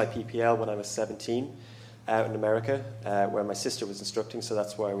had done my PPL when I was 17 out in America, where my sister was instructing, so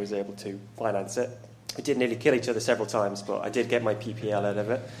that's why I was able to finance it. We did nearly kill each other several times, but I did get my PPL out of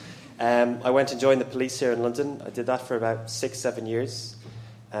it. I went and joined the police here in London. I did that for about 6-7 years.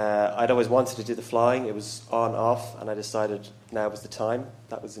 I'd always wanted to do the flying. It was on, off, and I decided now was the time.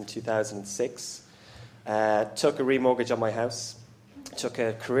 That was in 2006. Took a remortgage on my house. Took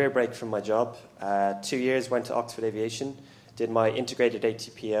a career break from my job. 2 years, went to Oxford Aviation. Did my integrated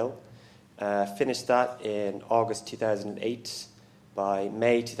ATPL. Finished that in August 2008. By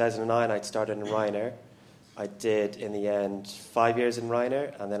May 2009, I'd started in Ryanair. I did, in the end, 5 years in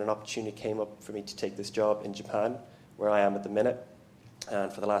Ryanair, and then an opportunity came up for me to take this job in Japan, where I am at the minute.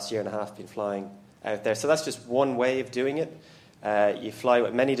 And for the last year and a half, been flying out there. So that's just one way of doing it. You fly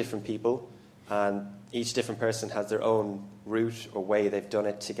with many different people, and each different person has their own route or way they've done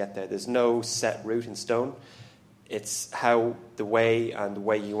it to get there. There's no set route in stone. It's how the way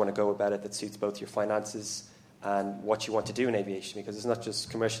you want to go about it that suits both your finances and what you want to do in aviation, because it's not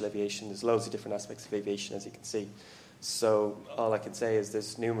just commercial aviation. There's loads of different aspects of aviation, as you can see. So all I can say is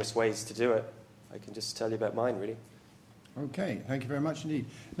there's numerous ways to do it. I can just tell you about mine, really. Okay, thank you very much indeed.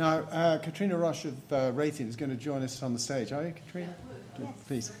 Now, Katrina Roche of Raytheon is going to join us on the stage. Are you, Katrina? Yeah,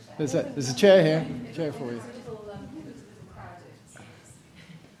 please. There's a chair here. A chair for you.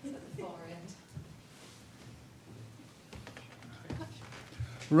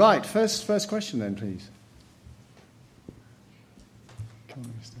 Right, first question then, please.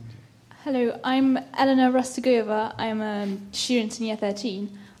 Hello, I'm Eleanor Rostagova. I'm a student in Year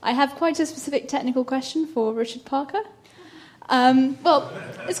 13. I have quite a specific technical question for Richard Parker. Well,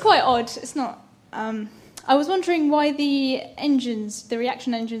 it's quite odd. It's not. I was wondering why the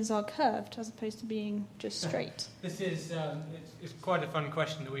reaction engines are curved as opposed to being just straight. This is it's quite a fun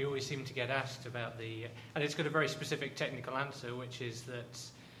question that we always seem to get asked about and it's got a very specific technical answer, which is that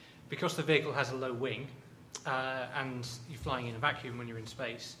because the vehicle has a low wing and you're flying in a vacuum when you're in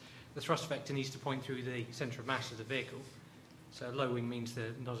space, the thrust vector needs to point through the centre of mass of the vehicle. So low wing means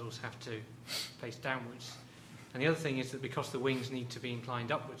the nozzles have to face downwards. And the other thing is that because the wings need to be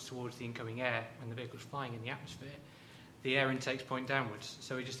inclined upwards towards the incoming air when the vehicle's flying in the atmosphere, the air intakes point downwards.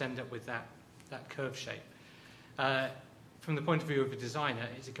 So we just end up with that curved shape. From the point of view of a designer,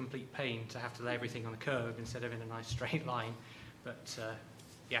 it's a complete pain to have to lay everything on a curve instead of in a nice straight line. But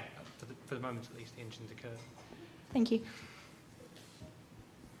yeah, for the moment at least, the engines are curved. Thank you.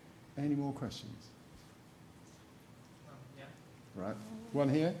 Any more questions? Yeah. Right. One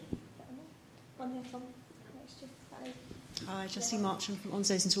here. One here from. Hi, Justine Marchand from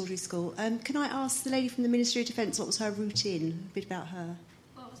Onslows and Tawdry School. Can I ask the lady from the Ministry of Defence what was her route in? A bit about her.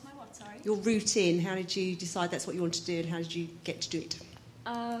 What was my what, sorry? Your route in. How did you decide that's what you wanted to do and how did you get to do it?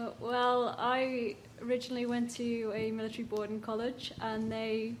 Well, I originally went to a military boarding college and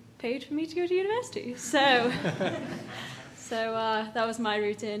they paid for me to go to university. So, that was my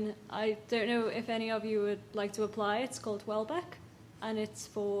route in. I don't know if any of you would like to apply. It's called Welbeck and it's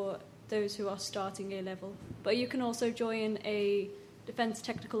for those who are starting A-level. But you can also join a Defence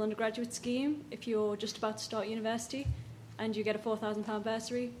Technical Undergraduate Scheme if you're just about to start university, and you get a £4,000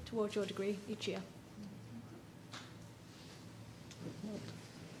 bursary towards your degree each year.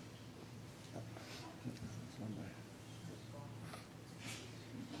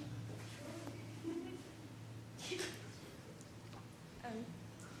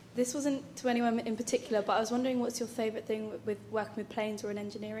 This wasn't to anyone in particular, but I was wondering what's your favourite thing with working with planes or in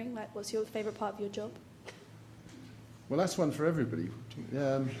engineering? Like, what's your favourite part of your job? Well, that's one for everybody.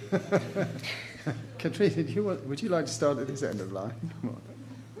 Katrina, would you like to start at this end of the line? Come on.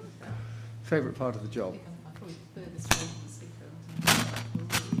 Favourite part of the job?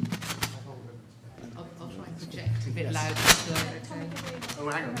 I'll try and project a bit louder. Okay. Oh,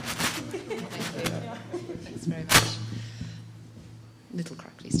 hang on. Thank you. Thanks very much. Little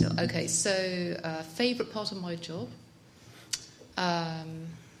crackly still. Okay, so favourite part of my job?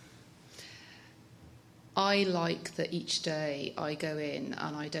 I like that each day I go in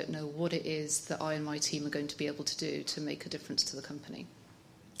and I don't know what it is that I and my team are going to be able to do to make a difference to the company.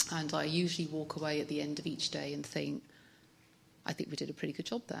 And I usually walk away at the end of each day and think, I think we did a pretty good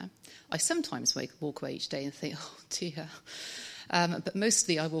job there. I sometimes walk away each day and think, oh dear. But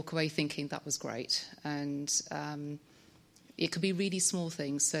mostly I walk away thinking that was great. And it could be really small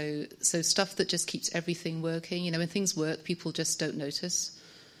things. So stuff that just keeps everything working. You know, when things work, people just don't notice.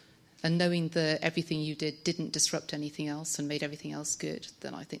 And knowing that everything you did didn't disrupt anything else and made everything else good,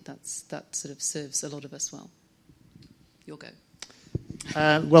 then I think that sort of serves a lot of us well. Your go.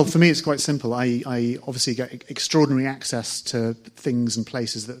 Well, for me, it's quite simple. I obviously get extraordinary access to things and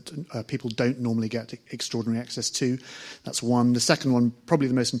places that people don't normally get extraordinary access to. That's one. The second one, probably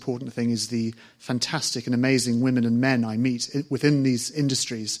the most important thing, is the fantastic and amazing women and men I meet within these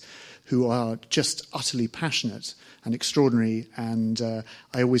industries who are just utterly passionate and extraordinary. And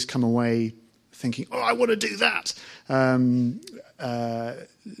I always come away thinking, oh, I want to do that. I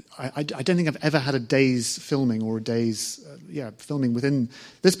don't think I've ever had a day's filming or a day's filming within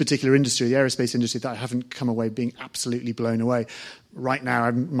this particular industry, the aerospace industry, that I haven't come away being absolutely blown away. Right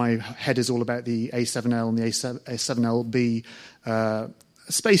now, my head is all about the A7L and the A7LB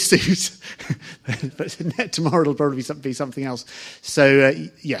spacesuit, but tomorrow it'll probably be something else. So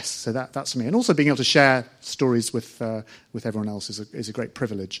yes, so that's for me, and also being able to share stories with everyone else is a great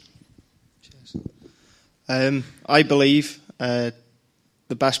privilege. I believe the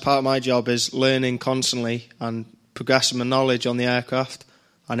best part of my job is learning constantly and progressing my knowledge on the aircraft,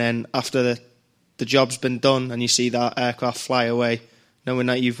 and then after the job's been done and you see that aircraft fly away, knowing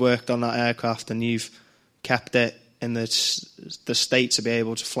that you've worked on that aircraft and you've kept it in the state to be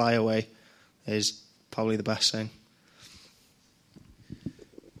able to fly away is probably the best thing.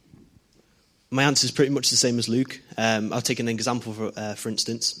 My answer is pretty much the same as Luke. I'll take an example for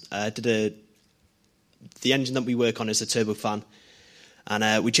instance. The engine that we work on is a turbofan,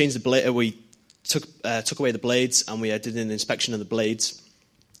 and we changed the blade. We took away the blades, and we did an inspection of the blades.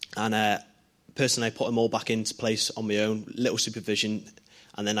 And personally, I put them all back into place on my own, little supervision,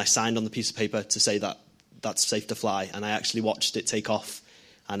 and then I signed on the piece of paper to say that that's safe to fly. And I actually watched it take off,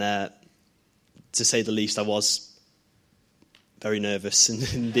 and to say the least, I was very nervous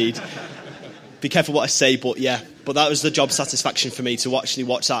indeed. Be careful what I say, but that was the job satisfaction for me to actually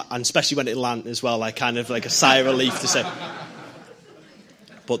watch that, and especially when it landed as well, I kind of like a sigh of relief to say.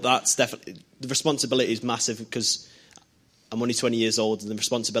 But that's definitely, the responsibility is massive because I'm only 20 years old, and the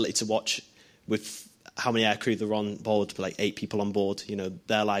responsibility to watch with how many aircrew there are on board, like 8 people on board,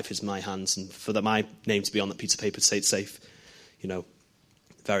 their life is in my hands, and for my name to be on that piece of paper to say it's safe,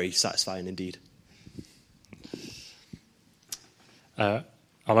 very satisfying indeed.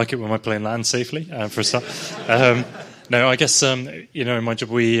 I like it when my plane lands safely, for a start. No, I guess, in my job,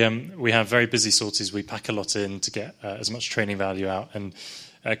 we have very busy sorties. We pack a lot in to get as much training value out. And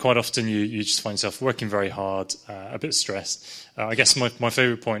quite often you just find yourself working very hard, a bit stressed. I guess my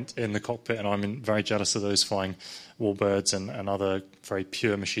favourite point in the cockpit, and I'm very jealous of those flying Warbirds and other very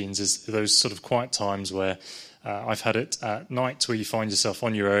pure machines, is those sort of quiet times where I've had it at night where you find yourself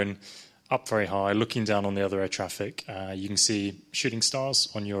on your own, up very high, looking down on the other air traffic. You can see shooting stars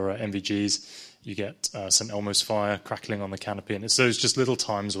on your MVGs. You get St. Elmo's fire crackling on the canopy. And it's those just little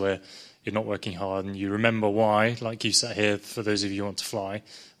times where you're not working hard and you remember why, like you sat here, for those of you who want to fly,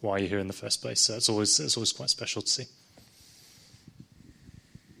 why you're here in the first place. So it's always quite special to see.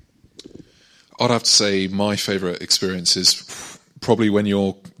 I'd have to say my favourite experience is probably when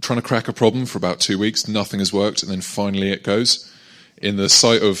you're trying to crack a problem for about 2 weeks, nothing has worked, and then finally it goes. In the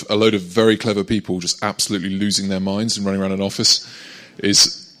sight of a load of very clever people just absolutely losing their minds and running around an office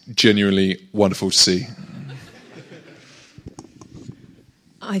is genuinely wonderful to see.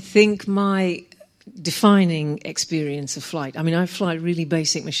 I think my defining experience of flight, I fly really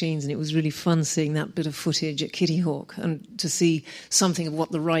basic machines, and it was really fun seeing that bit of footage at Kitty Hawk and to see something of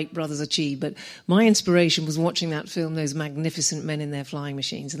what the Wright brothers achieved. But my inspiration was watching that film, those magnificent men in their flying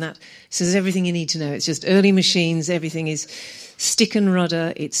machines, and that says everything you need to know. It's just early machines, everything is stick and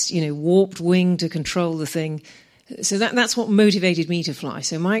rudder, it's warped wing to control the thing. So that's what motivated me to fly.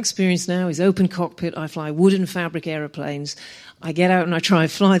 So my experience now is open cockpit. I fly wood and fabric aeroplanes. I get out and I try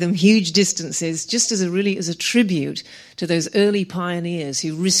and fly them huge distances, just as a tribute to those early pioneers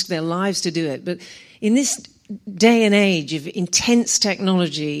who risked their lives to do it. But in this day and age of intense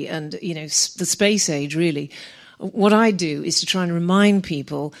technology and the space age, really, what I do is to try and remind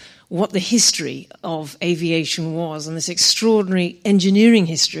people what the history of aviation was and this extraordinary engineering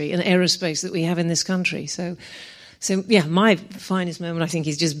history and aerospace that we have in this country. So my finest moment, I think,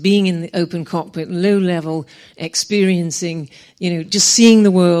 is just being in the open cockpit, low level, experiencing, just seeing the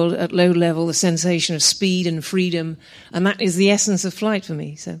world at low level, the sensation of speed and freedom, and that is the essence of flight for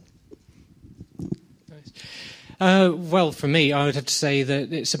me. So. Well, for me, I would have to say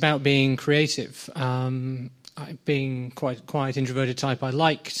that it's about being creative. Being quite introverted type, I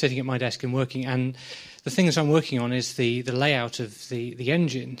like sitting at my desk and working, and the thing that I'm working on is the layout of the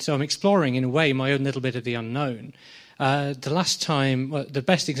engine. So I'm exploring, in a way, my own little bit of the unknown. The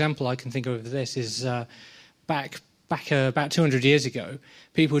best example I can think of this is back about 200 years ago.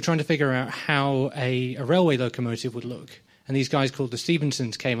 People were trying to figure out how a railway locomotive would look. And these guys called the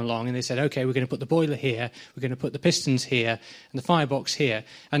Stephensons came along and they said, OK, we're going to put the boiler here, we're going to put the pistons here, and the firebox here.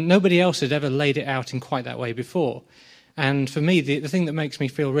 And nobody else had ever laid it out in quite that way before. And for me, the thing that makes me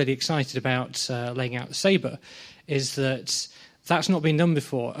feel really excited about laying out the Sabre is that that's not been done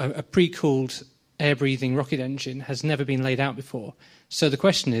before. A pre-cooled air-breathing rocket engine has never been laid out before. So the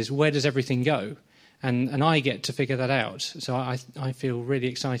question is, where does everything go? And I get to figure that out. So I feel really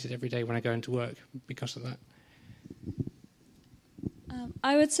excited every day when I go into work because of that.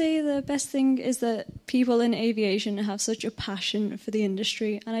 I would say the best thing is that people in aviation have such a passion for the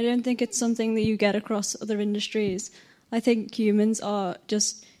industry, and I don't think it's something that you get across other industries. I think humans are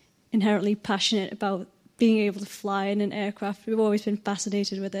just inherently passionate about being able to fly in an aircraft. We've always been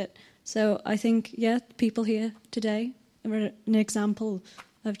fascinated with it. So I think, people here today are an example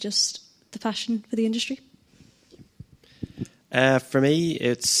of just the passion for the industry. For me,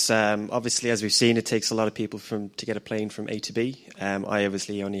 it's obviously, as we've seen, it takes a lot of people to get a plane from A to B. I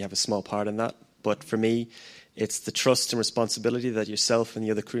obviously only have a small part in that. But for me, it's the trust and responsibility that yourself and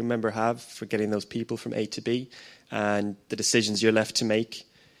the other crew member have for getting those people from A to B and the decisions you're left to make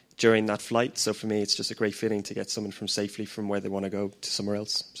during that flight. So for me, it's just a great feeling to get someone safely from where they want to go to somewhere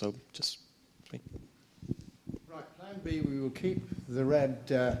else. So just me. Right, plan B, we will keep the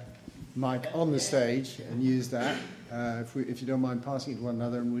red mic on the stage and use that. If you don't mind passing it to one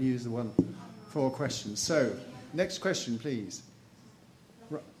another, and we'll use the one for questions. So, next question, please.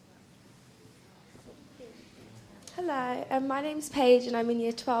 Hello, my name's Paige and I'm in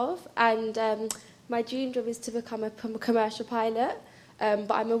Year 12, and my dream job is to become a commercial pilot,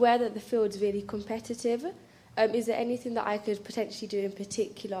 but I'm aware that the field's really competitive. Is there anything that I could potentially do in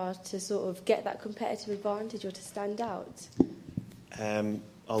particular to sort of get that competitive advantage or to stand out?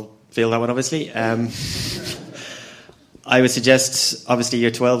 I'll field that one, obviously. I would suggest, obviously,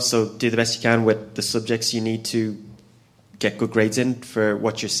 Year 12, so do the best you can with the subjects you need to get good grades in for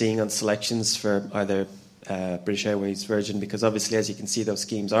what you're seeing on selections for either British Airways, Virgin, because obviously, as you can see, those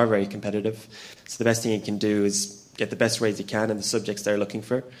schemes are very competitive. So the best thing you can do is get the best grades you can in the subjects they're looking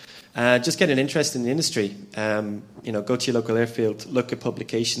for. Just get an interest in the industry. Go to your local airfield, look at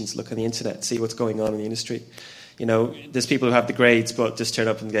publications, look on the internet, see what's going on in the industry. There's people who have the grades, but just turn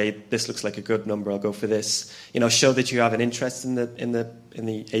up and say, "This looks like a good number. I'll go for this." Show that you have an interest in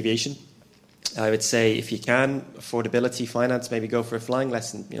the aviation. I would say, if you can, affordability, finance, maybe go for a flying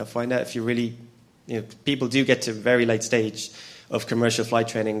lesson. Find out if you really. People do get to a very late stage of commercial flight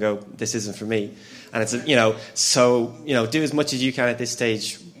training and go, "This isn't for me," and it's do as much as you can at this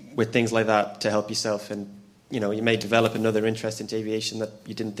stage with things like that to help yourself, and you may develop another interest into aviation that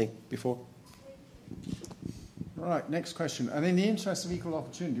you didn't think before. Right, next question. And in the interest of equal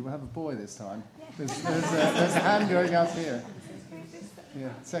opportunity, we'll have a boy this time. There's a hand going up here. Yeah,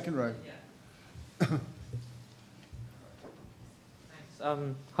 second row.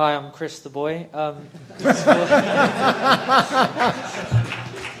 Hi, I'm Chris the boy.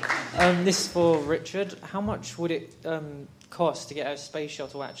 This is for Richard. How much would it cost to get a space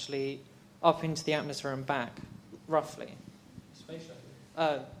shuttle actually up into the atmosphere and back, roughly? Space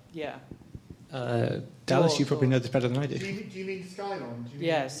shuttle? Yeah. Dallas, you probably know this better than I do. Do you mean Skylon?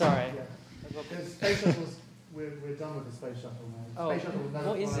 Sorry. Yeah. Space shuttles, we're done with the space shuttle now. Space shuttle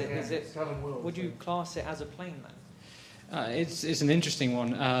what is it? Is it? World, would you class it as a plane then? It's an interesting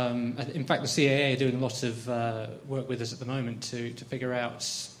one. In fact, the CAA are doing a lot of work with us at the moment to figure out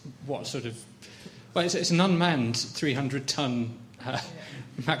what sort of. Well, it's an unmanned 300-ton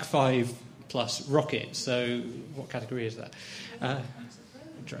Mach 5 plus rocket. So, what category is that?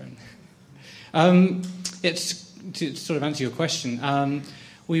 Drone. It's to sort of answer your question.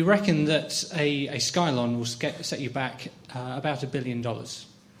 We reckon that a Skylon will set you back about $1 billion.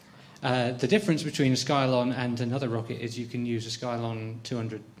 The difference between a Skylon and another rocket is you can use a Skylon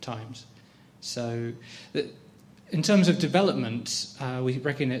 200 times. So, in terms of development, we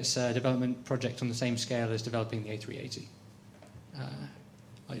reckon it's a development project on the same scale as developing the A380.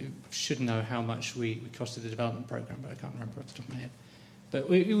 I should know how much we costed the development program, but I can't remember off the top of my head. But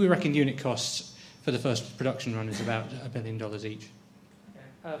we reckon unit costs for the first production run is about $1 billion each.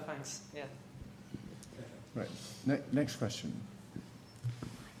 Okay. Thanks. Yeah. Right. Next question.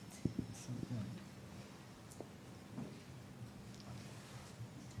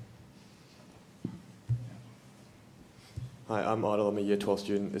 Hi, I'm Adil. I'm a Year 12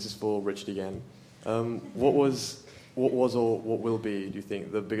 student. This is for Richard again. What was or what will be, do you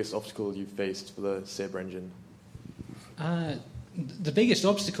think, the biggest obstacle you faced for the Sabre engine? The biggest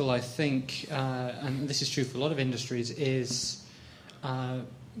obstacle, I think, and this is true for a lot of industries, is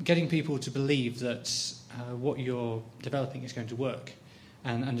getting people to believe that what you're developing is going to work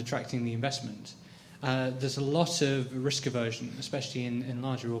and attracting the investment. There's a lot of risk aversion, especially in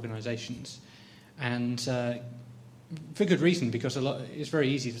larger organisations, and for good reason, because it's very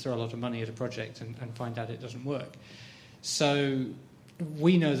easy to throw a lot of money at a project and find out it doesn't work. So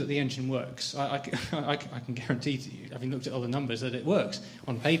we know that the engine works. I can guarantee to you, having looked at all the numbers, that it works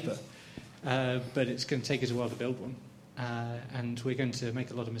on paper, but it's going to take us a while to build one, and we're going to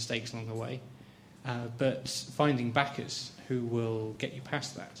make a lot of mistakes along the way. but finding backers who will get you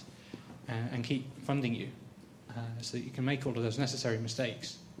past that and keep funding you so that you can make all of those necessary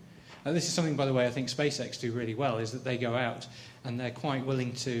mistakes. This is something, by the way, I think SpaceX do really well, is that they go out and they're quite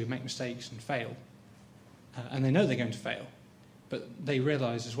willing to make mistakes and fail. And they know they're going to fail, but they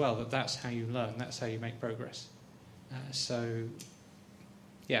realise as well that that's how you learn, that's how you make progress. So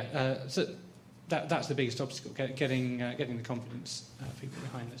that's the biggest obstacle, getting the confidence of people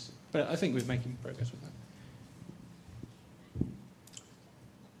behind this. But I think we're making progress with that.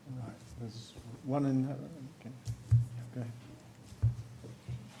 All right, there's one in... Okay. Go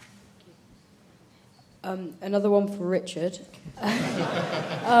ahead. Another one for Richard.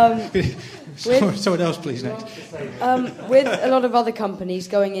 Someone else, please, next. With a lot of other companies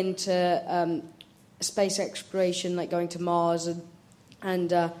going into space exploration, like going to Mars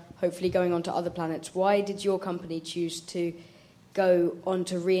and hopefully going on to other planets, why did your company choose to go on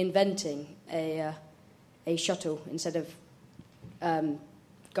to reinventing a shuttle instead of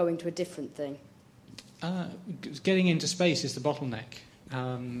going to a different thing? Getting into space is the bottleneck.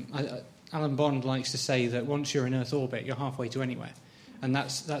 Alan Bond likes to say that once you're in Earth orbit, you're halfway to anywhere. And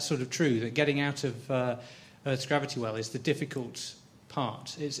that's sort of true, that getting out of Earth's gravity well is the difficult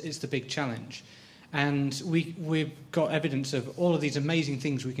part. It's the big challenge. And we've got evidence of all of these amazing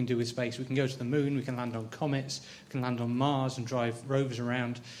things we can do with space. We can go to the moon, we can land on comets, we can land on Mars and drive rovers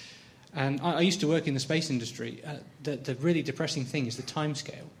around. And I used to work in the space industry. The really depressing thing is the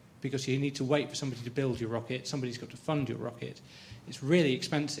timescale, because you need to wait for somebody to build your rocket, somebody's got to fund your rocket. It's really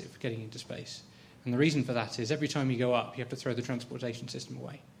expensive getting into space. And the reason for that is every time you go up, you have to throw the transportation system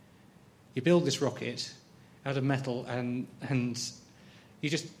away. You build this rocket out of metal and you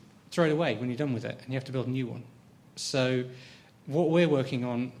just throw it away when you're done with it, and you have to build a new one. So what we're working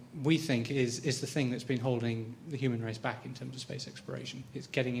on, we think, is the thing that's been holding the human race back in terms of space exploration. It's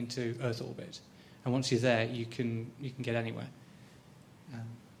getting into Earth orbit. And once you're there, you can get anywhere.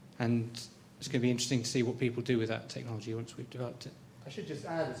 And it's going to be interesting to see what people do with that technology once we've developed it. I should just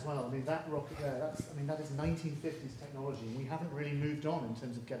add as well, I mean, that rocket there, that is 1950s technology, and we haven't really moved on in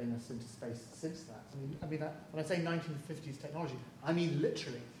terms of getting us into space since that. When I say 1950s technology, I mean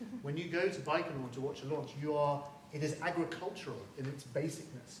literally. When you go to Baikonur to watch a launch, it is agricultural in its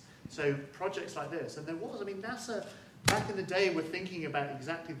basicness. So projects like this, and NASA, back in the day, were thinking about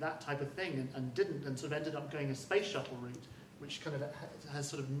exactly that type of thing and didn't, and sort of ended up going a space shuttle route, which kind of has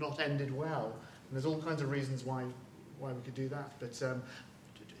sort of not ended well. And there's all kinds of reasons why we could do that. But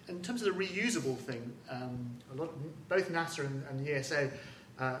in terms of the reusable thing, both NASA and the ESA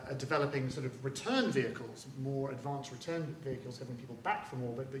are developing sort of return vehicles, more advanced return vehicles, having people back from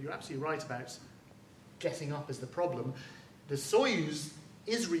orbit. But you're absolutely right about getting up is the problem. The Soyuz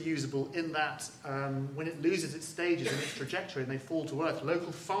is reusable in that when it loses its stages in its trajectory and they fall to Earth,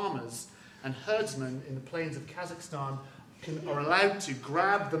 local farmers and herdsmen in the plains of Kazakhstan are allowed to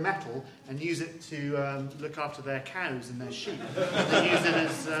grab the metal and use it to look after their cows and their sheep. They use it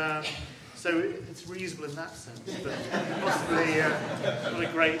as so it's reusable in that sense, but possibly not a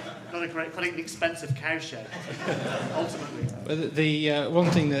great, quite an expensive cow shed ultimately. But the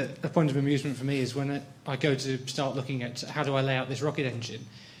one thing a point of amusement for me is when I go to start looking at how do I lay out this rocket engine.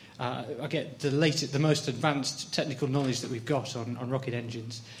 I get the most advanced technical knowledge that we've got on rocket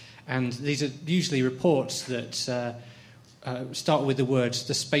engines, and these are usually reports that. Start with the words,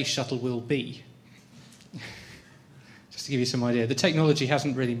 the space shuttle will be. Just to give you some idea. The technology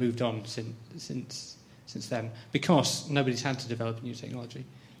hasn't really moved on since then, because nobody's had to develop a new technology.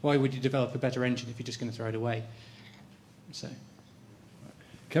 Why would you develop a better engine if you're just going to throw it away? So,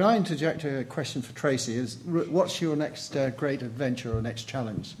 can I interject a question for Tracy? What's your next great adventure or next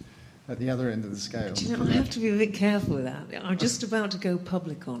challenge at the other end of the scale? Do you know, I have to be a bit careful with that. I'm just about to go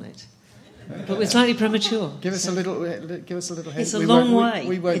public on it. But we're slightly premature. Give us a little hint. It's a long way.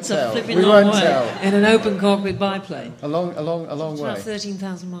 We won't it's tell. a flipping we long won't way. Tell. In an open cockpit biplane. A long it's way. About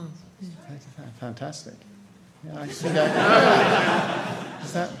 13,000 miles. Yeah. Fantastic. Yeah, I see that.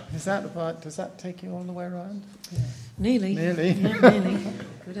 Is that the part? Does that take you all the way around? Yeah. Nearly. Nearly. Yeah, nearly.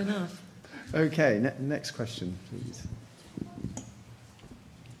 Good enough. Okay. Next question, please.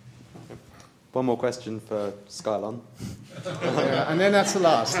 One more question for Skylon. And then that's the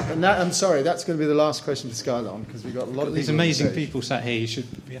last. And I'm sorry, that's going to be the last question for Skylon, because we've got a lot of these amazing people sat here. You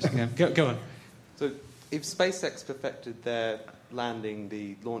should be asking them. Go on. So, if SpaceX perfected their landing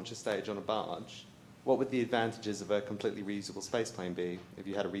the launcher stage on a barge, what would the advantages of a completely reusable spaceplane be if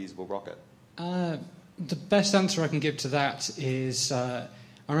you had a reusable rocket? The best answer I can give to that is I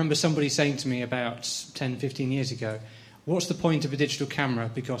remember somebody saying to me about 10, 15 years ago, what's the point of a digital camera?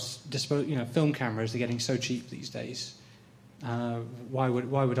 Because film cameras are getting so cheap these days. Why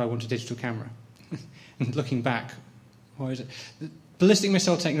would I want a digital camera? And looking back, what is it? The ballistic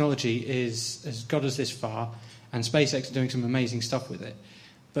missile technology has got us this far, and SpaceX are doing some amazing stuff with it.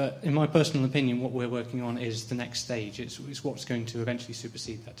 But in my personal opinion, what we're working on is the next stage. It's what's going to eventually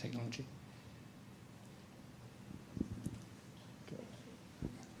supersede that technology.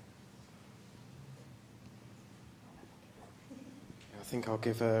 I think I'll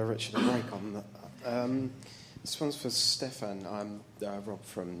give Richard a break on that. This one's for Stefan. I'm Rob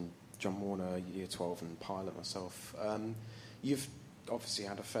from John Warner, Year 12 and pilot myself. You've obviously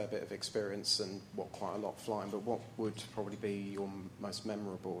had a fair bit of experience and quite a lot flying, but what would probably be your most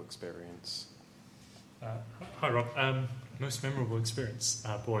memorable experience? Hi Rob. Most memorable experience?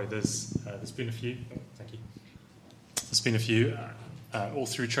 Boy, there's been a few. Oh, thank you. There's been a few. All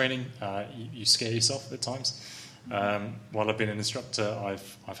through training, you scare yourself at times. While I've been an instructor,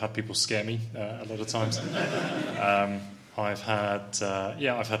 I've had people scare me a lot of times. I've had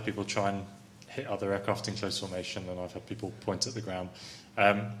people try and hit other aircraft in close formation, and I've had people point at the ground.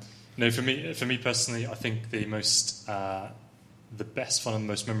 For me personally, I think the best fun and the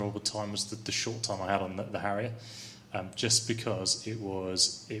most memorable time was the short time I had on the Harrier, just because it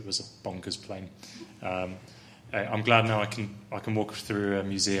was a bonkers plane. I'm glad now I can walk through a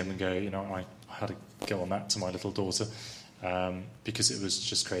museum and go, I had to go on that to my little daughter, because it was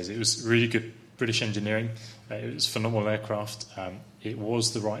just crazy. It was really good British engineering. It was a phenomenal aircraft. It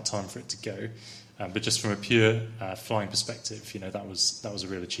was the right time for it to go, but just from a pure flying perspective, that was a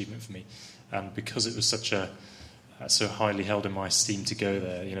real achievement for me. And because it was so highly held in my esteem to go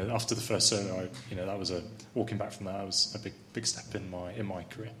there, after the first solo, that was walking back from that was a big step in my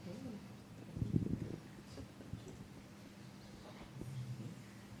career.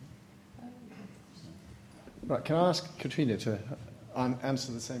 Right, can I ask Katrina to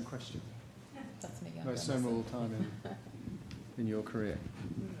answer the same question? That's me. Most memorable time in your career.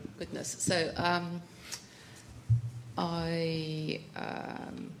 Goodness. So I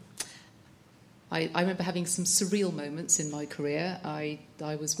remember having some surreal moments in my career. I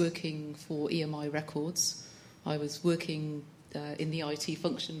was working for EMI Records. I was working in the IT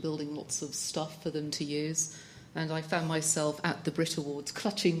function, building lots of stuff for them to use. And I found myself at the Brit Awards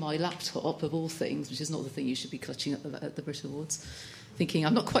clutching my laptop, of all things, which is not the thing you should be clutching at the Brit Awards, thinking,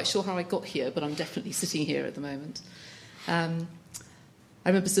 I'm not quite sure how I got here, but I'm definitely sitting here at the moment. I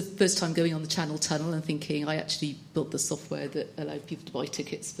remember the first time going on the Channel Tunnel and thinking, I actually built the software that allowed people to buy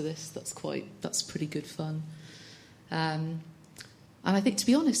tickets for this. That's pretty good fun. And I think, to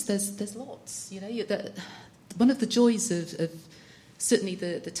be honest, there's lots. One of the joys of certainly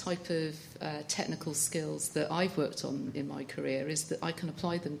the type of technical skills that I've worked on in my career is that I can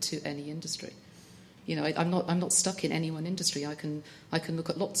apply them to any industry. I'm not stuck in any one industry. I can look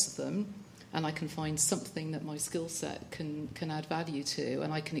at lots of them, and I can find something that my skill set can add value to,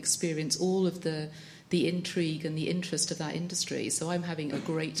 and I can experience all of the intrigue and the interest of that industry. So I'm having a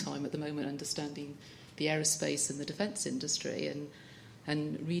great time at the moment understanding the aerospace and the defence industry,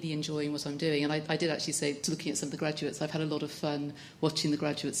 and really enjoying what I'm doing. And I did actually say, looking at some of the graduates, I've had a lot of fun watching the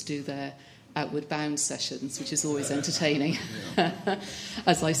graduates do their outward bound sessions, which is always entertaining,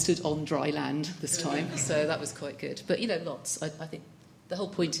 as I stood on dry land this time. So that was quite good. But, lots. I think the whole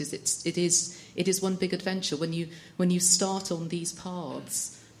point is it is one big adventure. When you start on these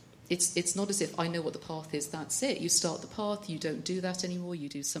paths, it's not as if I know what the path is, that's it. You start the path, you don't do that anymore, you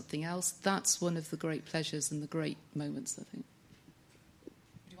do something else. That's one of the great pleasures and the great moments, I think.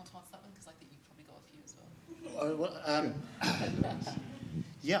 I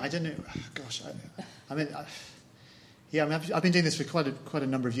don't know. Gosh, I've been doing this for quite a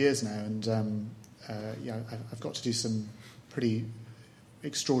number of years now, and I've got to do some pretty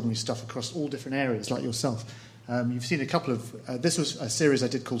extraordinary stuff across all different areas, like yourself. You've seen a couple of. This was a series I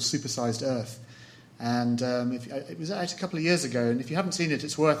did called Supersized Earth, and it was out a couple of years ago. And if you haven't seen it,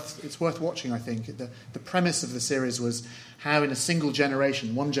 it's worth watching. I think the premise of the series was how in a single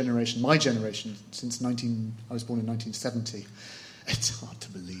generation, my generation, I was born in 1970. It's hard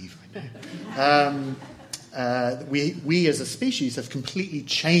to believe, I know. We as a species have completely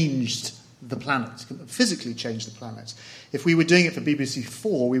changed the planet, physically changed the planet. If we were doing it for BBC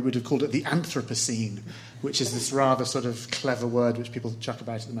 4, we would have called it the Anthropocene, which is this rather sort of clever word which people chuck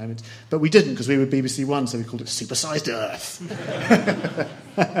about at the moment. But we didn't, because we were BBC 1, so we called it Supersized Earth.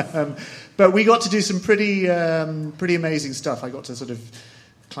 But we got to do some pretty amazing stuff. I got to sort of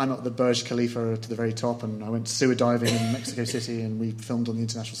climb up the Burj Khalifa to the very top, and I went sewer diving in Mexico City, and we filmed on the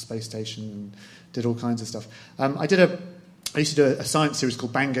International Space Station and did all kinds of stuff. I used to do a science series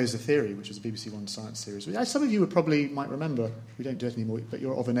called Bang Goes the Theory, which was a BBC One science series. Some of you might remember. We don't do it anymore, but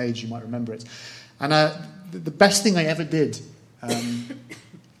you're of an age, you might remember it. And the best thing I ever did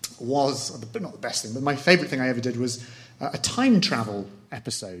was, not the best thing, but my favourite thing I ever did was a time travel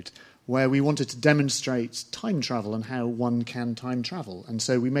episode where we wanted to demonstrate time travel and how one can time travel. And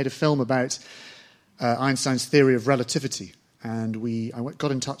so we made a film about Einstein's theory of relativity. And I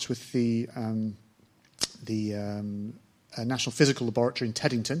got in touch with the National Physical Laboratory in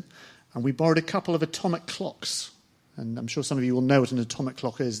Teddington, and we borrowed a couple of atomic clocks. And I'm sure some of you will know what an atomic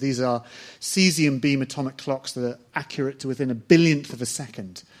clock is. These are cesium beam atomic clocks that are accurate to within a billionth of a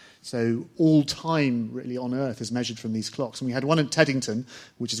second. So all time really on Earth is measured from these clocks. And we had one in Teddington,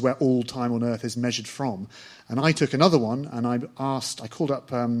 which is where all time on Earth is measured from. And I took another one, and I called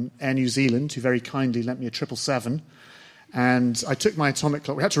up Air New Zealand, who very kindly lent me a 777. And I took my atomic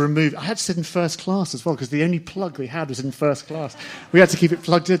clock. I had to sit in first class as well, because the only plug they had was in first class. We had to keep it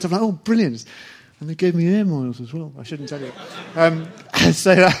plugged in. So I'm like, oh, brilliant. And they gave me air miles as well. I shouldn't tell you.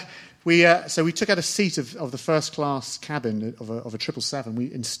 So we took out a seat of the first class cabin of a 777.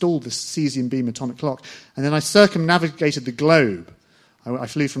 We installed this cesium beam atomic clock, and then I circumnavigated the globe. I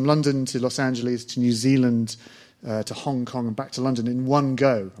flew from London to Los Angeles to New Zealand to Hong Kong and back to London in one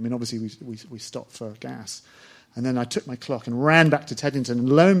go. I mean, obviously we stopped for gas, and then I took my clock and ran back to Teddington, and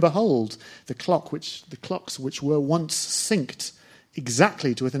lo and behold, the clocks which were once synced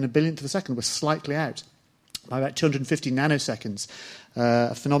exactly to within a billionth of a second were slightly out by about 250 nanoseconds.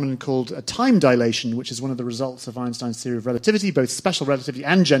 A phenomenon called time dilation, which is one of the results of Einstein's theory of relativity, both special relativity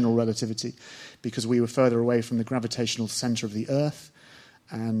and general relativity, because we were further away from the gravitational center of the Earth,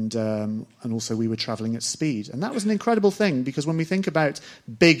 and also we were traveling at speed. And that was an incredible thing, because when we think about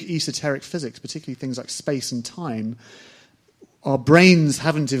big esoteric physics, particularly things like space and time, our brains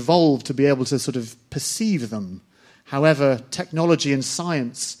haven't evolved to be able to sort of perceive them. However, technology and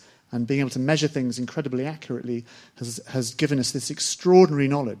science and being able to measure things incredibly accurately has given us this extraordinary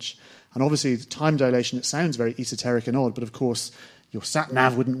knowledge. And obviously, time dilation, it sounds very esoteric and odd, but of course, your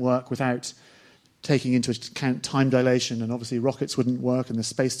sat-nav wouldn't work without taking into account time dilation, and obviously rockets wouldn't work, and the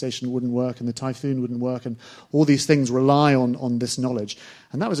space station wouldn't work, and the Typhoon wouldn't work, and all these things rely on this knowledge.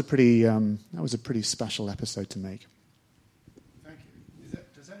 And that was a pretty special episode to make. Thank you.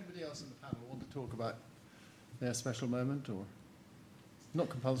 Does anybody else in the panel want to talk about their special moment, or not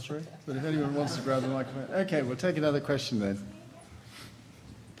compulsory? But if anyone wants to grab the microphone, okay, we'll take another question then.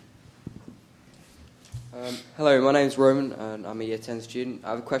 Hello, my name's Roman, and I'm a Year 10 student.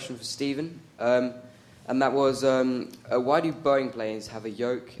 I have a question for Stephen, and that was, why do Boeing planes have a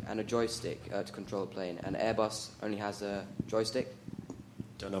yoke and a joystick to control the plane, and Airbus only has a joystick?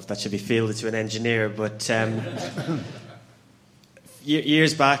 Don't know if that should be fielded to an engineer, but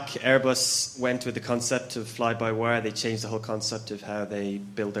years back, Airbus went with the concept of fly-by-wire. They changed the whole concept of how they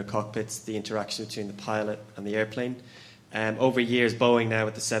build their cockpits, the interaction between the pilot and the airplane. Over years, Boeing now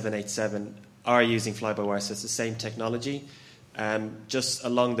with the 787 are using fly-by-wire, so it's the same technology. Just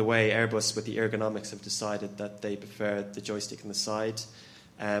along the way, Airbus with the ergonomics have decided that they prefer the joystick on the side.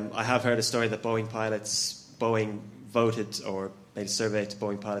 I have heard a story that Boeing voted or made a survey to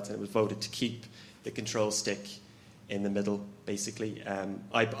Boeing pilots, and it was voted to keep the control stick in the middle, basically.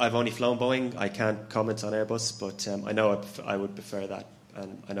 I've only flown Boeing. I can't comment on Airbus, but I know I would prefer that.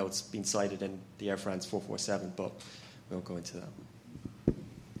 And I know it's been cited in the Air France 447, but we won't go into that.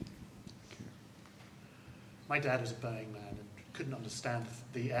 My dad was a Boeing man and couldn't understand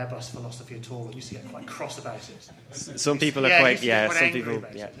the Airbus philosophy at all. He used to get quite cross about it. Some people are quite, some angry people,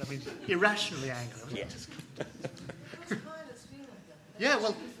 about it. I mean, irrationally angry. Yeah. Yeah,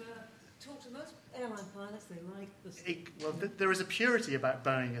 well, talk to most airline pilots, they like the stick. There is a purity about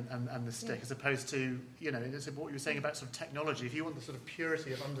Boeing and the stick, as opposed to, it's what you were saying about sort of technology. If you want the sort of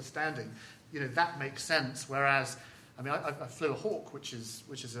purity of understanding, that makes sense. Whereas, I mean, I flew a Hawk, which is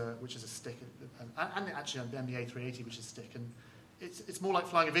a stick, and actually the A380, which is a stick, and it's more like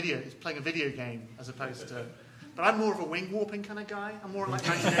playing a video game as opposed to. But I'm more of a wing warping kind of guy. I'm more like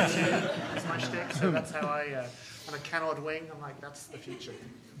 1902. That's my shtick. So that's how I'm a canard wing. I'm like, that's the future.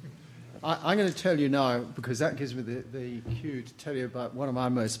 I'm going to tell you now, because that gives me the cue to tell you about one of my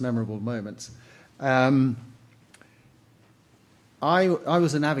most memorable moments. I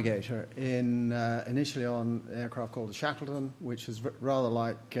was a navigator initially on an aircraft called the Shackleton, which was rather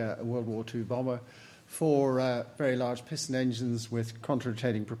like a World War II bomber, 4 very large piston engines with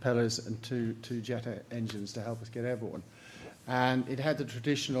contra-rotating propellers and two jet engines to help us get airborne. And it had the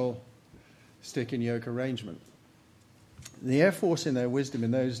traditional stick and yoke arrangement. The Air Force, in their wisdom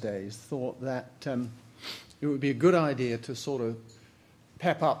in those days, thought that it would be a good idea to sort of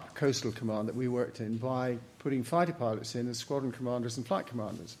pep up Coastal Command that we worked in by putting fighter pilots in as squadron commanders and flight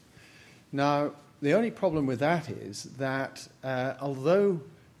commanders. Now, the only problem with that is that although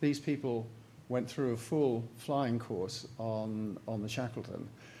these people went through a full flying course on the Shackleton,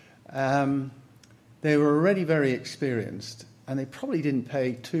 they were already very experienced, and they probably didn't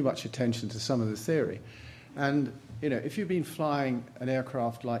pay too much attention to some of the theory. And, if you've been flying an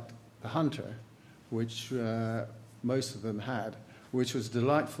aircraft like the Hunter, which most of them had, which was a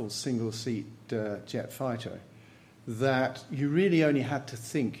delightful single-seat jet fighter, that you really only had to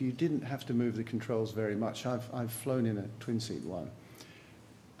think. You didn't have to move the controls very much. I've flown in a twin-seat one,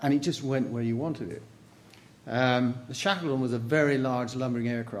 and it just went where you wanted it. The Shackleton was a very large lumbering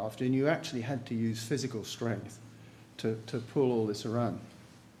aircraft, and you actually had to use physical strength to pull all this around.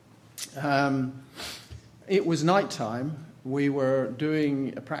 It was nighttime. We were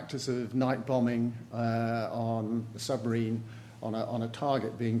doing a practice of night bombing on a submarine on a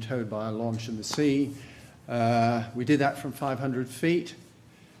target being towed by a launch in the sea. We did that from 500 feet,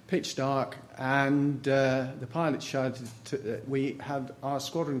 pitch dark, and the pilot shouted. We had our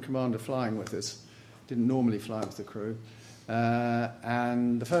squadron commander flying with us. Didn't normally fly with the crew.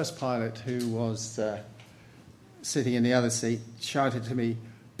 And the first pilot, who was sitting in the other seat, shouted to me,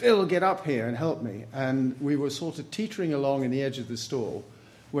 "Bill, get up here and help me." And we were sort of teetering along in the edge of the stall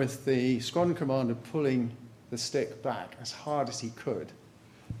with the squadron commander pulling the stick back as hard as he could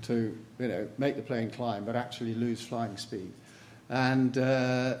to, make the plane climb, but actually lose flying speed. And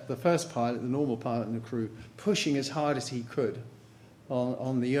the first pilot, the normal pilot in the crew, pushing as hard as he could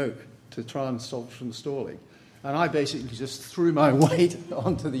on the yoke to try and stop it from stalling. And I basically just threw my weight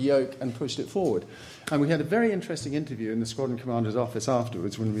onto the yoke and pushed it forward. And we had a very interesting interview in the squadron commander's office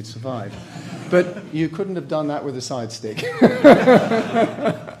afterwards when we'd survived. But you couldn't have done that with a side stick.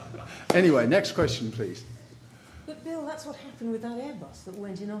 Anyway, next question, please. But Bill, that's what happened with that Airbus that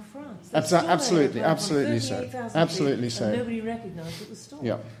went in off France. Absolutely so. Absolutely feet, so. And nobody recognised it was stolen.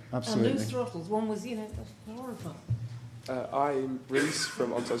 Yeah, absolutely. And loose throttles. One was, that's horrifying. I'm Reese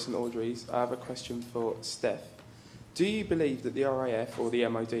from Onslow St Audrey's. I have a question for Steph. Do you believe that the RAF, or the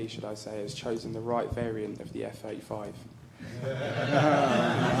MOD, should I say, has chosen the right variant of the F-35?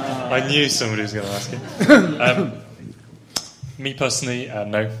 I knew somebody was going to ask it. Me personally,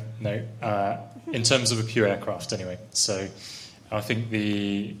 no. In terms of a pure aircraft, anyway. So I think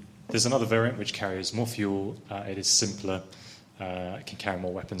there's another variant which carries more fuel. It is simpler. It can carry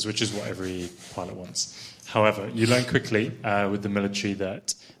more weapons, which is what every pilot wants. However, you learn quickly with the military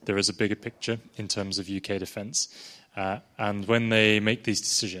that there is a bigger picture in terms of UK defence. And when they make these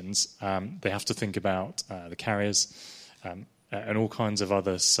decisions, they have to think about the carriers and all kinds of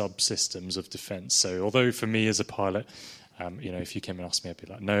other subsystems of defence. So although for me as a pilot, if you came and asked me, I'd be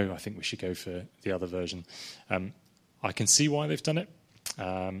like, no, I think we should go for the other version. I can see why they've done it.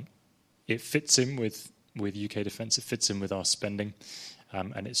 It fits in with UK defence. It fits in with our spending.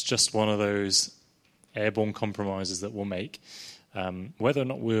 And it's just one of those airborne compromises that we'll make. Whether or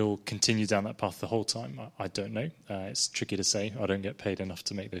not we'll continue down that path the whole time, I don't know. It's tricky to say. I don't get paid enough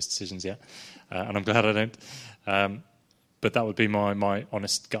to make those decisions yet. And I'm glad I don't. But that would be my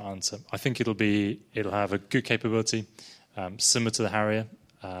honest gut answer. I think it'll have a good capability, similar to the Harrier.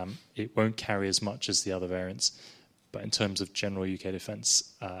 It won't carry as much as the other variants. But in terms of general UK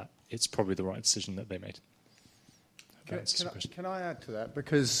defence, it's probably the right decision that they made. Can I add to that?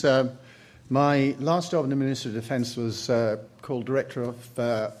 Because my last job in the Ministry of Defence was called Director of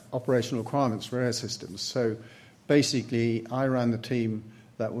Operational Requirements for Air Systems. So basically, I ran the team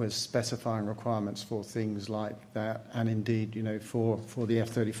that was specifying requirements for things like that, and indeed, for the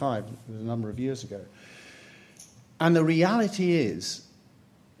F-35 a number of years ago. And the reality is,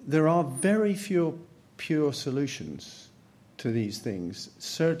 there are very few pure solutions to these things,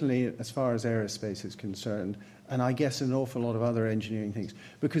 certainly as far as aerospace is concerned, and I guess an awful lot of other engineering things,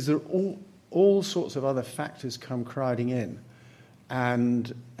 because there are all sorts of other factors come crowding in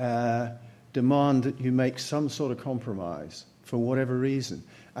and demand that you make some sort of compromise for whatever reason.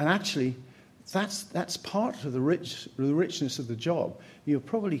 And actually, that's part of the richness of the job. You're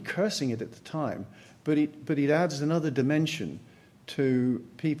probably cursing it at the time, but it adds another dimension to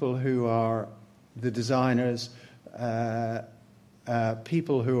people who are the designers,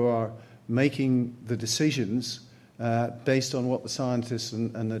 people who are making the decisions based on what the scientists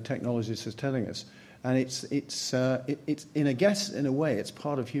and the technologists are telling us. And it's in a way, it's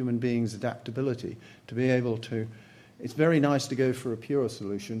part of human beings' adaptability to be able to. It's very nice to go for a pure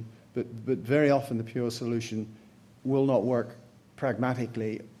solution, but very often the pure solution will not work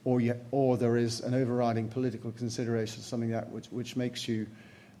pragmatically, or there is an overriding political consideration, something that which makes you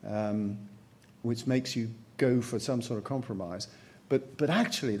go for some sort of compromise. But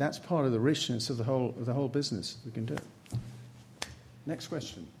actually, that's part of the richness of the whole business. We can do it. Next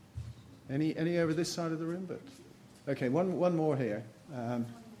question. Any over this side of the room? But okay, one more here, and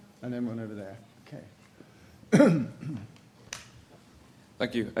then one over there. Okay.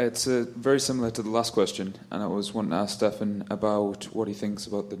 Thank you. It's very similar to the last question, and I was wanting to ask Stefan about what he thinks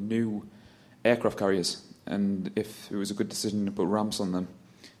about the new aircraft carriers and if it was a good decision to put ramps on them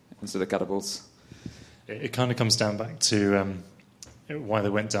instead of catapults. It kind of comes down back to why they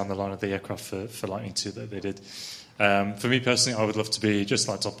went down the line of the aircraft for Lightning II that they did. For me personally, I would love to be just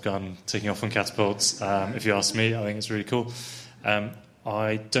like Top Gun, taking off on catapults. If you ask me, I think it's really cool.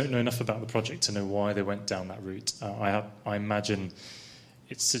 I don't know enough about the project to know why they went down that route. I imagine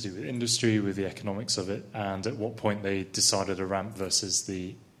it's to do with industry, with the economics of it, and at what point they decided a ramp versus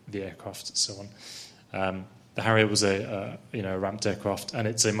the aircraft and so on. The Harrier was a ramped aircraft, and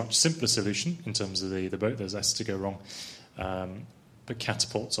it's a much simpler solution in terms of the boat. There's less to go wrong. But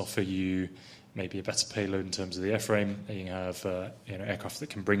catapults offer you maybe a better payload in terms of the airframe. You have aircraft that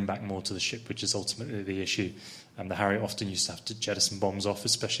can bring back more to the ship, which is ultimately the issue. And the Harrier often used to have to jettison bombs off,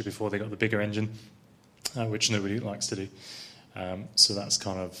 especially before they got the bigger engine, which nobody likes to do. So that's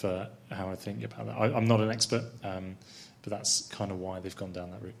kind of how I think about that. I'm not an expert, but that's kind of why they've gone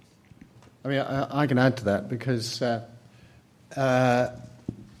down that route. I mean, I can add to that because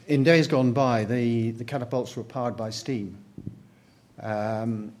in days gone by, the catapults were powered by steam.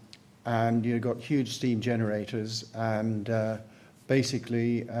 And you've got huge steam generators, and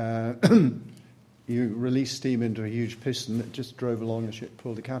basically you release steam into a huge piston that just drove along the ship,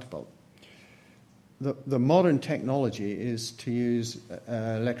 pulled the catapult. The modern technology is to use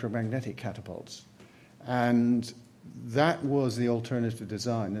electromagnetic catapults, and that was the alternative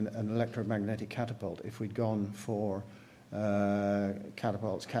design, an electromagnetic catapult, if we'd gone for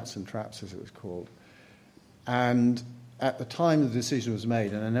catapults, cats and traps as it was called. And at the time the decision was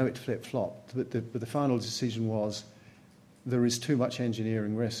made, and I know it flip-flopped, but the final decision was there is too much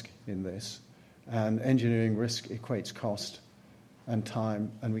engineering risk in this, and engineering risk equates cost and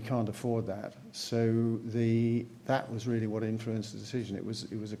time, and we can't afford that. So that was really what influenced the decision. It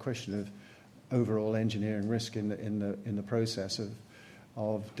was a question of overall engineering risk in the process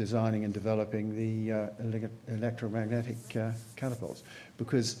of designing and developing the electromagnetic catapults,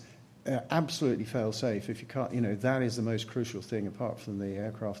 because absolutely fail-safe. If you can't, that is the most crucial thing apart from the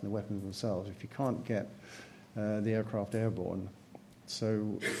aircraft and the weapons themselves. If you can't get the aircraft airborne,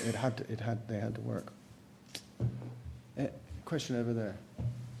 so they had to work. Question over there.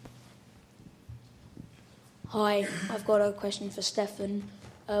 Hi, I've got a question for Stefan.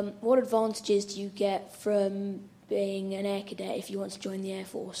 What advantages do you get from being an air cadet if you want to join the Air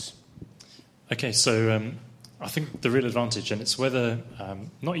Force? Okay, so I think the real advantage, and it's whether,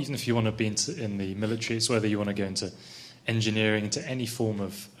 not even if you want to be in the military, it's whether you want to go into engineering, into any form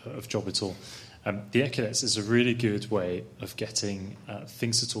of job at all. The Air Cadets is a really good way of getting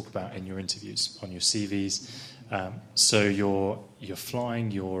things to talk about in your interviews, on your CVs. So you're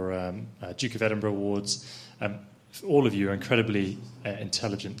flying your Duke of Edinburgh Awards. All of you are incredibly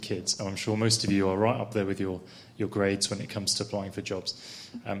intelligent kids, and I'm sure most of you are right up there with your grades when it comes to applying for jobs.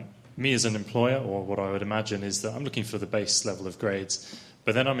 Me as an employer, or what I would imagine, is that I'm looking for the base level of grades,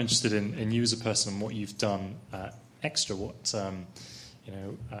 but then I'm interested in you as a person and what you've done extra,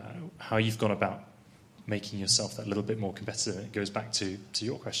 how you've gone about making yourself that little bit more competitive. And it goes back to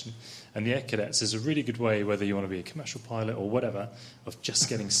your question. And the Air Cadets is a really good way, whether you want to be a commercial pilot or whatever, of just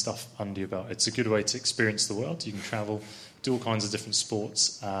getting stuff under your belt. It's a good way to experience the world. You can travel, do all kinds of different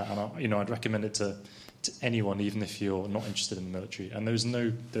sports, and I'd recommend it to anyone, even if you're not interested in the military. And there's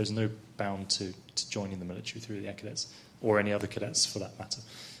no bound to joining the military through the Air Cadets or any other cadets for that matter.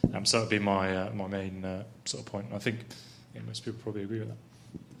 So that would be my main sort of point. I think most people probably agree with that.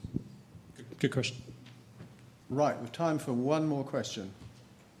 Good question. Right, we've time for one more question.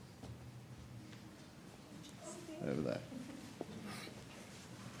 Over there.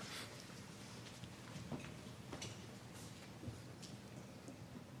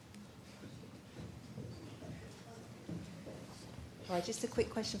 Right, just a quick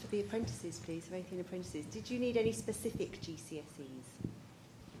question for the apprentices, please, for 18 apprentices. Did you need any specific GCSEs?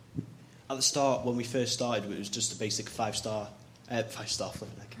 At the start, when we first started, it was just a basic 5-A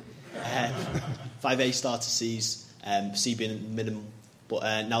star to C's, C being minimum.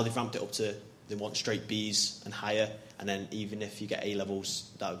 But now they've ramped it up to, they want straight B's and higher, and then even if you get A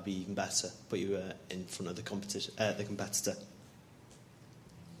levels, that would be even better. Put you in front of the competitor.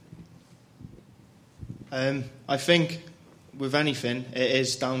 I think with anything, it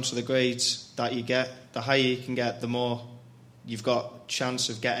is down to the grades that you get. The higher you can get, the more you've got chance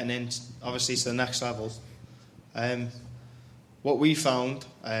of getting in, obviously, to the next level. What we found,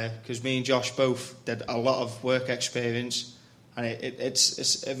 because me and Josh both did a lot of work experience, and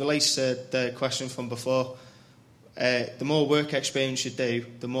it relates to the question from before. The more work experience you do,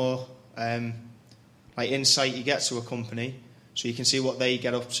 the more insight you get to a company, so you can see what they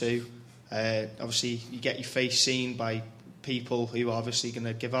get up to. Obviously, you get your face seen by people who are obviously going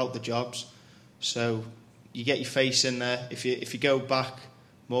to give out the jobs. So you get your face in there. If you go back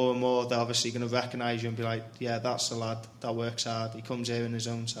more and more, they're obviously going to recognise you and be like, yeah, that's the lad that works hard. He comes here in his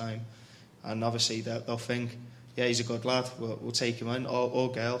own time. And obviously they'll think, yeah, he's a good lad, we'll take him in,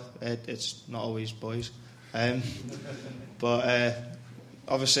 or girl. It's not always boys. But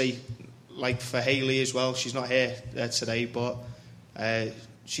obviously, like for Hayley as well, she's not here today, but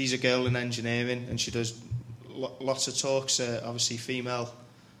she's a girl in engineering, and she does lots of talks, obviously females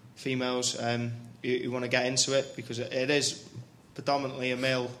who want to get into it, because it is predominantly a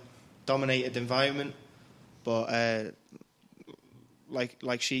male-dominated environment, but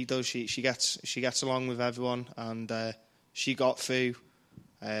like she does, she gets along with everyone, and she got through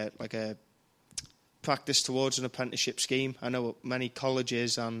like a practice towards an apprenticeship scheme. I know many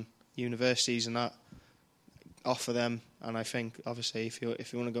colleges and universities and that offer them, and I think obviously if you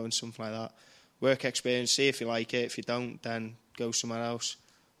want to go into something like that, work experience, see if you like it. If you don't, then go somewhere else.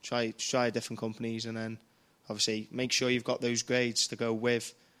 Try different companies, and then obviously make sure you've got those grades to go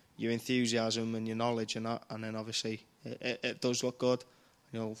with your enthusiasm and your knowledge and that, and then obviously it does look good.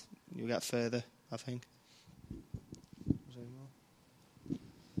 You'll get further, I think.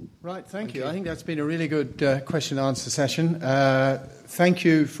 Right, thank you. I think that's been a really good question and answer session. Thank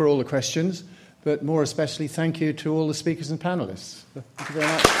you for all the questions, but more especially thank you to all the speakers and panellists. Thank you very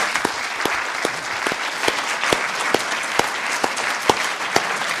much.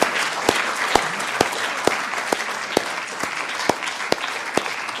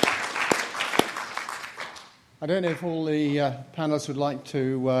 I don't know if all the panellists would like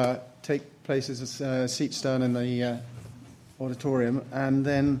to take places as seats down in the auditorium, and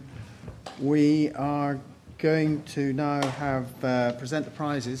then we are going to now have present the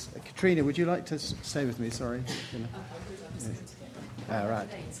prizes. Katrina, would you like to stay with me? Sorry. Right.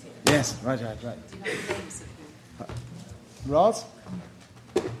 Yes, right. Roz?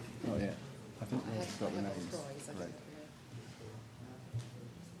 Oh, yeah. I think Roz has got the names. Right.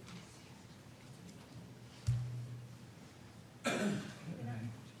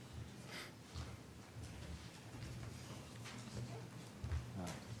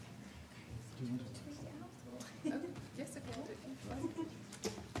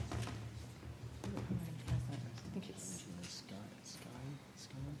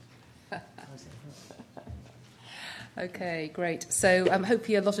 Okay, great. So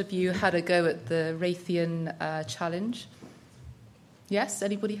hopefully a lot of you had a go at the Raytheon challenge. Yes?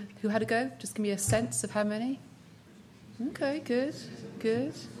 Anybody who had a go? Just give me a sense of how many. Okay, good.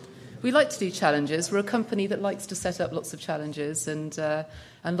 We like to do challenges. We're a company that likes to set up lots of challenges and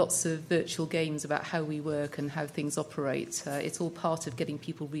lots of virtual games about how we work and how things operate. It's all part of getting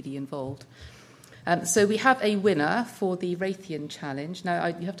people really involved. So we have a winner for the Raytheon challenge. Now,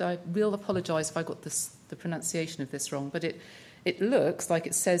 I will apologise if I got the pronunciation of this wrong, but it looks like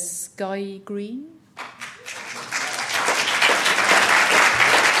it says Sky Green.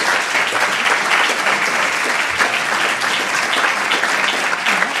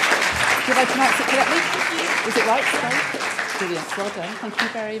 Did I pronounce it correctly? Is it right? Sky? Brilliant. Well done. Thank you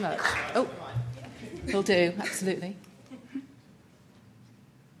very much. Oh, will do. Absolutely.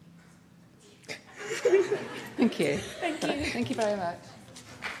 Thank you. Thank you. Thank you very much.